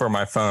looking for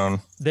my phone.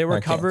 They were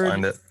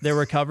covered. They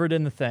were covered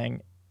in the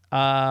thing.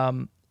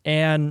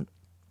 And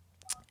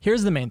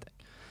here's the main thing.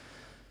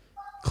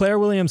 Claire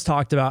Williams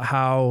talked about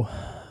how,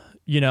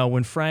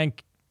 when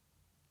Frank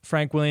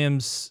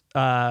Williams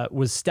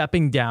was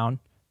stepping down,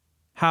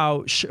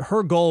 how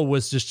her goal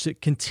was just to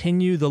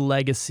continue the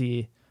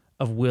legacy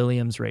of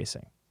Williams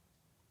racing,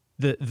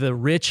 the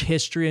rich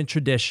history and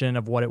tradition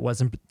of what it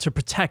was, and to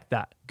protect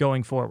that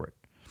going forward.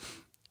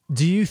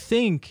 Do you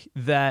think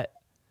that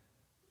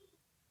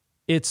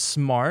it's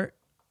smart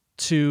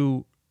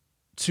to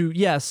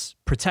yes,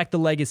 protect the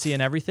legacy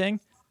and everything,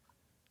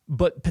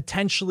 but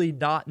potentially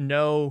not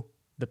know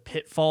the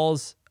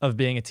pitfalls of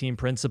being a team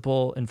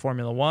principal in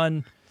Formula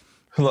One?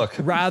 Look,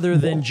 rather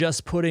than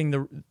just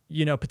putting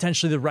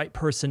potentially the right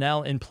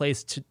personnel in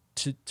place to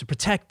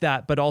protect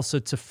that, but also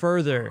to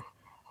further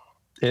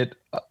it.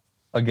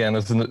 Again,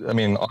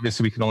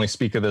 obviously we can only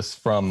speak of this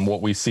from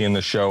what we see in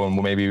the show, and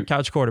maybe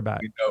couch quarterback.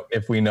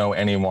 If we know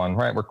anyone,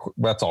 right?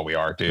 That's all we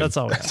are, dude. That's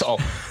all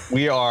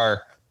we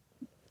are.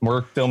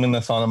 We're filming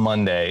this on a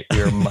Monday.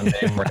 We are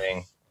Monday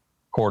morning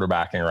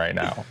quarterbacking right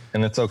now,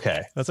 and it's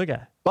okay. That's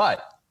okay.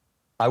 But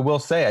I will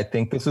say, I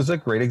think this is a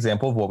great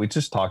example of what we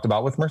just talked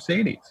about with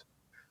Mercedes.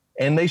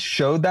 And they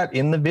showed that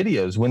in the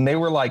videos when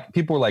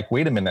people were like,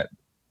 wait a minute,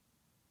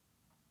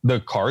 the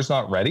car's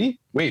not ready.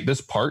 Wait,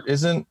 this part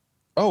isn't.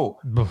 Oh,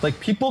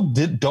 people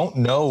don't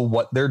know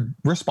what their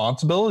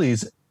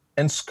responsibilities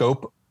and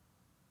scope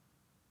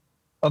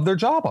of their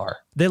job are.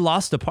 They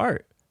lost a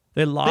part.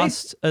 They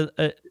lost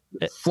a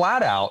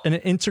flat out an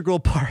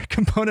integral part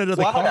component of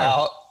the car. Flat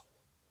out,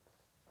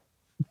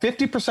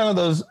 50% of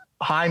those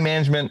high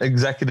management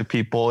executive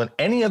people in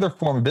any other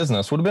form of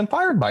business would have been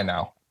fired by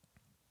now.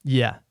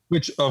 Yeah.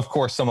 Which of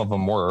course some of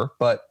them were,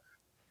 but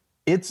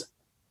the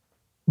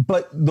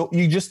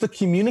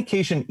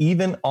communication,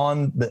 even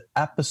on the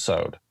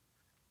episode,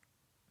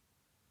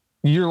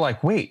 you're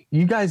like, wait,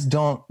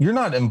 you're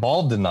not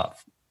involved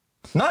enough.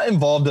 not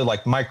involved in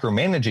like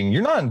micromanaging.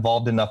 You're not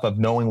involved enough of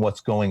knowing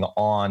what's going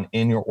on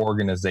in your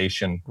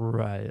organization.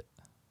 Right.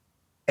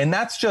 And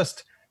that's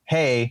just,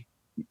 hey,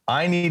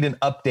 I need an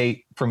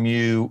update from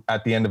you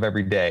at the end of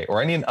every day,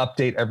 or I need an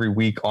update every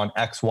week on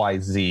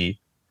XYZ.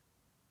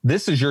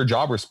 This is your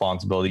job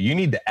responsibility. You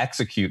need to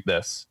execute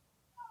this,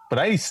 but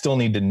I still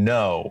need to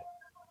know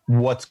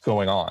what's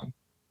going on.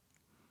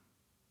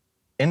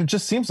 And it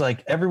just seems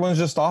like everyone's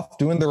just off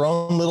doing their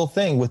own little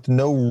thing with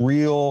no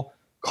real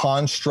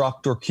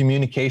construct or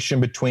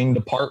communication between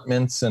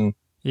departments. And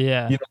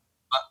yeah, you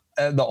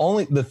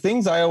know, the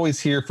things I always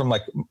hear from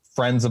like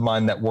friends of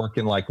mine that work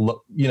in like,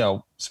 you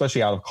know,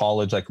 especially out of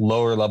college, like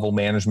lower level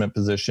management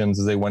positions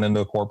as they went into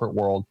the corporate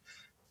world,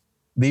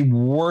 the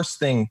worst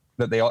thing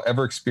that they all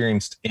ever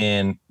experienced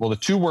the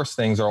two worst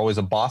things are always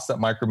a boss that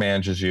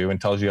micromanages you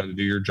and tells you how to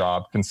do your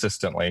job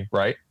consistently,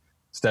 right?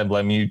 Instead of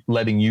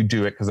letting you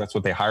do it because that's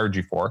what they hired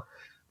you for.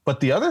 But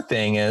the other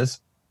thing is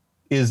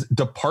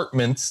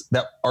departments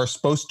that are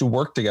supposed to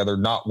work together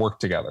not work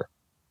together,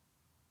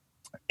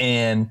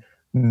 and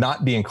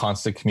not be in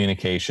constant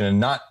communication, and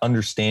not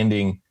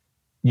understanding,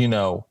 you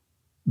know,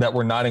 that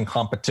we're not in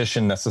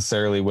competition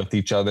necessarily with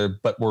each other,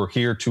 but we're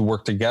here to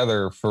work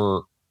together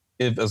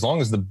as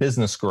long as the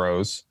business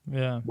grows.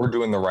 Yeah, we're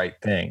doing the right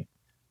thing.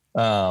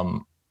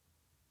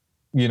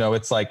 You know,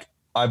 it's like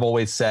I've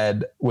always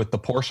said with the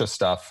Porsche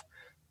stuff,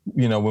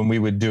 you know, when we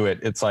would do it,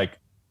 it's like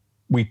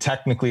we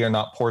technically are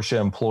not Porsche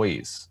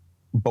employees,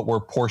 but we're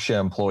Porsche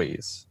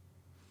employees.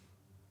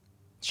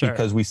 Sure.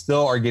 Because we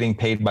still are getting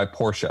paid by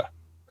Porsche.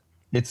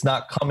 It's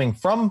not coming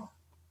from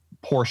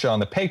Porsche on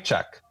the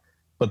paycheck,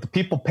 but the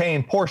people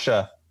paying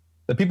Porsche,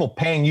 the people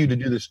paying you to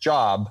do this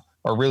job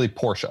are really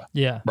Porsche.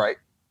 Yeah. Right.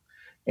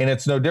 And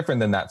it's no different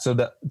than that.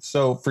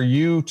 So for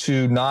you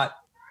to not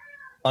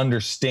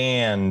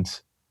understand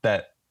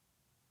that,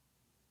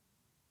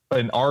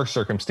 in our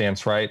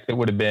circumstance, right, it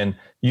would have been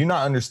you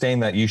not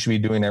understanding that you should be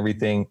doing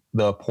everything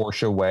the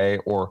Porsche way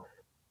or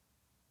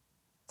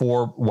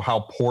for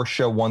how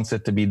Porsche wants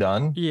it to be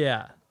done.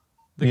 Yeah.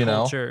 The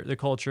culture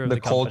of the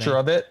culture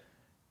of it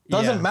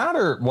doesn't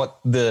matter what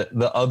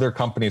the other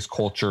company's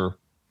culture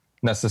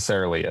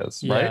necessarily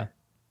is, right?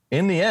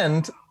 In the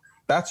end,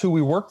 that's who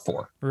we work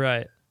for.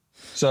 Right.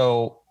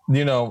 So,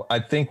 you know, I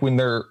think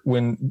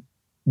when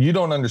you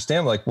don't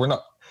understand, like we're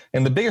not,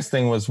 and the biggest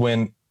thing was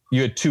when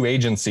you had two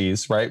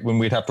agencies, right? When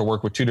we'd have to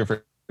work with two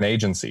different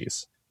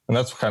agencies. And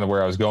that's kind of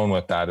where I was going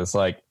with that. Is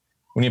like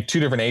when you have two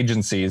different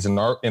agencies in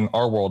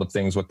our world of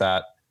things with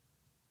that,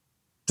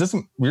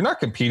 you're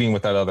not competing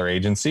with that other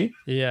agency.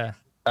 Yeah.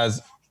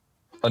 As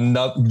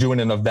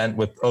doing an event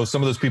with,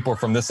 some of those people are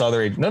from this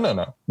other agency.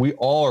 No. We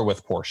all are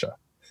with Porsche.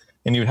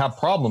 And you'd have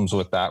problems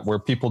with that where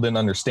people didn't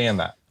understand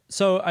that.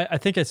 So I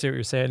think I see what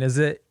you're saying. Is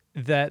it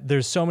that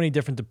there's so many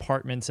different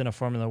departments in a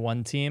Formula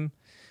One team?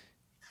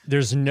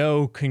 There's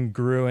no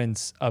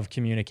congruence of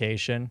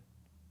communication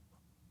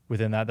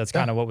within that. That's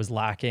kind of what was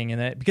lacking in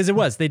it, because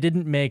they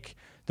didn't make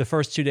the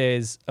first 2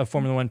 days of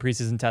Formula One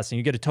preseason testing.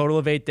 You get a total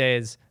of 8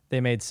 days.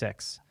 They made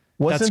 6.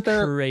 That's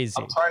crazy.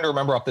 I'm trying to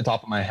remember off the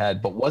top of my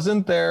head, but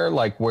wasn't there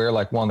like where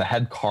like one of the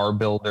head car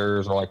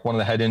builders or like one of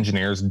the head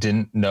engineers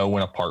didn't know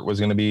when a part was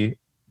going to be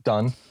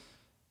done?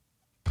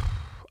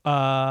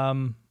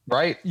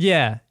 Right?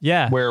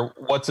 Yeah. Where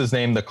what's his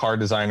name? The car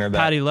designer,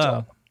 Patty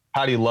Lowe.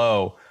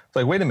 It's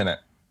like, wait a minute.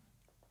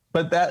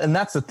 But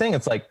that's the thing.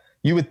 It's like,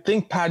 you would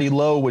think Patty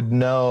Lowe would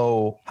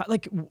know.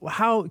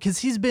 How? Because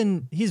he's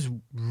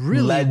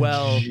really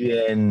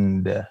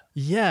legend.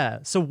 Yeah.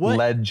 So what?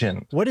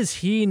 Legend. What is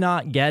he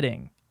not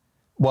getting?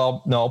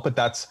 Well, no, but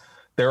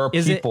there are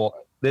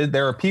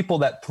people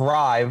that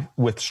thrive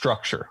with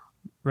structure.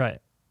 Right.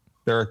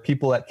 There are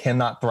people that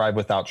cannot thrive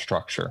without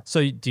structure.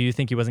 So do you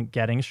think he wasn't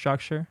getting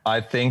structure?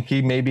 I think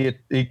he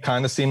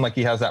kind of seemed like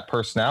he has that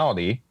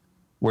personality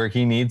where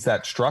he needs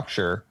that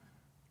structure.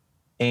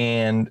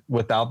 And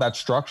without that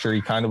structure,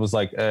 he kind of was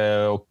like,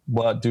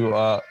 what do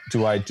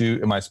I do?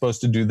 Am I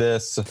supposed to do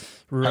this?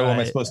 Right. How am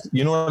I supposed to?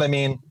 You know what I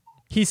mean?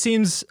 He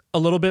seems a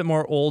little bit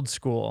more old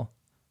school.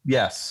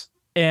 Yes.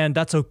 And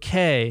that's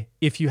okay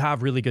if you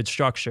have really good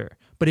structure.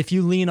 But if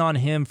you lean on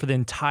him for the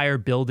entire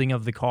building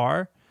of the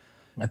car,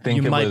 I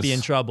think you might be in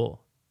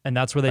trouble. And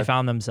that's where they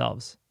found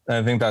themselves.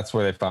 I think that's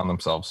where they found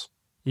themselves.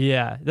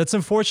 Yeah, that's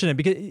unfortunate,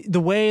 because the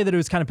way that it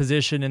was kind of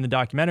positioned in the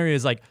documentary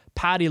is like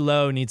Patty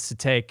Lowe needs to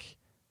take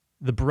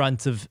the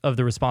brunt of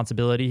the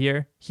responsibility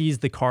here. He's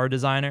the car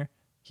designer.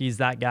 He's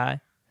that guy.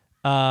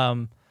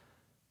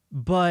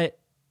 But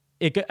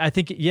I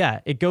think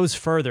it goes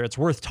further. It's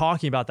worth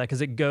talking about that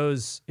because it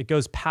goes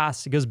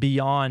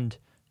beyond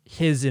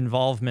his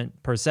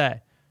involvement per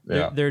se.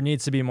 Yeah. There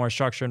needs to be more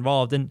structure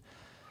involved. And,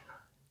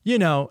 you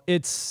know,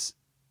 it's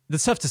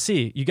tough to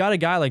see. You got a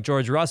guy like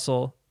George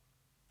Russell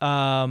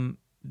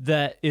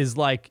that is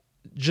like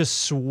just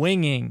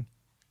swinging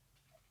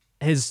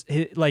his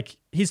like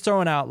he's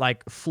throwing out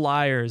like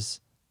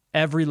flyers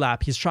every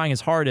lap. He's trying his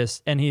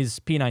hardest and he's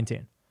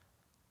P19.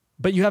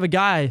 But you have a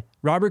guy,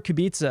 Robert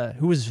Kubica,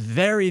 who was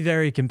very,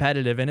 very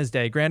competitive in his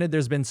day. Granted,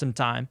 there's been some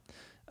time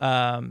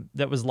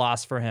that was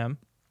lost for him.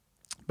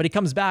 But he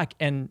comes back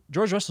and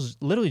George Russell's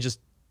literally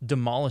just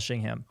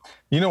demolishing him.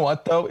 You know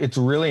what, though? It's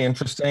really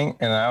interesting,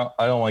 and I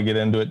don't want to get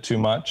into it too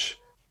much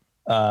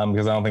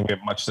because I don't think we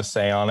have much to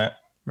say on it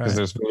because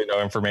there's really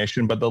no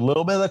information. But the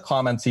little bit of the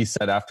comments he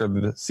said after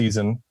the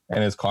season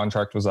and his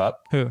contract was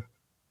up. Who?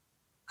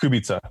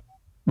 Kubica,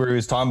 where he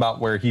was talking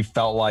about where he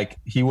felt like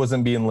he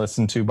wasn't being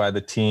listened to by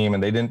the team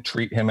and they didn't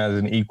treat him as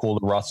an equal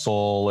to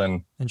Russell.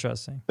 And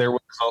interesting. There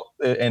was,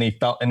 and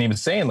he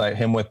was saying like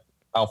him with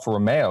Alfa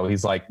Romeo,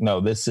 he's like, no,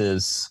 this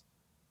is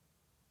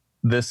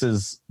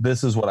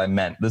what I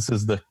meant. This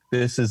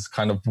is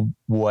kind of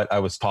what I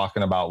was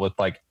talking about with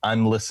like,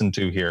 I'm listened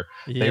to here.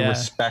 Yeah. They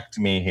respect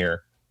me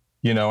here,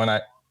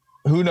 and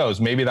who knows,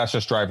 maybe that's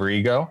just driver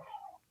ego,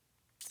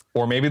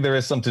 or maybe there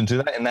is something to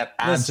that. And that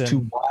adds to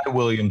why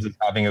Williams is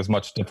having as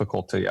much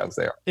difficulty as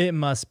they are. It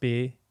must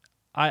be.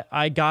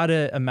 I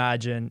gotta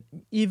imagine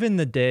even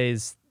the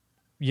days,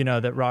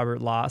 that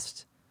Robert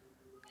lost,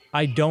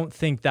 I don't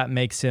think that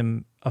makes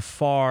him a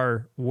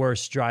far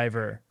worse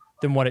driver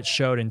than what it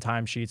showed in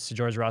timesheets to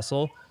George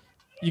Russell.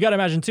 You got to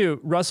imagine too,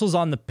 Russell's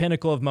on the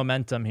pinnacle of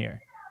momentum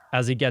here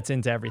as he gets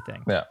into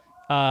everything. Yeah.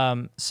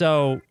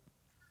 So,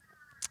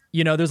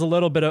 there's a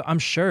little bit of, I'm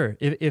sure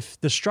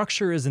if the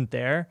structure isn't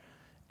there,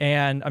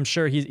 and I'm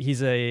sure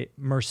he's a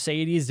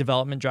Mercedes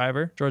development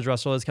driver, George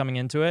Russell is coming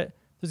into it,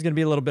 there's going to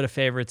be a little bit of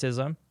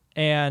favoritism.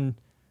 And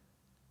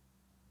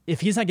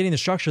if he's not getting the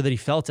structure that he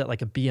felt at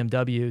like a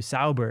BMW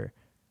Sauber,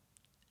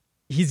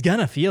 he's going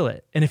to feel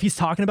it. And if he's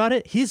talking about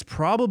it, he's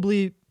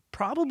probably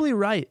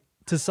right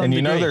to some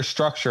degree. Their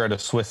structure at a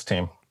Swiss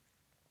team.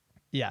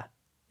 Yeah.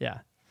 Yeah.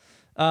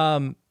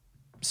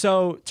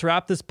 So to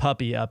wrap this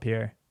puppy up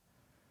here.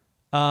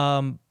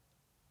 I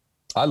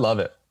love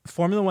it.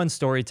 Formula One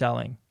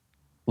storytelling.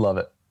 Love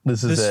it.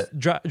 This is it.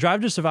 Drive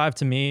to Survive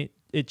to me,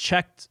 it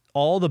checked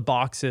all the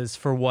boxes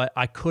for what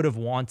I could have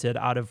wanted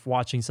out of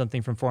watching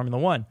something from Formula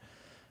One.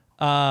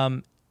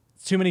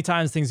 Too many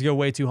times things go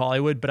way too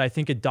Hollywood, but I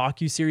think a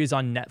docuseries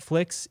on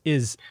Netflix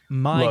is,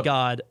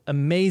 God,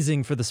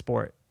 amazing for the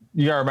sport.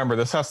 You got to remember,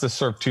 this has to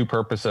serve two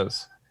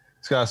purposes.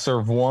 It's got to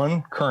serve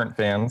one, current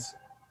fans,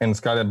 and it's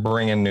got to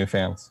bring in new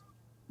fans.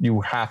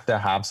 You have to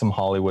have some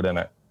Hollywood in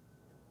it.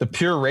 The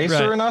pure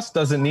racer in us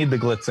doesn't need the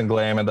glitz and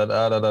glam and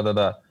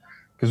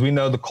because we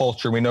know the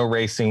culture, we know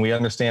racing, we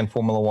understand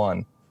Formula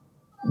One.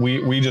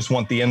 We just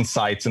want the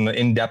insights and the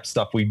in-depth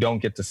stuff we don't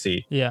get to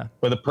see. Yeah.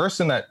 But the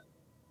person that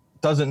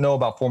doesn't know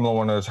about Formula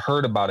One or has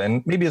heard about it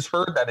and maybe has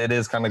heard that it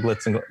is kind of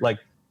glitz and like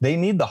they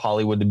need the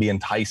Hollywood to be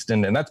enticed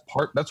in. And that's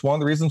one of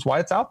the reasons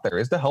why it's out there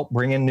is to help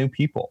bring in new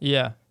people.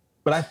 Yeah.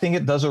 But I think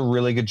it does a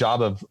really good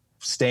job of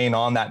staying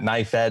on that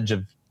knife edge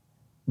of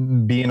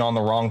being on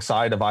the wrong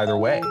side of either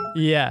way.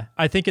 Yeah.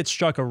 I think it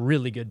struck a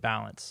really good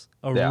balance,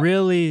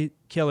 really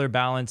killer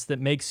balance that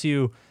makes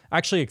you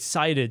actually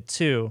excited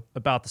too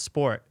about the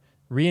sport,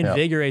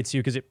 reinvigorates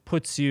you because it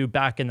puts you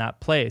back in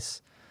that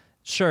place.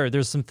 Sure,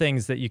 there's some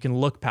things that you can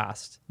look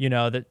past,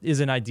 that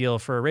isn't ideal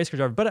for a race car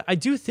driver. But I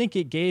do think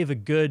it gave a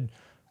good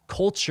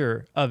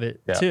culture of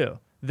it too.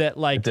 That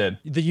like the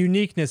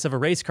uniqueness of a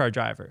race car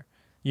driver,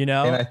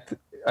 And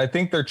I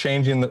think they're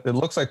changing. It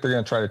looks like they're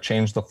going to try to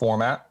change the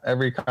format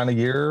every kind of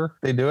year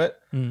they do it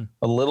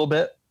a little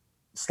bit,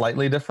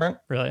 slightly different.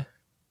 Really?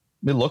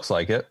 It looks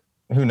like it.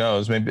 Who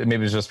knows? Maybe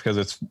it's just because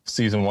it's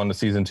season 1 to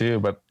season 2.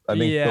 But I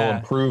think they'll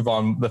improve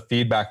on the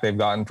feedback they've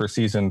gotten for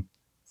season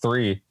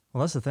 3. Well,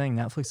 that's the thing.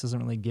 Netflix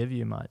doesn't really give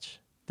you much.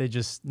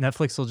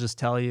 Netflix will just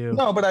tell you.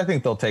 No, but I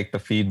think they'll take the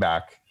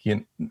feedback.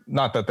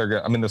 Not that they're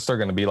going to, they're still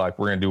going to be like,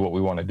 we're going to do what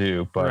we want to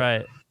do.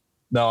 But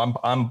no,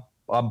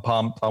 I'm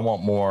pumped. I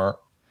want more.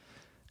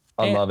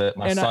 I love it.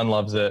 My son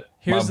loves it.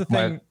 Here's the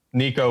thing.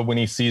 Nico, when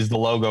he sees the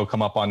logo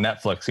come up on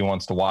Netflix, he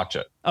wants to watch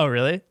it. Oh,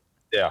 really?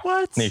 Yeah.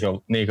 What?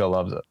 Nico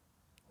loves it.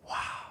 Wow.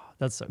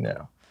 That's so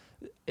cool.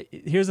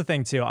 Here's the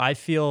thing too. I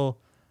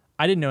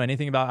didn't know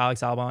anything about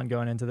Alex Albon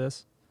going into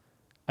this.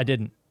 I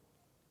didn't.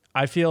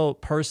 I feel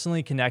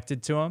personally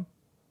connected to him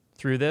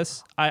through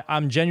this.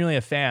 I'm genuinely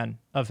a fan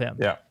of him.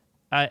 Yeah.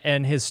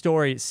 And his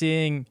story,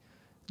 seeing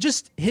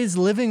just his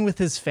living with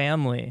his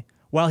family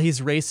while he's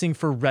racing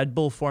for Red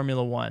Bull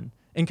Formula One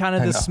in kind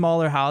of this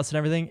smaller house and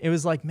everything. It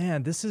was like,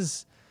 man, this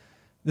is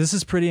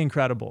pretty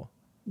incredible.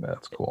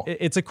 That's cool.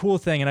 It's a cool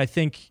thing. And I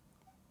think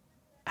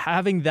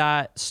having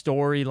that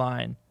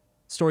storytelling,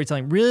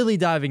 really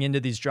diving into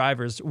these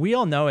drivers, we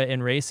all know it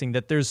in racing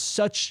that there's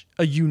such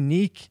a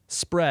unique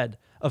spread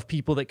of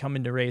people that come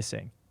into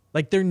racing.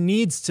 Like there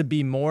needs to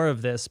be more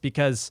of this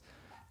because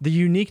the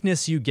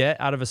uniqueness you get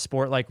out of a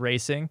sport like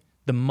racing,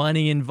 the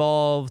money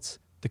involved,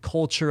 the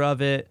culture of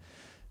it,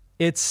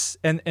 it's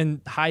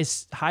and high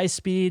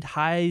speed,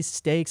 high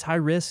stakes, high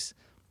risks.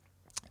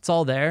 It's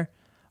all there.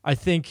 I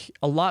think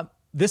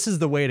this is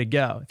the way to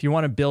go. If you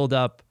want to build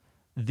up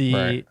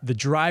the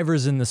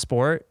drivers in the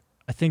sport,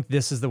 I think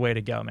this is the way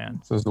to go, man.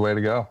 This is the way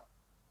to go.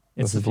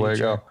 This is the way to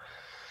go.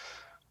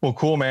 Well,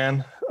 cool,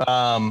 man.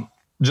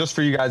 Just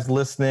for you guys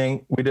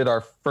listening, we did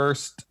our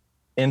first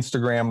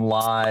Instagram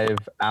live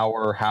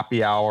hour,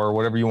 happy hour,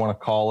 whatever you want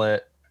to call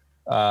it,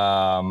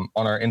 on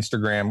our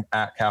Instagram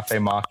at Cafe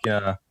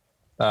Machina.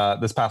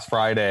 this past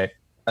Friday.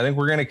 I think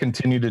we're going to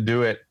continue to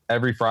do it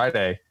every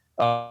Friday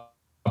up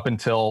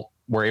until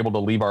we're able to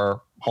leave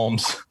our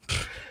homes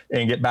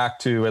and get back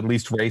to at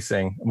least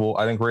racing. Well,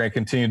 I think we're going to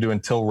continue to do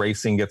until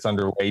racing gets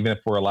underway, even if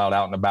we're allowed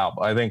out and about.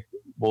 But I think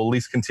we'll at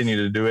least continue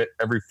to do it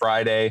every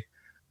Friday,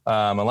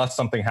 unless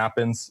something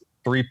happens.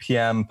 3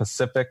 p.m.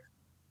 Pacific,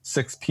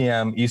 6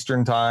 p.m.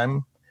 Eastern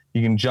time.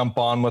 You can jump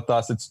on with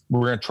us.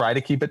 We're going to try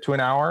to keep it to an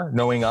hour.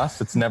 Knowing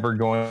us, it's never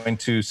going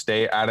to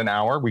stay at an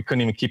hour. We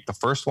couldn't even keep the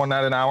first one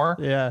at an hour.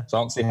 Yeah. So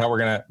I don't see how we're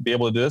going to be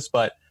able to do this.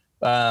 But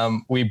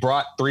we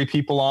brought 3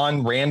 people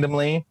on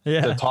randomly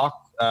to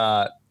talk.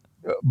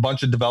 A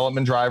bunch of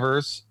development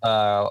drivers,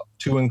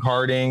 2 in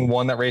karting,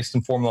 1 that raced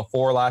in Formula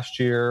 4 last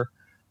year,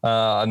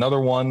 another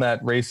one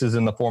that races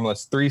in the Formula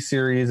 3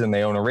 series, and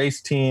they own a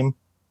race team.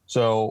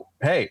 So,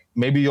 hey,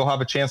 maybe you'll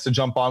have a chance to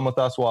jump on with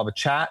us. We'll have a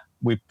chat.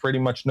 We pretty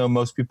much know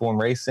most people in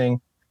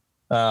racing.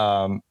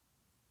 And,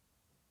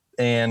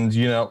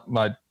 you know,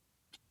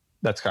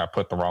 that's kind of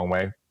put the wrong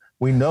way.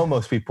 We know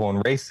most people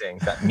in racing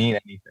that mean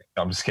anything.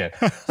 No, I'm just kidding.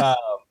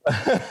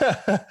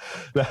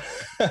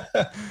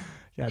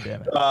 God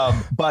damn it.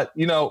 But,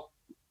 you know,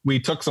 we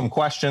took some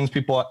questions.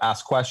 People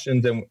asked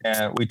questions,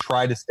 and we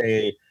try to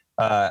stay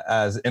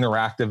as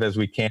interactive as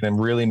we can and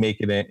really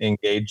make it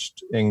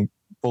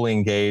fully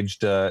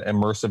engaged,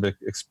 immersive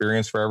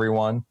experience for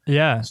everyone.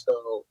 Yeah.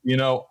 So, you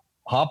know,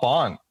 hop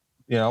on.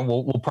 You know,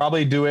 we'll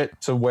probably do it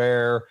to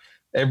where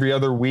every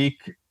other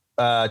week,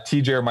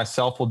 TJ or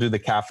myself will do the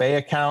cafe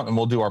account, and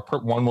we'll do our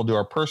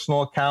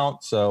personal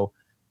account. So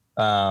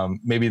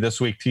maybe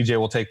this week TJ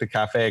will take the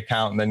cafe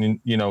account, and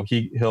then you know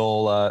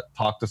he'll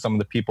talk to some of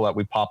the people that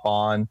we pop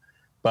on.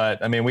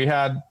 But I mean, we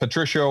had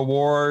Patricia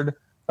Ward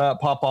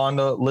pop on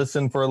to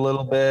listen for a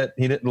little bit.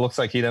 Looks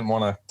like he didn't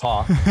want to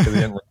talk because he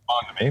didn't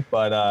respond to me.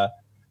 But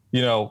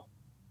you know,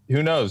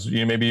 who knows?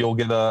 Maybe you'll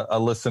get a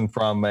listen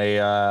from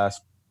a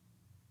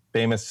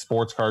famous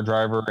sports car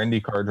driver,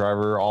 Indy car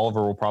driver.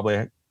 Oliver will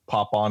probably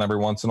pop on every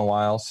once in a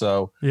while.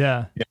 So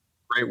yeah,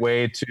 great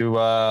way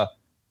to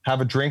have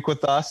a drink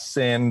with us,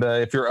 and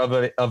if you're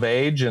of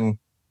age, and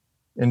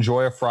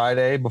enjoy a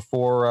Friday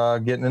before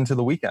getting into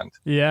the weekend.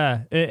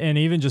 Yeah, and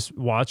even just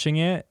watching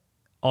it,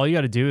 all you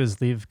got to do is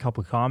leave a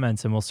couple of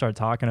comments, and we'll start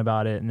talking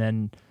about it. And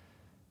then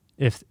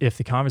if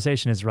the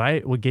conversation is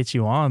right, we'll get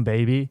you on,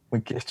 baby.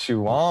 We'll get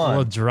you on.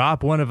 We'll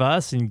drop one of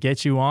us and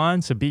get you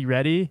on. So be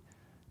ready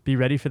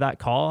for that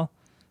call,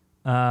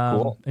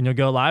 cool. And you'll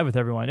go live with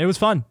everyone. It was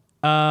fun.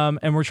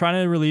 And we're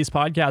trying to release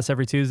podcasts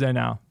every Tuesday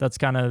now. That's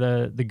kind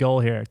of the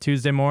goal here.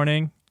 Tuesday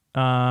morning,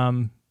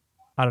 I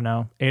don't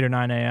know, 8 or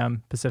 9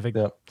 a.m. Pacific.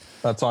 Yep.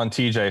 That's on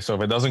TJ. So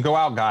if it doesn't go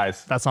out,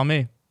 guys, that's on me.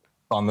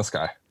 It's on this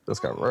guy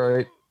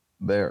right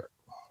there.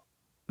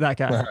 That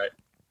guy. All right.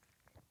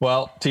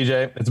 Well,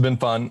 TJ, it's been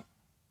fun.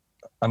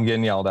 I'm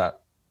getting yelled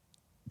at.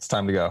 It's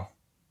time to go.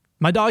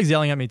 My dog's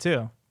yelling at me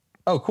too.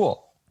 Oh,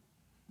 cool.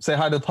 Say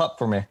hi to the pup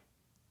for me.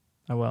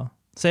 I will.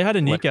 Say hi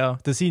to Nico.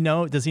 Does he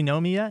know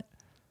me yet?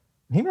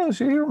 He knows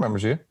you. He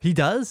remembers you. He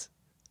does?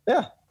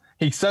 Yeah.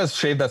 He says,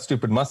 shave that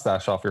stupid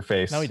mustache off your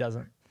face. No, he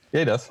doesn't. Yeah,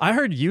 he does. I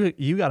heard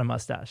you got a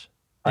mustache.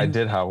 I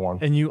did have one.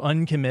 And you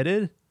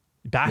uncommitted?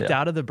 Backed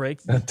out of the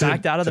break?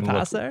 Backed out of the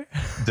pass there?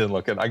 Didn't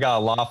look it. I got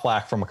a lot of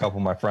flack from a couple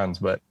of my friends,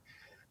 but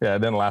yeah, it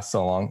didn't last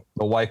so long.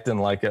 The wife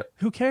didn't like it.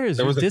 Who cares?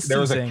 There was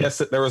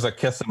a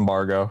kiss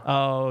embargo.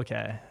 Oh,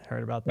 okay.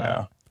 Heard about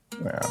that.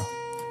 Yeah.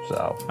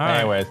 So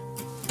anyways,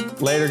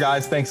 later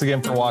guys. Thanks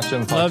again for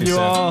watching. Love you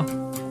all.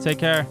 Take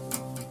care.